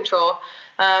top control,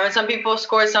 and some people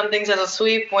scored some things as a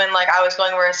sweep when like I was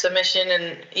going for a submission,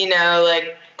 and, you know,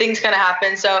 like things kind of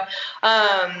happen. So,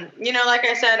 you know, like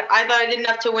I said, I thought I did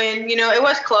enough to win. You know, it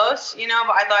was close, you know,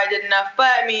 but I thought I did enough.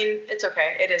 But, I mean, it's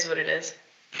okay. It is what it is.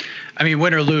 I mean,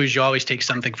 win or lose, you always take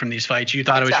something from these fights. You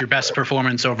thought it was your best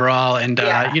performance overall. And,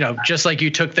 you know, just like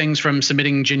you took things from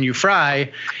submitting Jinh Yu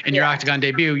Frey in your Octagon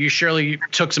debut, you surely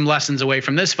took some lessons away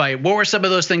from this fight. What were some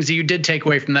of those things that you did take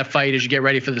away from that fight as you get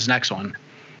ready for this next one?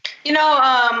 You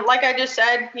know, like I just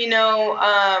said, you know,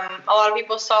 a lot of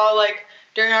people saw, like,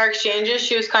 during our exchanges,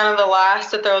 she was kind of the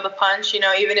last to throw the punch, you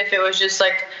know, even if it was just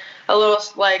like a little,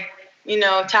 like, you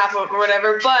know, tap or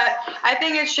whatever. But I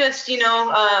think it's just, you know,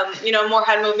 more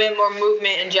head movement, more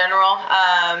movement in general.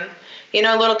 You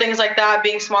know, little things like that,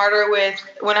 being smarter with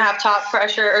when I have top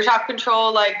pressure or top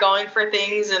control, like going for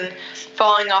things and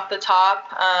falling off the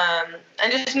top, and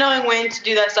just knowing when to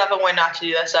do that stuff and when not to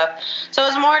do that stuff. So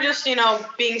it's more just, you know,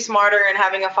 being smarter and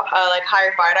having a like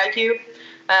higher fight IQ.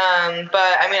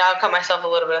 But I mean, I'll cut myself a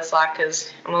little bit of slack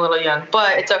because I'm a little young,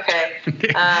 but it's okay.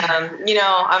 You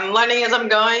know, I'm learning as I'm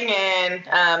going, and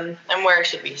I'm where I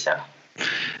should be. So.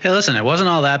 Hey, listen, it wasn't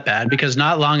all that bad, because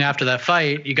not long after that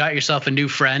fight, you got yourself a new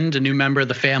friend, a new member of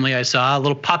the family. I saw a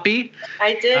little puppy.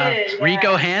 I did.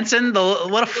 Rico Hansen,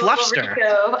 what a fluffster.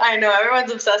 Rico. I know,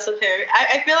 everyone's obsessed with him.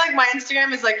 I feel like my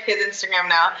Instagram is like his Instagram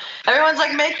now. Everyone's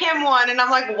like, make him one, and I'm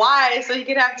like, why? So he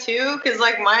could have two? Because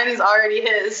like mine is already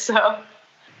his. So.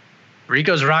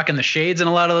 Rico's rocking the shades in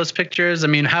a lot of those pictures. I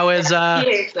mean, how is he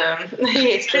hates them.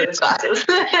 He hates those glasses.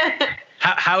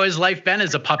 How has life been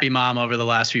as a puppy mom over the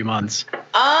last few months?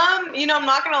 You know, I'm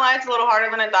not gonna lie, it's a little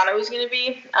harder than I thought it was gonna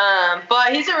be.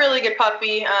 But he's a really good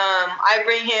puppy. I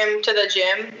bring him to the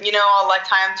gym. You know, I'll like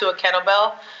tie him to a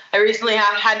kettlebell. I recently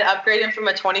had to upgrade him from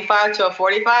a 25 to a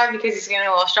 45 because he's getting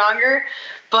a little stronger.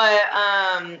 But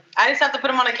I just have to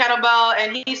put him on a kettlebell,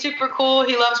 and he's super cool.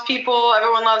 He loves people.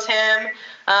 Everyone loves him.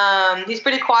 He's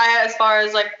pretty quiet as far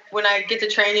as like when I get to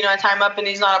train. You know, I tie him up, and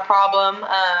he's not a problem.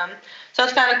 So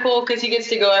it's kind of cool because he gets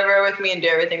to go everywhere with me and do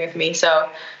everything with me. So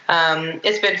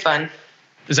it's been fun.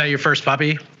 Is that your first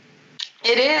puppy?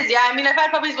 It is, yeah. I mean, I've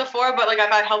had puppies before, but like I've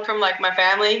had help from like my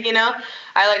family. You know,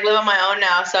 I like live on my own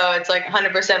now, so it's like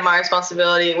 100% my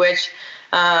responsibility. Which,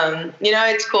 you know,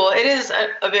 it's cool. It is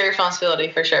a big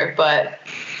responsibility for sure, but.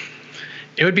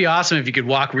 It would be awesome if you could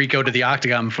walk Rico to the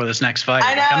Octagon before this next fight.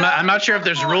 I know. I'm not sure if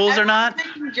there's rules or not.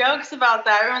 Making jokes about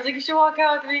that. Everyone's like, you should walk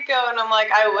out with Rico, and I'm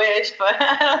like, I wish, but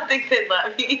I don't think they'd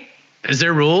let me. Is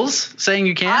there rules saying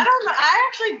you can't? I don't know. I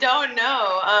actually don't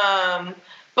know.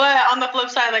 But on the flip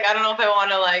side, like, I don't know if I want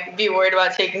to like be worried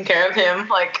about taking care of him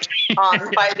like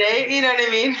on fight day. You know what I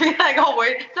mean? Be like, oh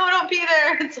wait, no, don't pee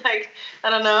there. It's like, I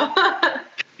don't know.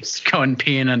 Just go and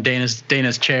pee in on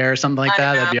Dana's chair or something like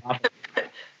that. That'd be awesome.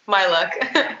 My luck.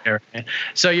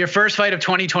 So your first fight of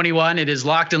 2021, it is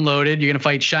locked and loaded. You're going to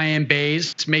fight Cheyenne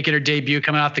Buys, making her debut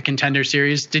coming off the Contender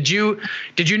Series. Did you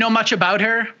know much about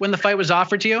her when the fight was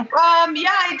offered to you? Yeah,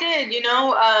 I did. You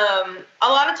know, a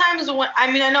lot of times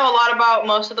I know a lot about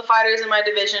most of the fighters in my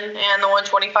division and the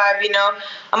 125. You know,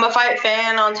 I'm a fight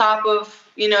fan on top of,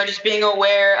 you know, just being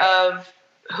aware of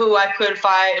who I could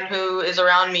fight and who is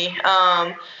around me.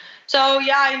 So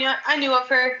yeah, I knew of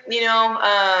her. You know,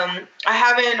 I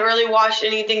haven't really watched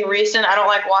anything recent. I don't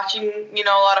like watching, you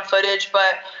know, a lot of footage,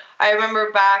 but I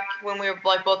remember back when we were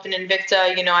like both in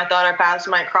Invicta, you know, I thought our paths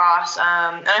might cross. And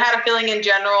I had a feeling in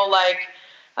general, like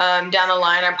down the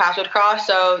line, our paths would cross.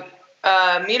 So,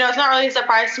 you know, it's not really a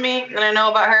surprise to me, and I know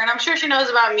about her, and I'm sure she knows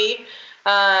about me.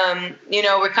 You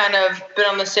know, we're kind of been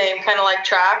on the same kind of like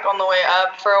track on the way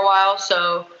up for a while.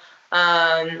 So.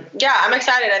 Yeah, I'm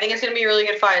excited. I think it's going to be a really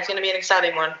good fight. It's going to be an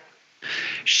exciting one.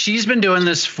 She's been doing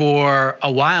this for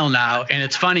a while now, and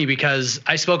it's funny because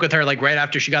I spoke with her like right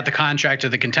after she got the contract to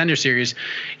the Contender Series.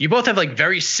 You both have like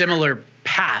very similar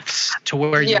paths to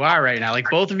where you are right now. Like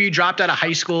both of you dropped out of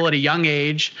high school at a young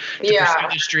age to pursue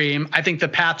this dream. I think the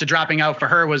path to dropping out for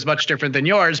her was much different than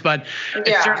yours, but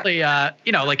it's certainly,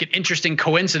 like an interesting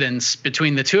coincidence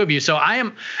between the two of you. So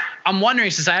I'm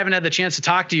wondering, since I haven't had the chance to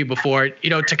talk to you before,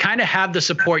 to kind of have the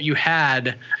support you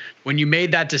had when you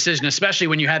made that decision, especially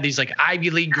when you had these like Ivy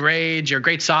League grades, you're a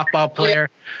great softball player.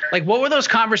 Like what were those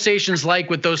conversations like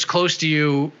with those close to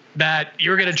you, that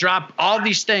you're going to drop all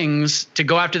these things to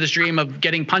go after this dream of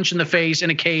getting punched in the face in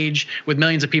a cage with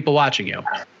millions of people watching you?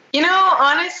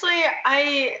 Honestly,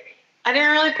 I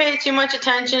didn't really pay too much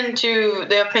attention to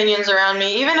the opinions around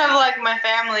me, even of like my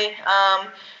family.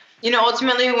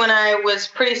 Ultimately when I was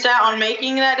pretty set on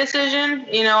making that decision,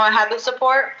 I had the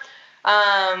support.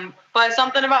 But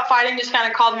something about fighting just kind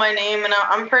of called my name, and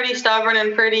I'm pretty stubborn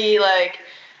and pretty like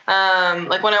when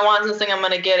I want something, I'm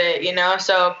going to get it,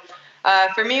 So,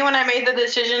 for me, when I made the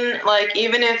decision, like,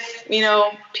 even if,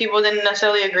 people didn't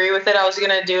necessarily agree with it, I was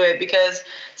going to do it because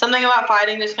something about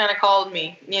fighting just kind of called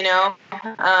me,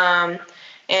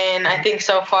 And I think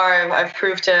so far I've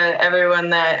proved to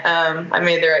everyone that, I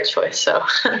made the right choice. So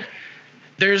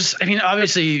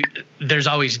obviously there's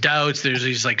always doubts. There's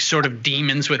these like sort of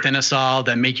demons within us all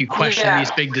that make you question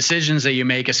these big decisions that you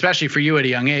make, especially for you at a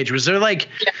young age. Was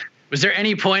there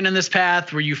any point in this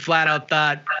path where you flat out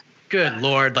thought, good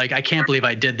Lord, like, I can't believe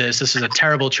I did this. This is a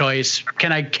terrible choice.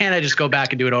 Can't I just go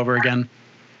back and do it over again?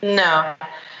 No,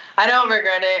 I don't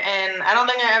regret it. And I don't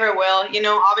think I ever will.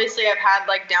 Obviously I've had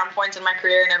like down points in my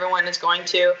career, and everyone is going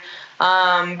to.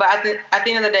 But at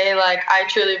the end of the day, like, I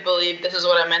truly believe this is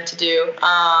what I meant to do.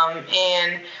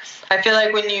 And I feel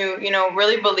like when you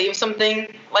really believe something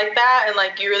like that and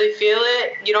like you really feel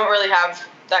it, you don't really have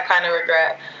that kind of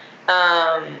regret.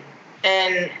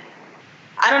 And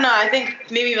I don't know, I think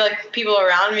maybe like people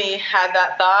around me had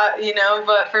that thought,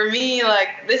 but for me,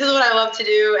 like, this is what I love to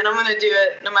do, and I'm going to do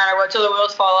it no matter what till the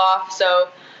wheels fall off. So,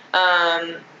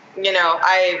 I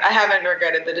haven't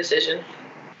regretted the decision.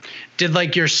 Did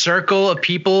like your circle of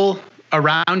people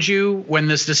around you, when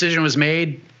this decision was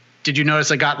made, did you notice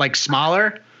it got like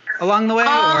smaller along the way?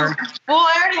 Well,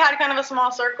 I already had kind of a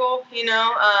small circle,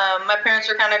 my parents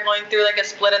were kind of going through like a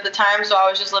split at the time. So I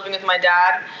was just living with my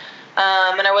dad,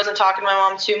 and I wasn't talking to my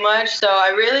mom too much. So I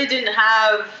really didn't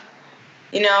have,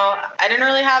 I didn't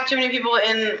really have too many people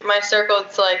in my circle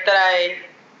to like that I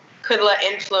could let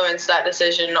influence that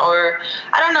decision, or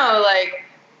I don't know,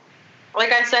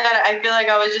 like I said, I feel like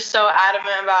I was just so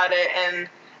adamant about it, and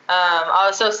I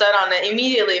was so set on it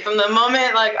immediately. From the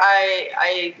moment like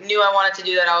I knew I wanted to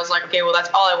do that, I was like, okay, well, that's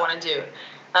all I want to do.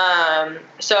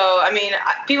 So, I mean,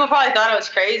 people probably thought I was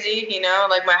crazy,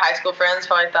 like my high school friends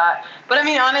probably thought. But I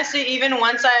mean, honestly, even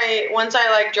once I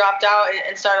like dropped out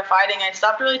and started fighting, I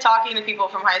stopped really talking to people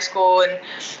from high school, and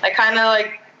I kind of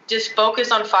like just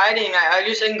focused on fighting. I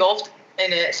just engulfed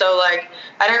in it. So like,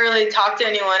 I didn't really talk to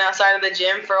anyone outside of the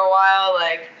gym for a while.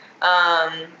 Like,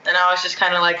 and I was just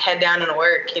kind of like head down and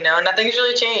work, nothing's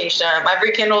really changed. I've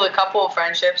rekindled a couple of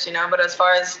friendships, but as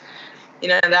far as,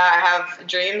 that I have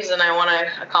dreams and I want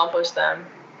to accomplish them.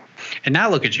 And now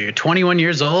look at you, you're 21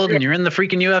 years old and you're in the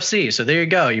freaking UFC. So there you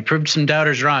go. You proved some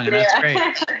doubters wrong, and that's great.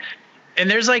 And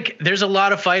there's a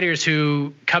lot of fighters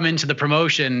who come into the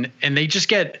promotion and they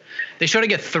sort of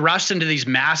get thrust into these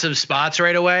massive spots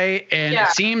right away. And it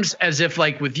seems as if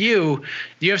like with you,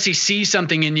 the UFC sees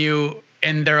something in you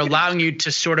and they're allowing you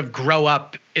to sort of grow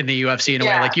up in the UFC in a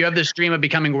way. Like you have this dream of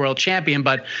becoming world champion,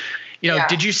 but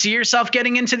did you see yourself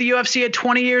getting into the UFC at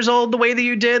 20 years old the way that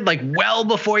you did, like well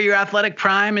before your athletic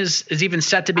prime is even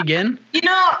set to begin?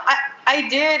 I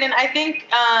did. And I think,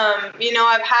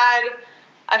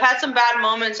 I've had some bad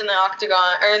moments in the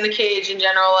octagon or in the cage in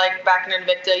general, like back in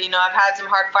Invicta. I've had some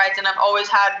hard fights, and I've always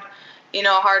had,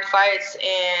 hard fights.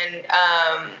 And,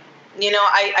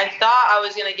 I thought I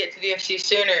was going to get to the UFC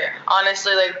sooner.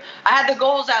 Honestly, like I had the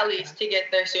goals at least to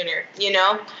get there sooner,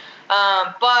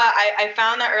 but I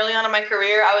found that early on in my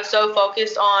career, I was so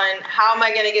focused on how am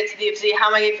I going to get to the UFC,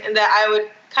 that I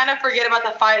would kind of forget about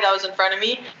the fight that was in front of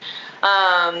me.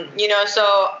 So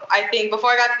I think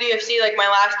before I got to the UFC, like my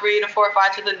last 3 to 4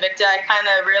 fights with Invicta, I kind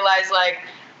of realized like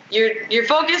you're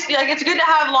focused. Like it's good to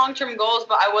have long-term goals,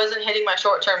 but I wasn't hitting my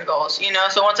short-term goals.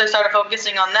 So once I started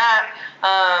focusing on that,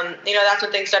 that's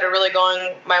when things started really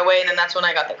going my way, and then that's when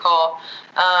I got the call.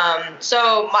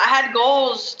 So I had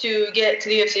goals to get to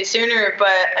the UFC sooner, but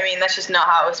I mean that's just not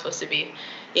how it was supposed to be.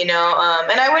 And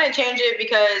I wouldn't change it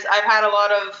because I've had a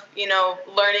lot of,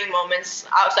 learning moments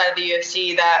outside of the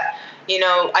UFC that,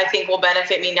 I think will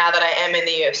benefit me now that I am in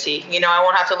the UFC. I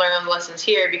won't have to learn those lessons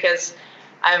here because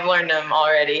I've learned them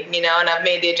already, and I've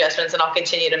made the adjustments, and I'll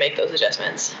continue to make those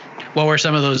adjustments. What were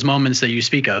some of those moments that you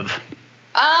speak of?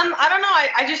 I don't know.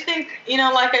 I just think,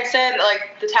 like I said,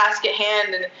 like the task at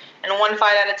hand and one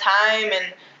fight at a time.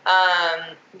 And,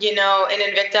 in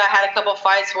Invicta, I had a couple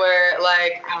fights where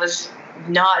like I was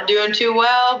not doing too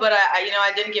well, but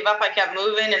I didn't give up. I kept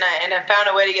moving and I found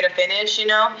a way to get a finish, And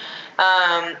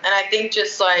I think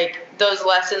just like those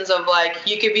lessons of like,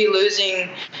 you could be losing,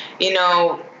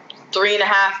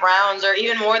 3.5 rounds or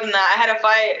even more than that. I had a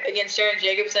fight against Sharon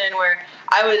Jacobson where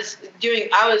I was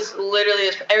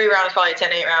literally, every round was probably a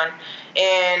 10-8 round.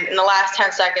 And in the last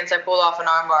 10 seconds, I pulled off an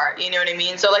armbar. You know what I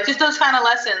mean? So like just those kind of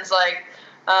lessons, like,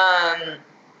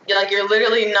 you're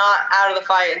literally not out of the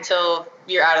fight until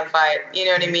you're out of the fight. You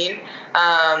know what I mean?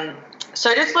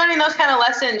 So just learning those kind of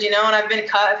lessons, and I've been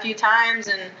cut a few times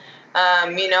and,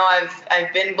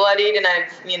 I've been bloodied and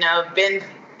I've been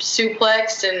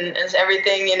suplexed and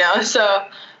everything, so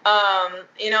I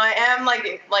am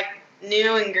like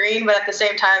new and green, but at the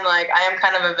same time, like I am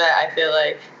kind of a vet, I feel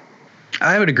like.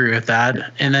 I would agree with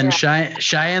that. And then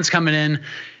Cheyenne's coming in.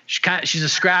 She's a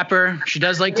scrapper. She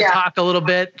does like to talk a little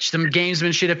bit, some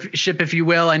gamesmanship, if you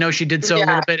will. I know she did so a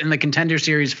little bit in the Contender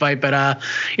Series fight, but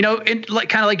kind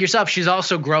of like yourself, she's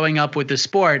also growing up with the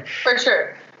sport. For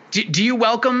sure. Do you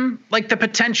welcome like the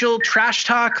potential trash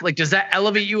talk? Like, does that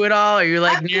elevate you at all? Or you're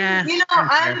like, nah?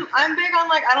 I'm big on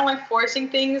like, I don't like forcing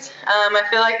things. I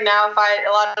feel like now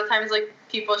a lot of times like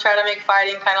people try to make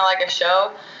fighting kind of like a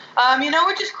show,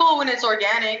 which is cool when it's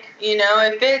organic.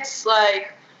 If it's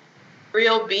like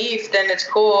real beef, then it's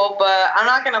cool, but I'm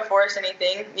not going to force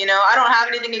anything. I don't have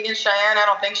anything against Cheyenne. I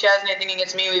don't think she has anything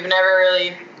against me. We've never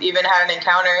really even had an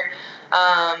encounter.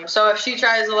 So if she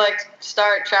tries to like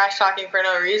start trash talking for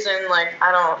no reason, like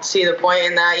I don't see the point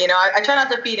in that. I try not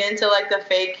to feed into like the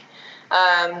fake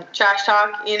trash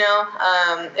talk.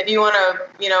 If you want to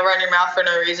run your mouth for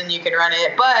no reason, you can run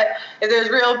it. But if there's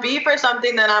real beef or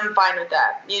something, then I'm fine with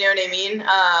that. You know what I mean?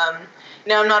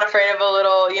 I'm not afraid of a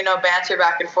little banter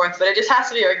back and forth, but it just has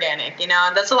to be organic.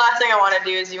 That's the last thing I want to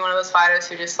do is be one of those fighters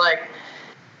who just like.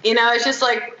 It's just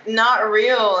like not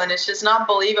real and it's just not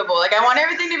believable. Like I want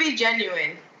everything to be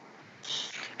genuine.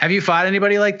 Have you fought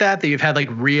anybody like that you've had like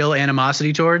real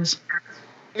animosity towards?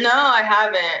 No, I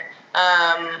haven't.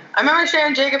 I remember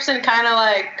Sharon Jacobson kind of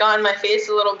like got in my face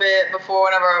a little bit before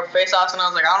one of our face-offs, and I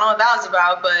was like, I don't know what that was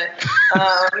about, but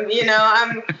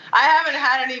I haven't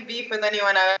had any beef with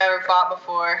anyone I've ever fought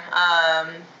before.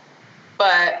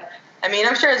 But I mean,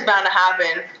 I'm sure it's bound to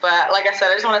happen. But like I said,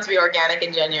 I just want it to be organic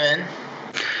and genuine.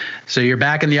 So you're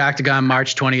back in the octagon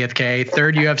March 20th, Kay.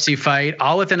 Third UFC fight,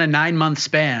 all within a 9-month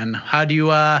span. How do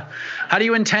you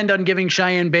intend on giving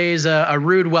Cheyenne Buys a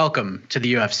rude welcome to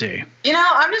the UFC?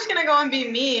 I'm just gonna go and be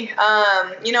me.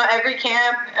 Every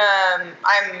camp,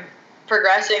 I'm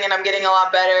progressing and I'm getting a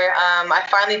lot better. I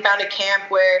finally found a camp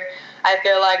where I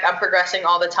feel like I'm progressing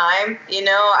all the time.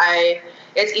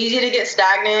 It's easy to get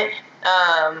stagnant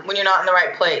when you're not in the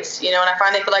right place, and I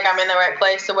finally feel like I'm in the right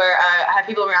place to where I have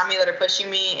people around me that are pushing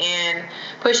me in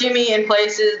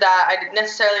places that I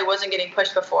necessarily wasn't getting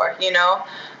pushed before,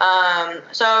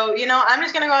 So, I'm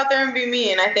just going to go out there and be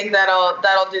me. And I think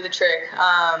that'll do the trick.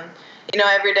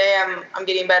 Every day I'm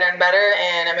getting better and better,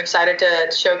 and I'm excited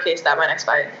to showcase that my next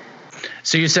fight.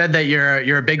 So you said that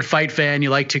you're a big fight fan. You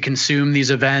like to consume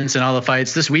these events and all the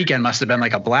fights. This weekend must have been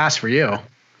like a blast for you.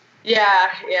 Yeah.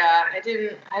 I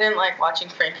didn't like watching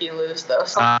Frankie lose though.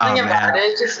 Something about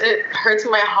it hurts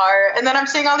my heart. And then I'm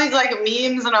seeing all these like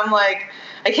memes, and I'm like,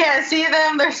 I can't see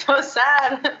them. They're so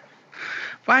sad.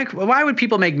 Why would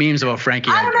people make memes about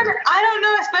Frankie? I don't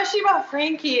know, especially about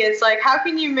Frankie. It's like, how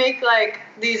can you make like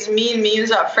these mean memes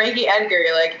about Frankie Edgar?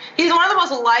 Like, he's one of the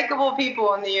most likable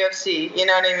people in the UFC. You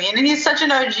know what I mean? And he's such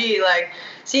an OG. Like,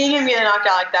 seeing him get knocked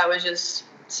out like that was just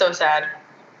so sad.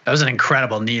 That was an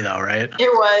incredible knee, though, right? It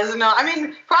was. No, I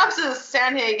mean, props to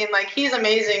Sandhagen. Like, he's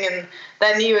amazing, and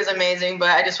that knee was amazing,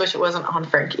 but I just wish it wasn't on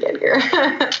Frankie Edgar.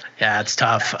 Yeah, it's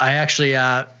tough. I actually,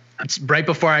 right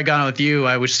before I got on with you,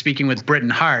 I was speaking with Britton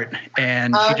Hart,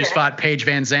 and she just fought Paige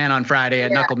Van Zandt on Friday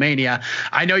at Knucklemania.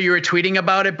 I know you were tweeting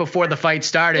about it before the fight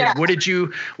started. Yeah. What did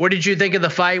you think of the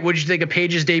fight? What did you think of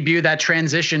Paige's debut, that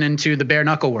transition into the bare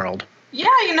knuckle world? Yeah,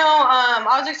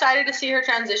 I was excited to see her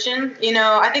transition.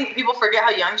 I think people forget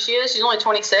how young she is. She's only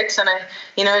 26, and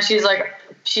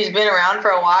she's been around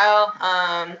for a while.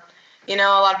 A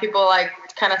lot of people like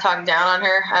kind of talk down on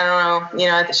her. I don't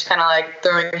know. I think she's kind of like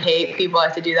throwing hate. People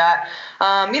like to do that.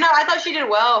 I thought she did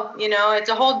well. It's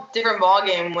a whole different ball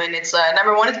game when it's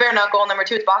number one, it's bare knuckle. Number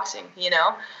two, it's boxing. So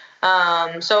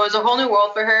it was a whole new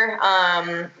world for her.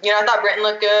 I thought Britton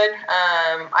looked good.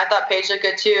 I thought Paige looked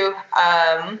good too.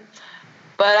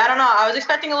 But I don't know. I was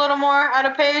expecting a little more out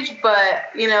of Paige, but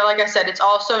like I said, it's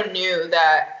also new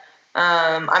that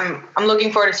I'm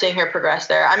looking forward to seeing her progress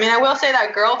there. I mean, I will say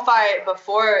that girl fight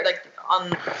before,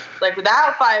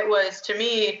 that fight was, to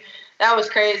me, that was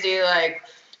crazy. Like,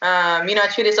 I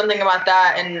tweeted something about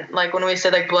that, and like when we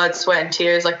said like blood, sweat, and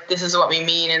tears, like this is what we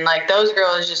mean, and like those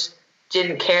girls just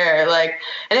didn't care. Like,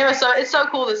 and it's so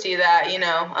cool to see that,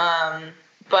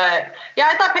 But yeah,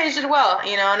 I thought Paige did well,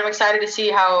 and I'm excited to see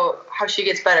how she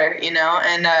gets better,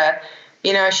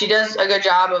 and she does a good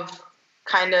job of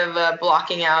kind of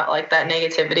blocking out like that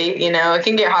negativity. It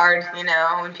can get hard,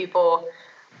 when people,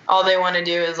 all they want to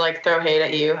do is like throw hate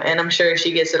at you, and I'm sure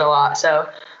she gets it a lot. So,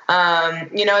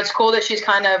 it's cool that she's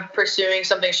kind of pursuing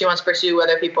something she wants to pursue,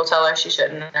 whether people tell her she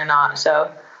shouldn't or not.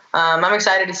 So, I'm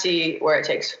excited to see where it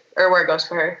goes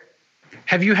for her.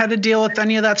 Have you had to deal with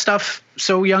any of that stuff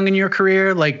so young in your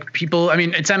career? Like people, I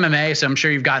mean, it's MMA, so I'm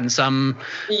sure you've gotten some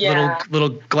little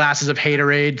glasses of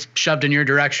haterade shoved in your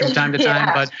direction from time to time.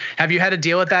 Yeah. But have you had to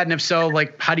deal with that? And if so,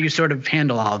 like, how do you sort of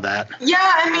handle all of that? Yeah,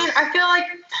 I mean, I feel like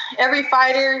every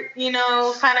fighter,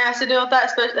 kind of has to deal with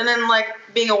that. And then, like,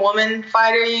 being a woman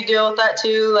fighter, you deal with that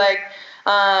too. Like,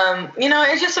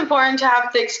 it's just important to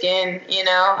have thick skin,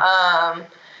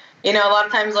 a lot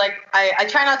of times, like, I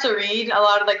try not to read a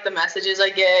lot of, like, the messages I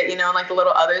get, in, like, the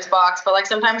little others box. But, like,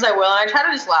 sometimes I will. And I try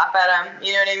to just laugh at them.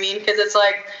 You know what I mean? Because it's,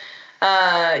 like,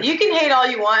 you can hate all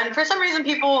you want. And for some reason,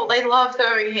 people, they love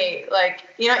throwing hate. Like,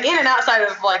 in and outside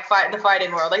of, like, the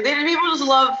fighting world. Like, people just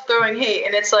love throwing hate.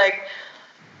 And it's, like,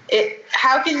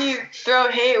 how can you throw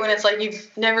hate when it's, like, you've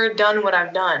never done what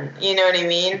I've done? You know what I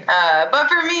mean? But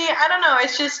for me, I don't know.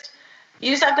 It's just... You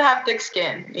just have to have thick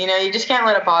skin, you just can't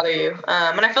let it bother you.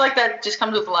 And I feel like that just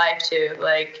comes with life too.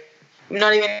 Like,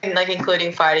 not even like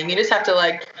including fighting. You just have to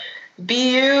like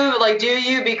be you, like do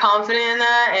you, be confident in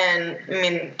that. And I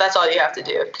mean, that's all you have to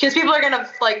do, because people are going to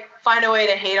like find a way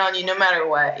to hate on you no matter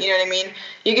what. You know what I mean?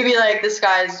 You could be like, the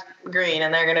sky's green,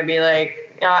 and they're going to be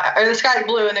like, or the sky's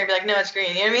blue, and they'll be like, no, it's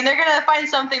green. You know what I mean? They're going to find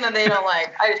something that they don't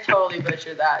like. I just totally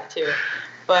butchered that too.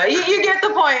 But you get the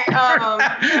point. People are going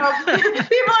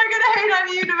to hate on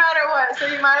you no matter what, so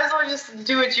you might as well just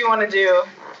do what you want to do.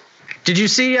 Did you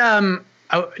see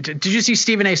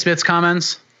Stephen A. Smith's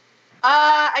comments?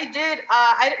 I did.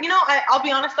 I'll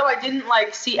be honest though, I didn't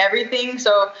like see everything,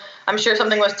 so I'm sure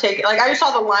something was taken. Like, I just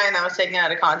saw the line that was taken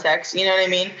out of context. You know what I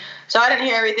mean? So I didn't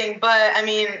hear everything, but I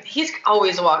mean, he's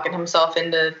always walking himself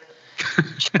into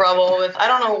trouble with. I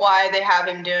don't know why they have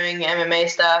him doing MMA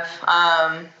stuff.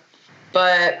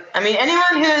 But, I mean,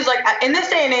 anyone who's, like, in this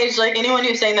day and age, like, anyone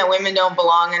who's saying that women don't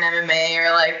belong in MMA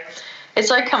or, like, it's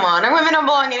like, come on, our women don't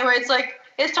belong anywhere. It's like,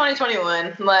 it's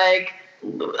 2021. Like,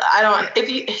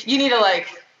 if you need to, like,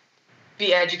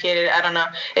 be educated. I don't know.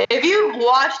 If you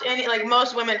watched any, like,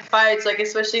 most women fights, like,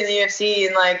 especially in the UFC,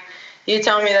 and, like, you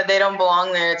tell me that they don't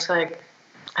belong there, it's like,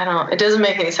 it doesn't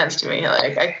make any sense to me.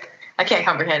 Like, I can't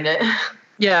comprehend it.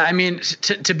 Yeah, I mean,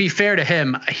 to be fair to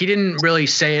him, he didn't really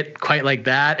say it quite like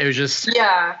that. It was just,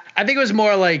 I think it was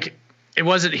more like, it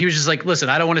wasn't, he was just like, listen,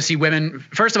 I don't want to see women.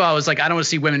 First of all, it was like, I don't want to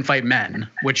see women fight men,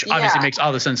 which obviously makes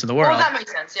all the sense in the world. Well, that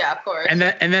makes sense. Yeah, of course. And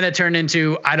then it turned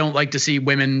into, I don't like to see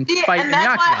women fight in the octagon. And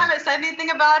that's why I haven't said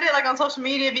anything about it, like, on social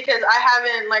media, because I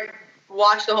haven't, like,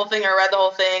 watched the whole thing or read the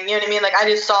whole thing. You know what I mean? Like, I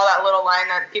just saw that little line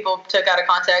that people took out of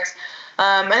context.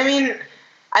 And I mean,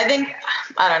 I think,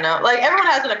 I don't know, like, everyone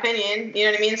has an opinion, you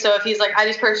know what I mean? So if he's like, I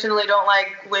just personally don't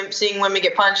like seeing women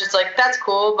get punched, it's like, that's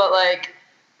cool, but, like,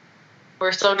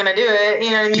 we're still going to do it,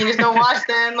 you know what I mean? Just don't watch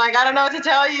them. Like, I don't know what to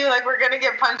tell you. Like, we're going to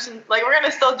get punched, and, like, we're going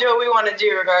to still do what we want to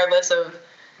do regardless of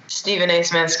Stephen A.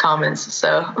 Smith's comments,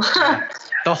 so.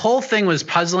 The whole thing was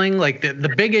puzzling. Like,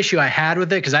 the big issue I had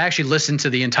with it, because I actually listened to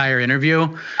the entire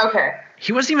interview. Okay.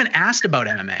 He wasn't even asked about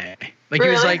MMA. Like, really?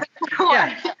 He was like,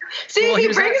 yeah. See, he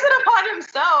brings it upon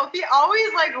himself. He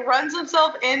always, like, runs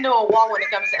himself into a wall when it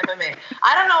comes to MMA.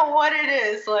 I don't know what it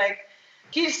is. Like,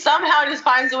 he somehow just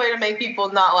finds a way to make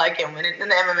people not like him in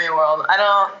the MMA world.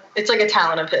 It's like a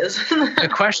talent of his.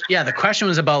 The question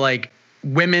was about, like,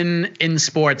 women in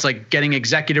sports, like, getting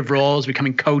executive roles,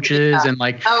 becoming coaches, and,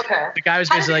 like, the guy was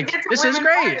basically like, this is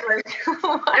great.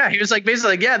 Yeah, he was like,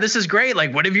 basically like, yeah, this is great.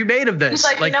 Like, what have you made of this?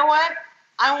 He's like, you know what?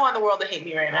 I want the world to hate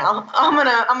me right now. I'm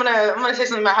gonna say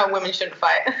something about how women shouldn't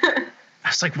fight. I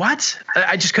was like, what?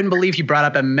 I just couldn't believe he brought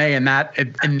up MMA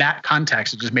in that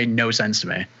context. It just made no sense to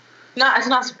me. No, it's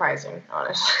not surprising,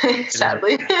 honestly.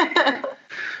 Sadly.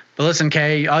 But listen,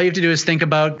 Kay, all you have to do is think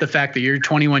about the fact that you're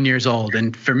 21 years old.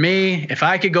 And for me, if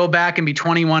I could go back and be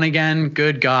 21 again,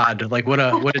 good God, like what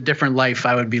a different life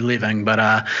I would be living.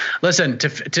 But listen, to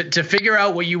figure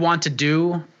out what you want to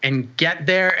do and get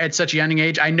there at such a young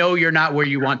age, I know you're not where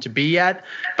you want to be yet,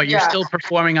 but you're still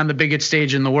performing on the biggest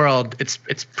stage in the world. It's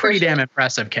pretty damn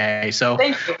impressive, Kay. So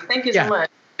thank you so much.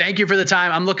 Thank you for the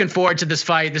time. I'm looking forward to this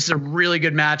fight. This is a really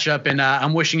good matchup, and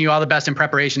I'm wishing you all the best in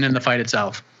preparation in the fight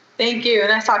itself. Thank you.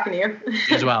 Nice talking to you.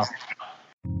 You as well.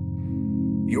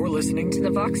 You're listening to the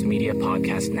Vox Media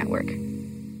Podcast Network.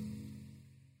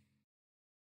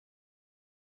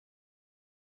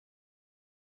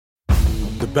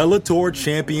 The Bellator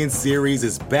Champions Series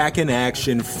is back in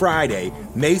action Friday,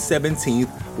 May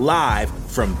 17th, live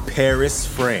from Paris,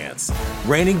 France.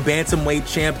 Reigning bantamweight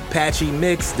champ Patchy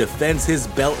Mix defends his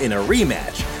belt in a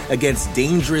rematch against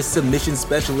dangerous submission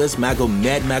specialist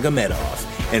Magomed Magomedov.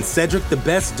 And Cedric the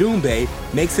Best Doumbé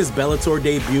makes his Bellator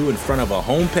debut in front of a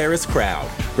home Paris crowd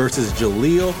versus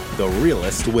Jaleel the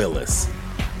Realist Willis.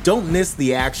 Don't miss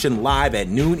the action live at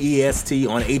noon EST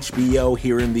on HBO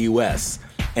here in the US.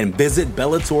 And visit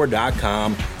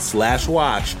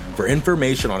Bellator.com/watch for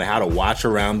information on how to watch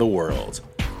around the world.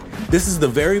 This is the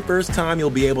very first time you'll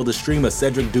be able to stream a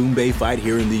Cedric Doumbé fight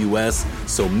here in the US,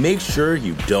 so make sure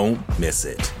you don't miss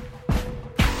it.